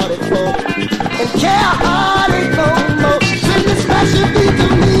Box 44. And care hard ain't no more. Send this special beat to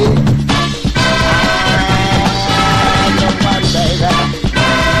me. I'm your one, baby.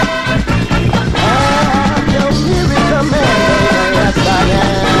 I'm your miracle man, baby. Yes, I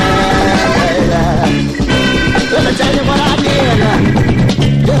am, baby. Let me tell you what I did.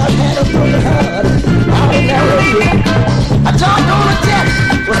 Girl, I had a broken heart. Out in L.A. I talked on a jet.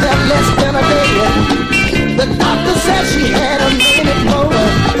 Was that less than a day? The doctor said she had a minute more.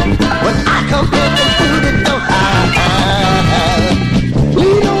 When I come in through the door,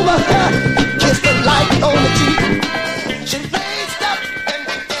 lean over her, kiss the light on the cheek. She raised up and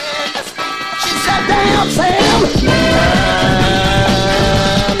began to speak. She said, damn, Sam,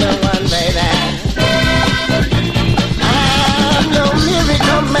 I'm the one, baby. I'm your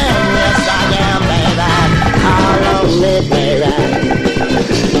miracle man, yes I am, baby. Call on me, baby.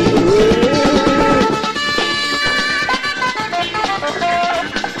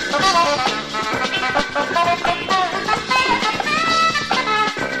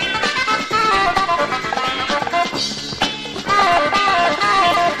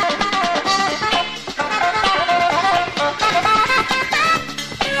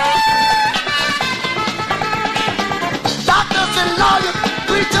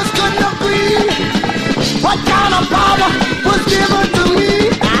 What kind of power was given to me?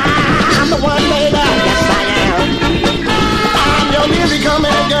 I'm the one, baby. Yes, I am. I'm your miracle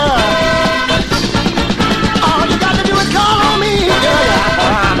man, girl. All you got to do is call on me, girl.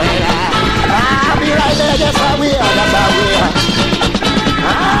 Baby. I'll be right there. Yes, I will. Yes, I will.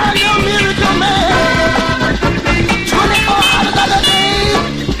 I'm your miracle man. 24 hours of the day.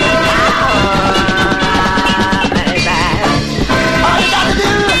 Baby. All you got to do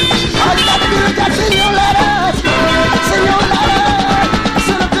is just send your letters. Send your letters.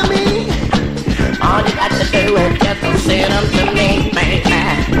 Send them to me. All you got to do is just send them to me, baby.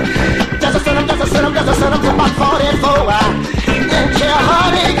 Just send them, just send them, just send them to about 44. And care how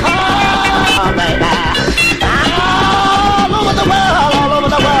they call, baby. All over the world, all over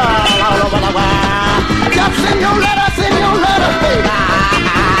the world, all over the world. Just send your letters, baby.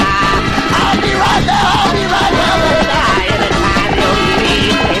 I'll be right there, baby. Anytime you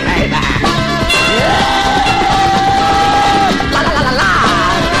need me, baby.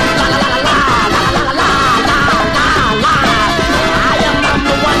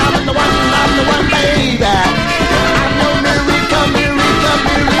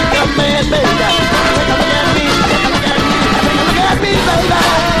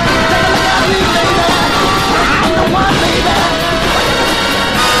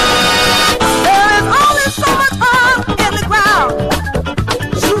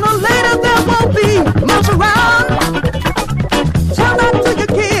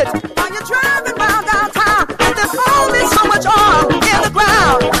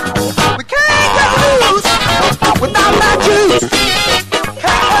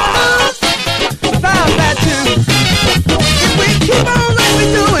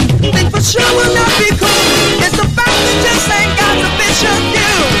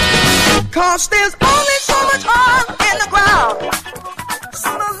 Cause there's only so much oil in the ground.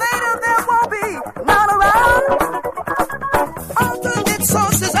 Sooner or later there won't be none around. Alternate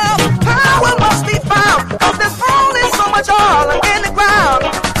sources of power must be found. Cause there's only so much oil in the ground.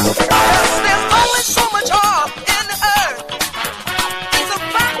 Cause there's only so much oil in the earth. It's a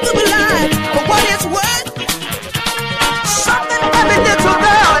fact to be lied for what it's worth. Something evident to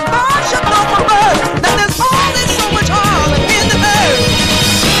bear and God should know from birth that there's only so much oil in the earth.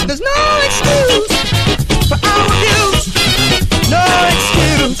 There's no excuse for our abuse. No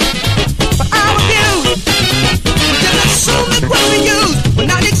excuse for our abuse. We just assume that what we use will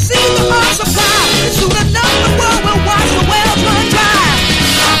not exceed the earth's supply. And soon enough the world will watch the wells run dry.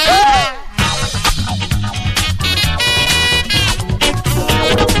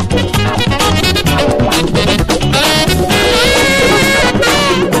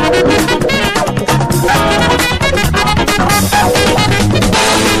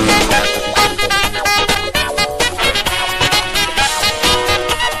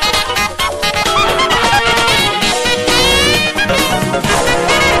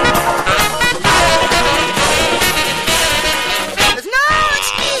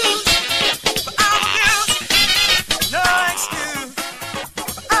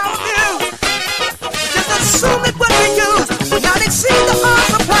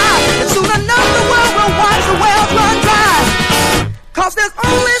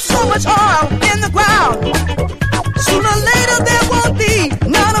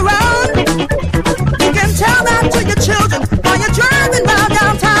 talk to your children while you're driving round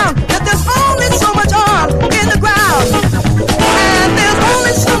downtown that there's only so much oil in the ground, and there's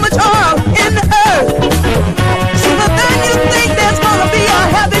only so much oil in the earth. Sooner than you think there's gonna be a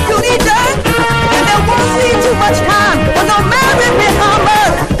heavy-duty dirt, and there won't be too much time for no Mary behind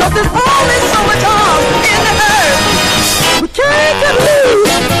earth, 'cause there's only so much oil in the earth. We can't get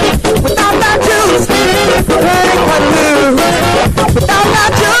loose without that juice. We can't get loose without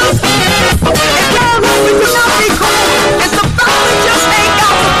that juice. If you're loose, we cannot be cool. It's the fact we just ain't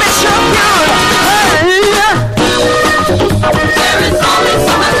got sufficient fuel. There is only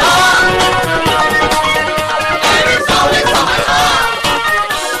so much oil. There is only so much oil.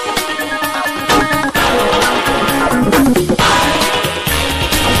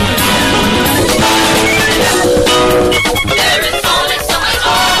 There is only so much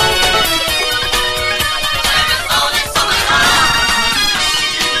oil. There is only so much oil.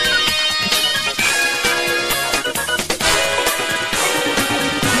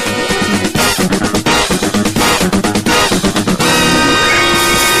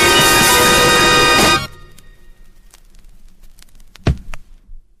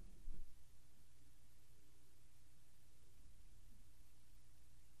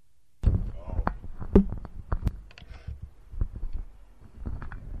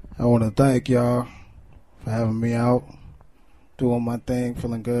 I want to thank y'all for having me out, doing my thing,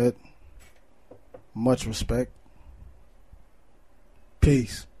 feeling good. Much respect.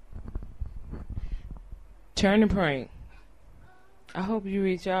 Peace. Turn and prank. I hope you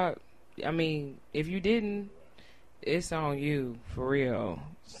reach out. I mean, if you didn't, it's on you, for real.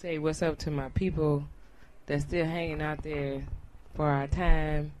 Say what's up to my people that's still hanging out there for our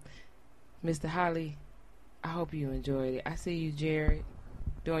time. Mr. Holly, I hope you enjoyed it. I see you, Jared,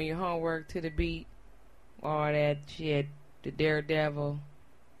 doing your homework to the beat, all that shit, the Daredevil,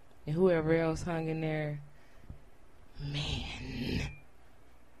 and whoever else hung in there. Man,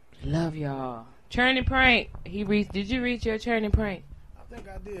 love y'all. Turning prank. Did you reach your turning prank? I think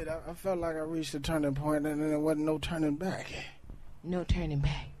I did. I felt like I reached a turning point and then there wasn't no turning back. No turning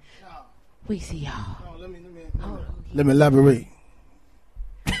back. No. We see y'all. No, let me elaborate.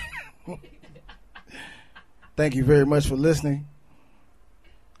 Thank you very much for listening.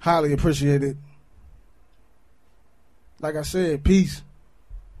 Highly appreciate it. Like I said, peace.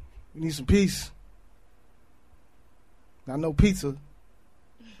 We need some peace. I know pizza.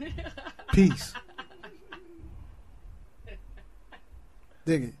 Peace.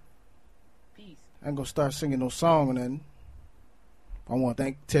 Dig it. Peace. I ain't gonna start singing no song or nothing. I want to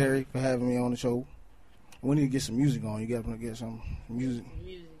thank Terry for having me on the show. We need to get some music on. You got to get some music.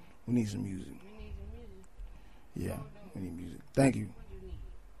 We need some music. Yeah, we need music. Thank you.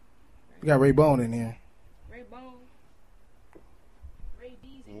 We got Ray Bone in here. Ray Bone. Ray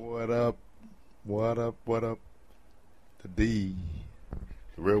Beezy. What up? What up? What up? The D.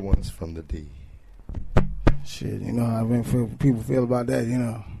 The real ones from the D. Shit, you know how people feel about that, you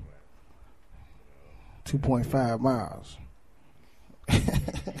know. 2.5 miles.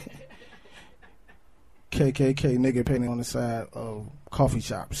 KKK nigga painting on the side of coffee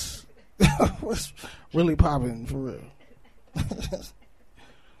shops. What's really popping for real?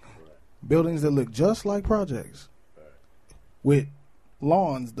 Buildings that look just like projects with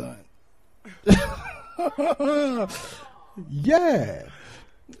lawns done. Yeah.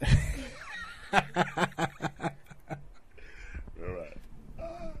 All right.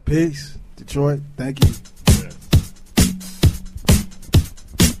 Peace, Detroit. Thank you.